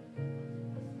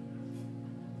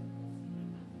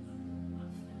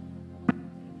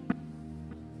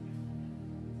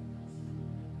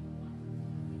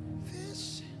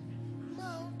 This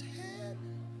mountain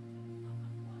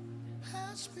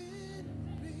has been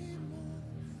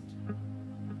removed.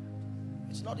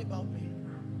 It's not about me.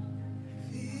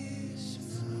 This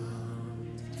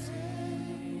mountain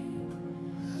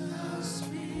has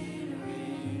been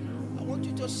removed. I want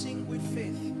you to sing with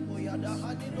faith.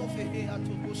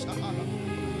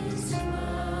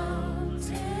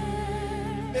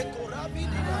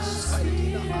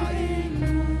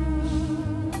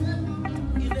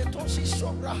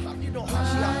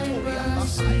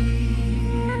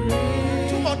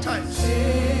 Two more times.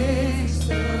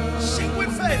 Sing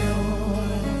with faith.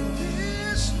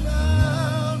 This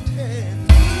mountain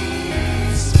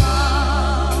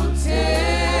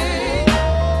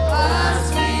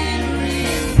has been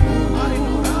removed.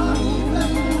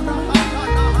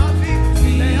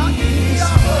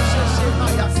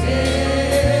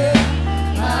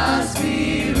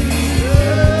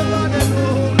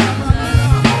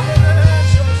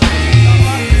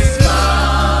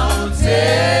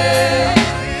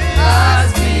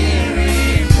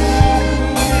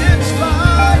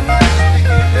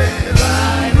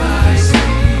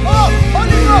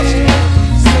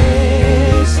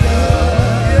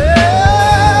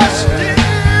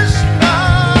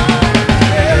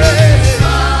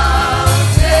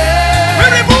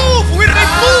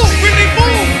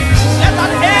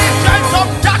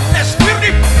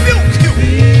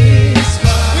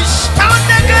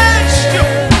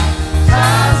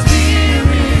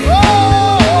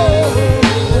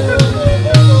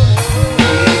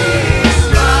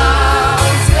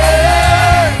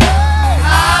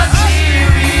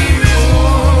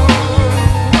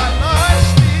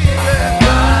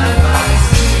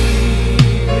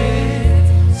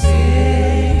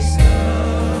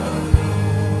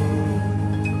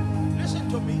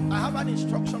 I have an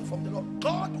instruction from the Lord.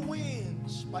 God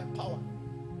wins by power.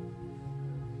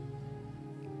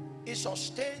 He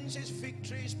sustains his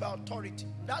victories by authority.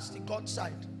 That's the God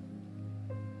side.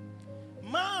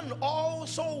 Man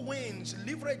also wins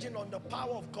leveraging on the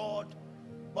power of God,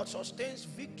 but sustains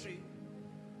victory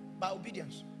by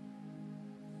obedience.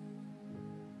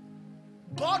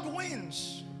 God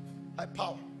wins by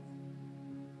power.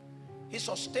 He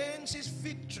sustains his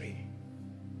victory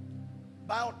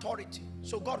by authority.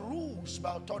 So God rules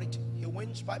by authority. He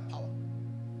wins by power.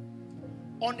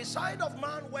 On the side of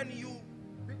man, when you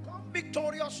become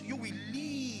victorious, you will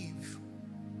live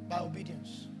by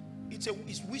obedience.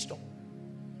 It's wisdom.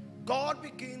 God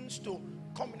begins to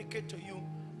communicate to you.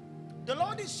 The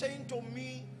Lord is saying to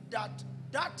me that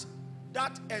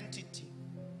entity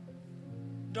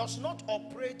does not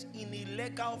operate in a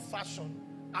legal fashion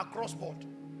across board.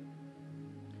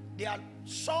 There are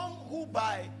some who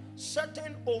by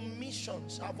certain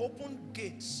omissions have opened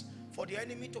gates for the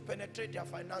enemy to penetrate their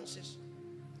finances.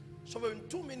 So in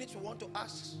 2 minutes we want to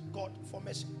ask God for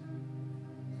mercy,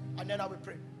 and then I will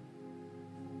pray.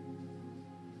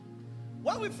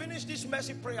 When we finish this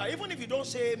mercy prayer, even if you don't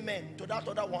say amen to that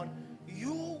other one,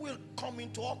 you will come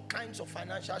into all kinds of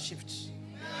financial shifts.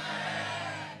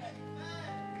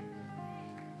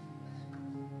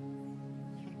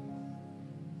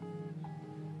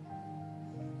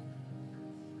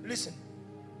 Listen,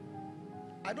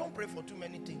 I don't pray for too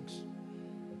many things,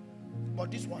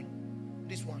 but this one,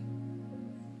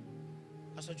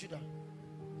 as a Judah,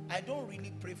 I don't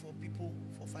really pray for people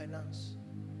for finance.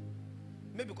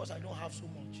 Maybe because I don't have so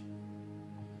much,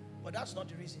 but that's not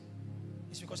the reason.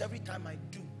 It's because every time I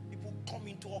do, people come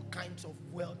into all kinds of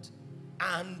wealth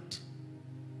and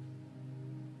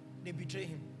they betray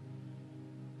him.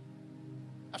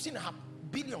 I've seen it happen,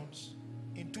 billions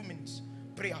in 2 minutes,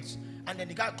 prayers, and then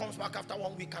the guy comes back after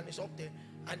 1 week and is up there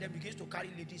and then begins to carry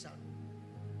ladies out.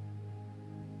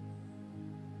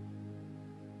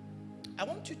 I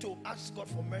want you to ask God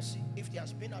for mercy if there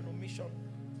has been an omission.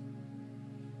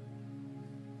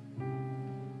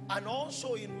 And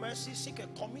also in mercy, seek a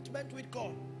commitment with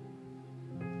God.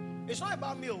 It's not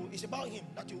about me, it's about him,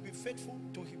 that you will be faithful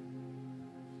to him.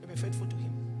 You'll be faithful to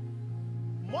him.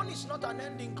 Money is not an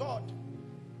end in God.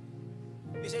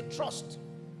 It's a trust.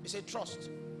 It's a trust.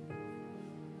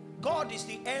 God is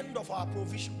the end of our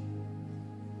provision.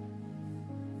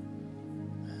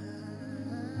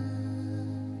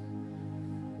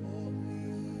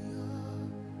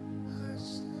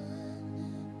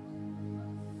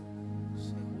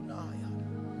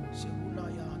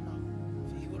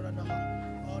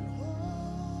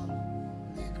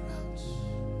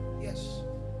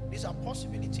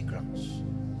 Possibility grounds.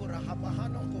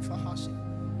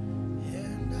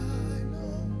 And I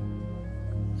know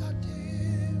that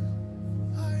there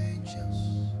are angels.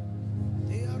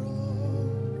 They are all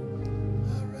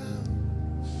around.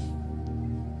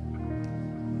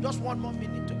 Just 1 more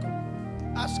minute to go.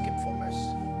 Ask him for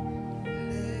mercy.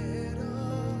 Let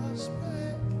us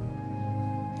pray.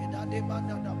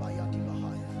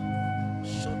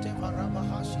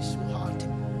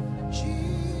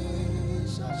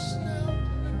 Jesus now.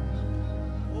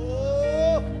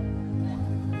 Oh,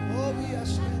 we are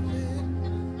standing.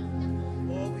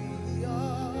 Oh, we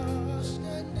are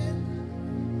standing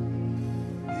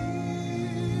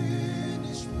in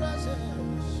his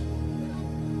presence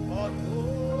on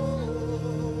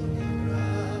holy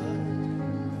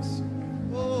ground.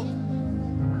 Oh,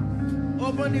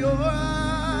 open your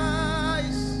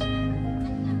eyes.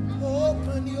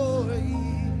 Open your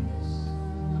ears.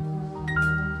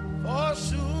 For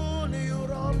soon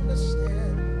you'll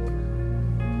understand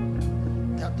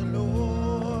that the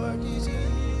Lord is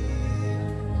here.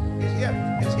 He's here.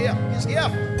 He's here. He's here.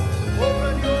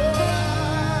 Open your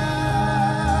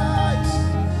eyes.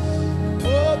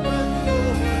 Open your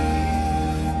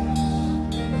ears.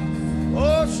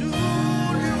 Oh,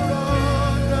 soon you'll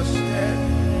understand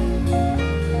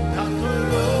that the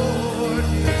Lord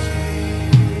is here.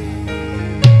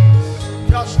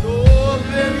 Just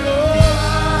open your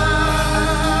eyes.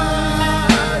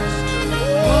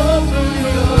 Open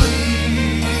your ears.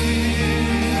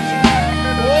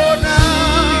 Oh,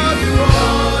 now you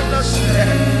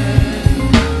understand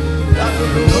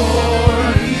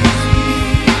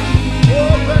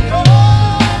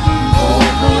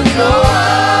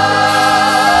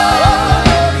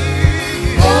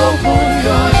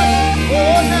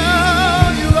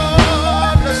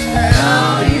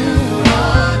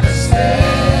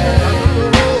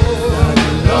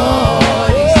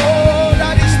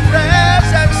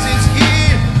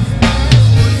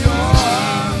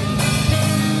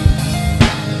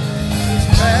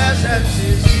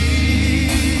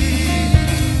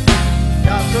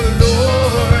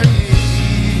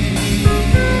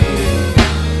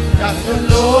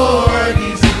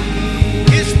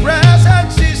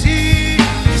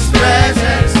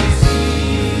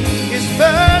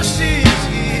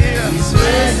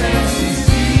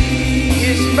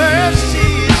mercy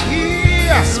is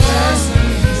here. His mercy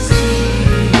is here.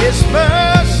 His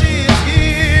mercy is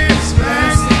here. His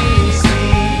mercy is here.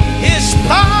 His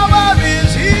power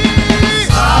is here. His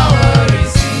power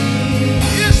is here.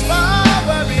 His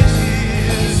power is here.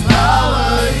 His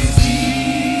power is here.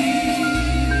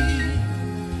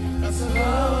 His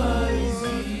power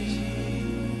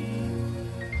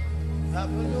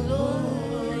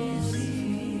is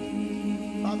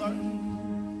here. Father,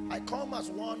 I come as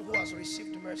one who has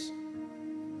received mercy.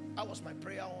 That was my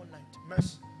prayer all night.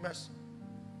 Mercy, mercy.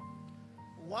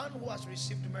 One who has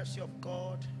received mercy of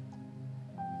God,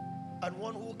 and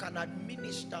one who can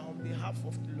administer on behalf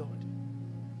of the Lord.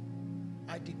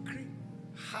 I decree,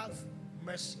 have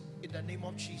mercy in the name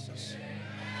of Jesus.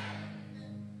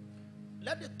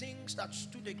 Let the things that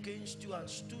stood against you and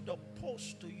stood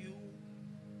opposed to you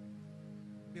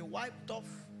be wiped off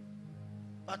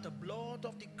by the blood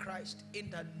of the Christ in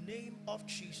the name of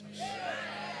Jesus.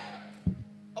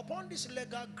 Upon this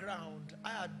legal ground,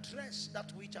 I address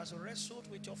that which has wrestled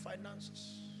with your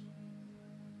finances.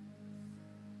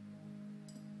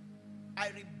 I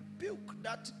rebuke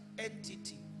that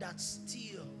entity that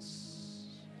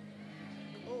steals.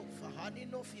 Oh, Fahani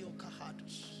no fio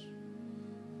kahadus.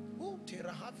 Oh,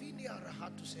 terahavini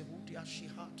arahatus ehudia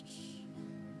shihatus.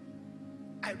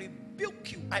 I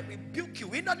rebuke you. I rebuke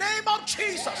you in the name of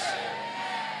Jesus.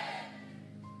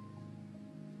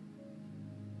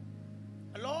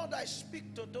 Lord, I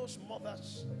speak to those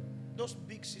mothers, those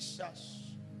big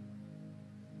sisters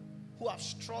who have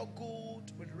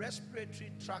struggled with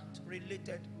respiratory tract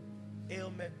related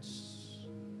ailments,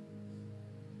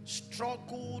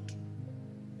 struggled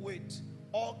with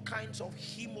all kinds of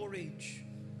hemorrhage,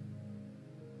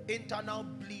 internal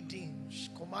bleedings.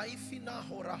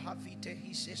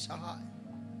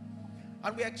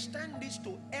 And we extend this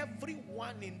to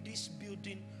everyone in this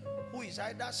building who is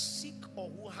either sick or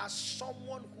who has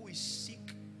someone who is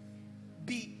sick.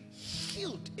 Be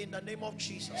healed in the name of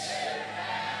Jesus.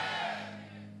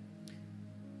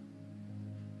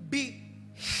 Be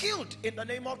healed in the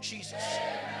name of Jesus.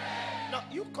 Now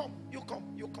you come.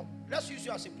 Let's use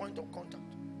you as a point of contact.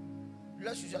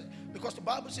 Let's use it, because the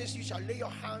Bible says you shall lay your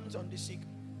hands on the sick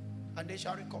and they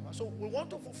shall recover. So we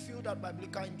want to fulfill that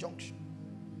biblical injunction.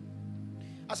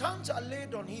 As hands are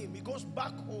laid on him, he goes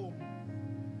back home,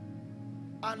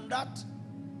 and that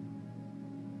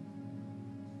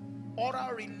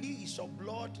oral release of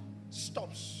blood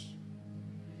stops.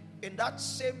 In that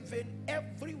same vein,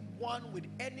 everyone with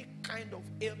any kind of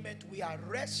ailment, we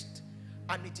arrest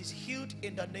and it is healed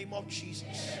in the name of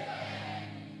Jesus.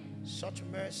 Such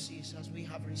mercies as we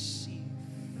have received,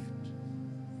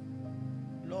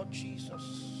 Lord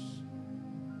Jesus.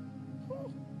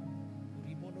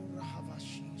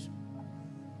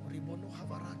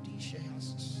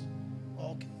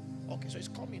 Okay, so it's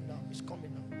coming now. It's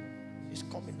coming now. It's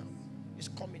coming now. It's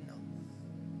coming now.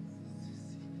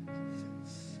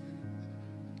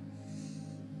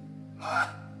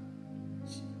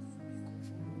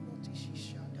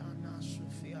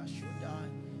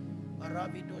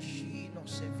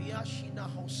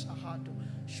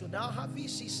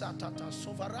 Havisi satata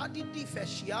sovaradi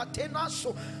difeshiatena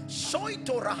so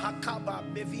soito rahakaba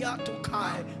beviato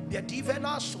kai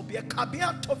bedivena so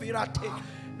bekabiato virate.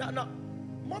 Now,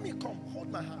 mommy, come,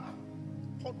 hold my hand.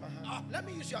 Hold my hand. Let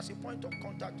me use you as a point of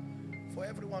contact for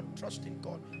everyone trusting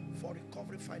God for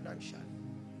recovery financially.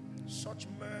 Such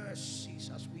mercies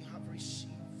as we have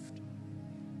received.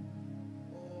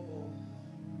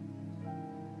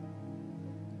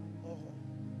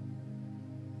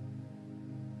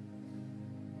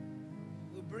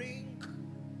 Bring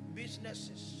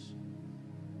businesses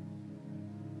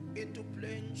into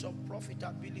planes of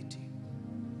profitability.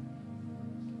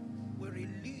 We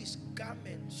release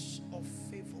garments of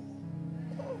favor.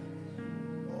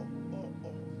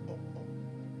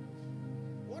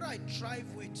 What I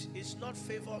thrive with is not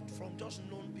favored from just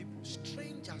known people.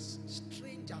 Strangers.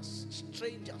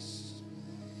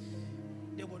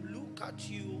 They will look at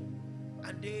you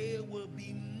and they will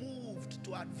be moved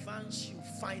to advance you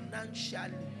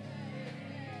financially.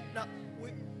 Now,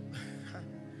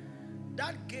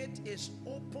 that gate is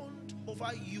opened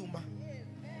over Yuma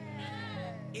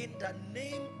in the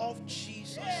name of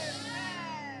Jesus.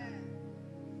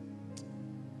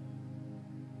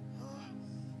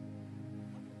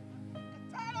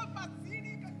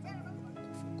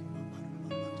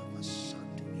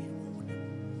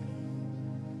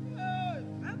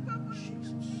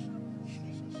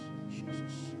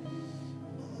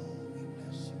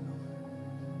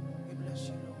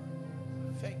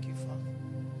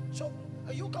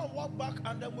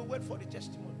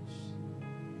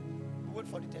 Wait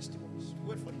for the testimonies.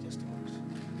 Wait for the testimonies.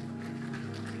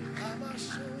 My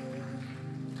soul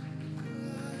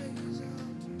cries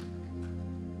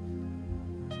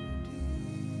out to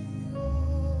thee,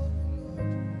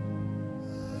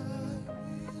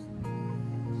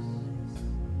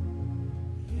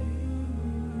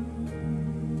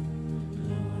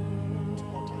 oh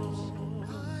Lord,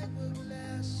 I will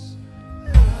bless.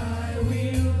 I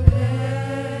will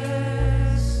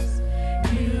bless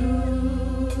you,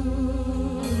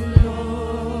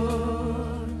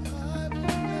 Lord.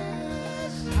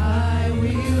 I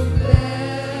will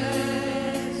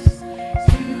bless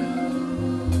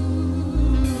you,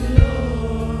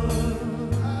 Lord.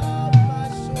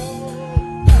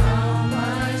 How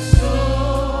my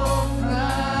soul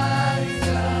cries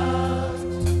out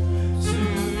to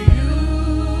you,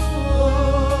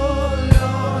 oh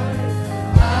Lord.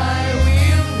 I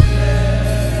will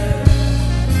bless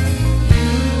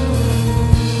you,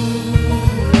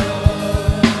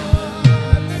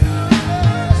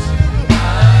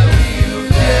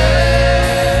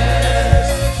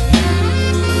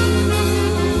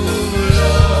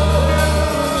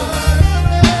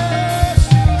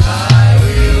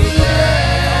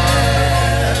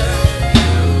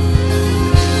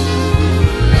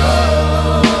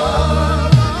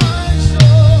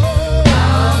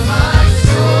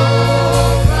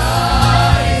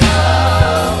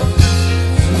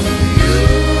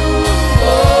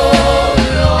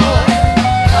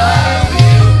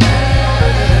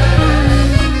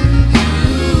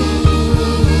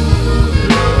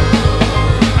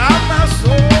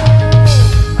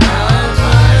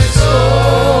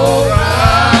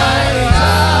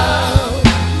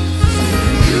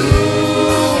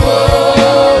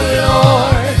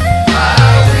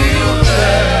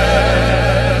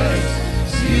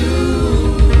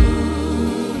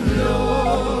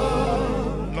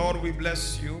 Lord, we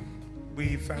bless you.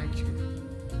 We thank you.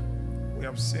 We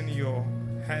have seen your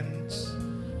hands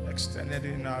extended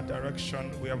in our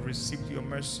direction. We have received your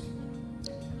mercy.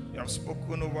 You have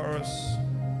spoken over us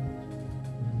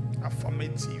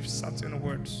affirmative, certain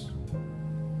words.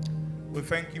 We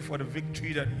thank you for the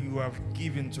victory that you have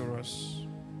given to us.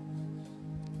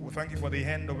 We thank you for the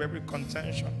end of every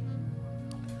contention.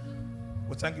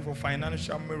 We thank you for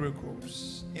financial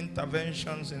miracles,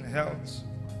 interventions in health.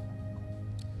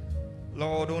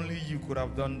 Lord, only you could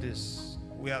have done this.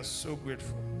 We are so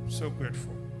grateful, so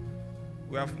grateful.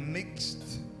 We have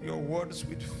mixed your words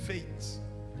with faith,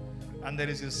 and there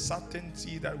is a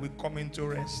certainty that we come into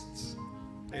rest.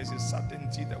 There is a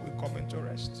certainty that we come into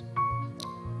rest.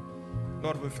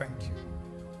 Lord, we thank you.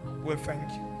 We thank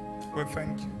you. We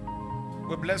thank you.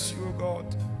 We bless you,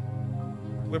 God.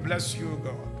 We bless you,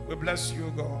 God. We bless you,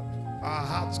 God. Our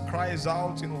hearts cries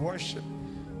out in worship,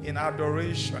 in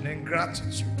adoration, in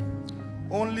gratitude.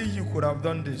 Only you could have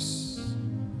done this.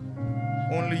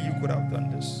 Only you could have done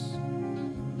this.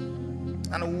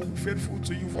 And we will be faithful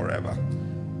to you forever.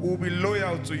 We will be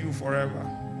loyal to you forever.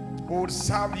 We will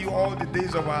serve you all the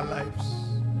days of our lives.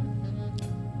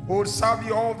 We will serve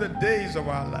you all the days of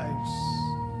our lives.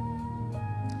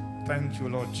 Thank you,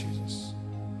 Lord Jesus.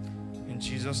 In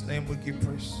Jesus' name we give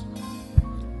praise.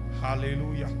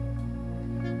 Hallelujah.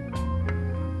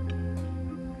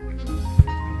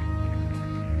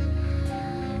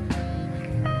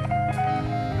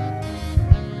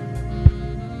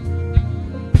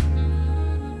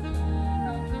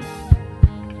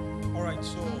 All right,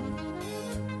 so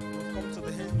we've come to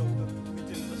the end of the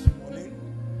meeting this morning.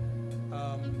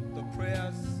 The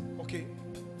prayers, okay,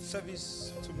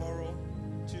 service tomorrow,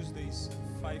 Tuesdays,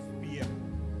 5 p.m.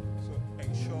 So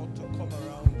ensure to come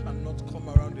around and not come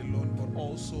around alone, but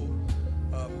also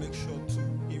make sure to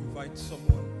invite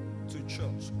someone to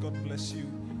church. God bless you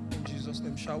in Jesus'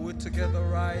 name. Shall we together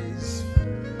rise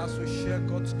as we share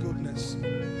God's goodness?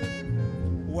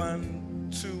 1,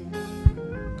 2,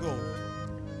 go.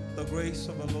 The grace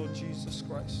of the Lord Jesus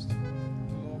Christ,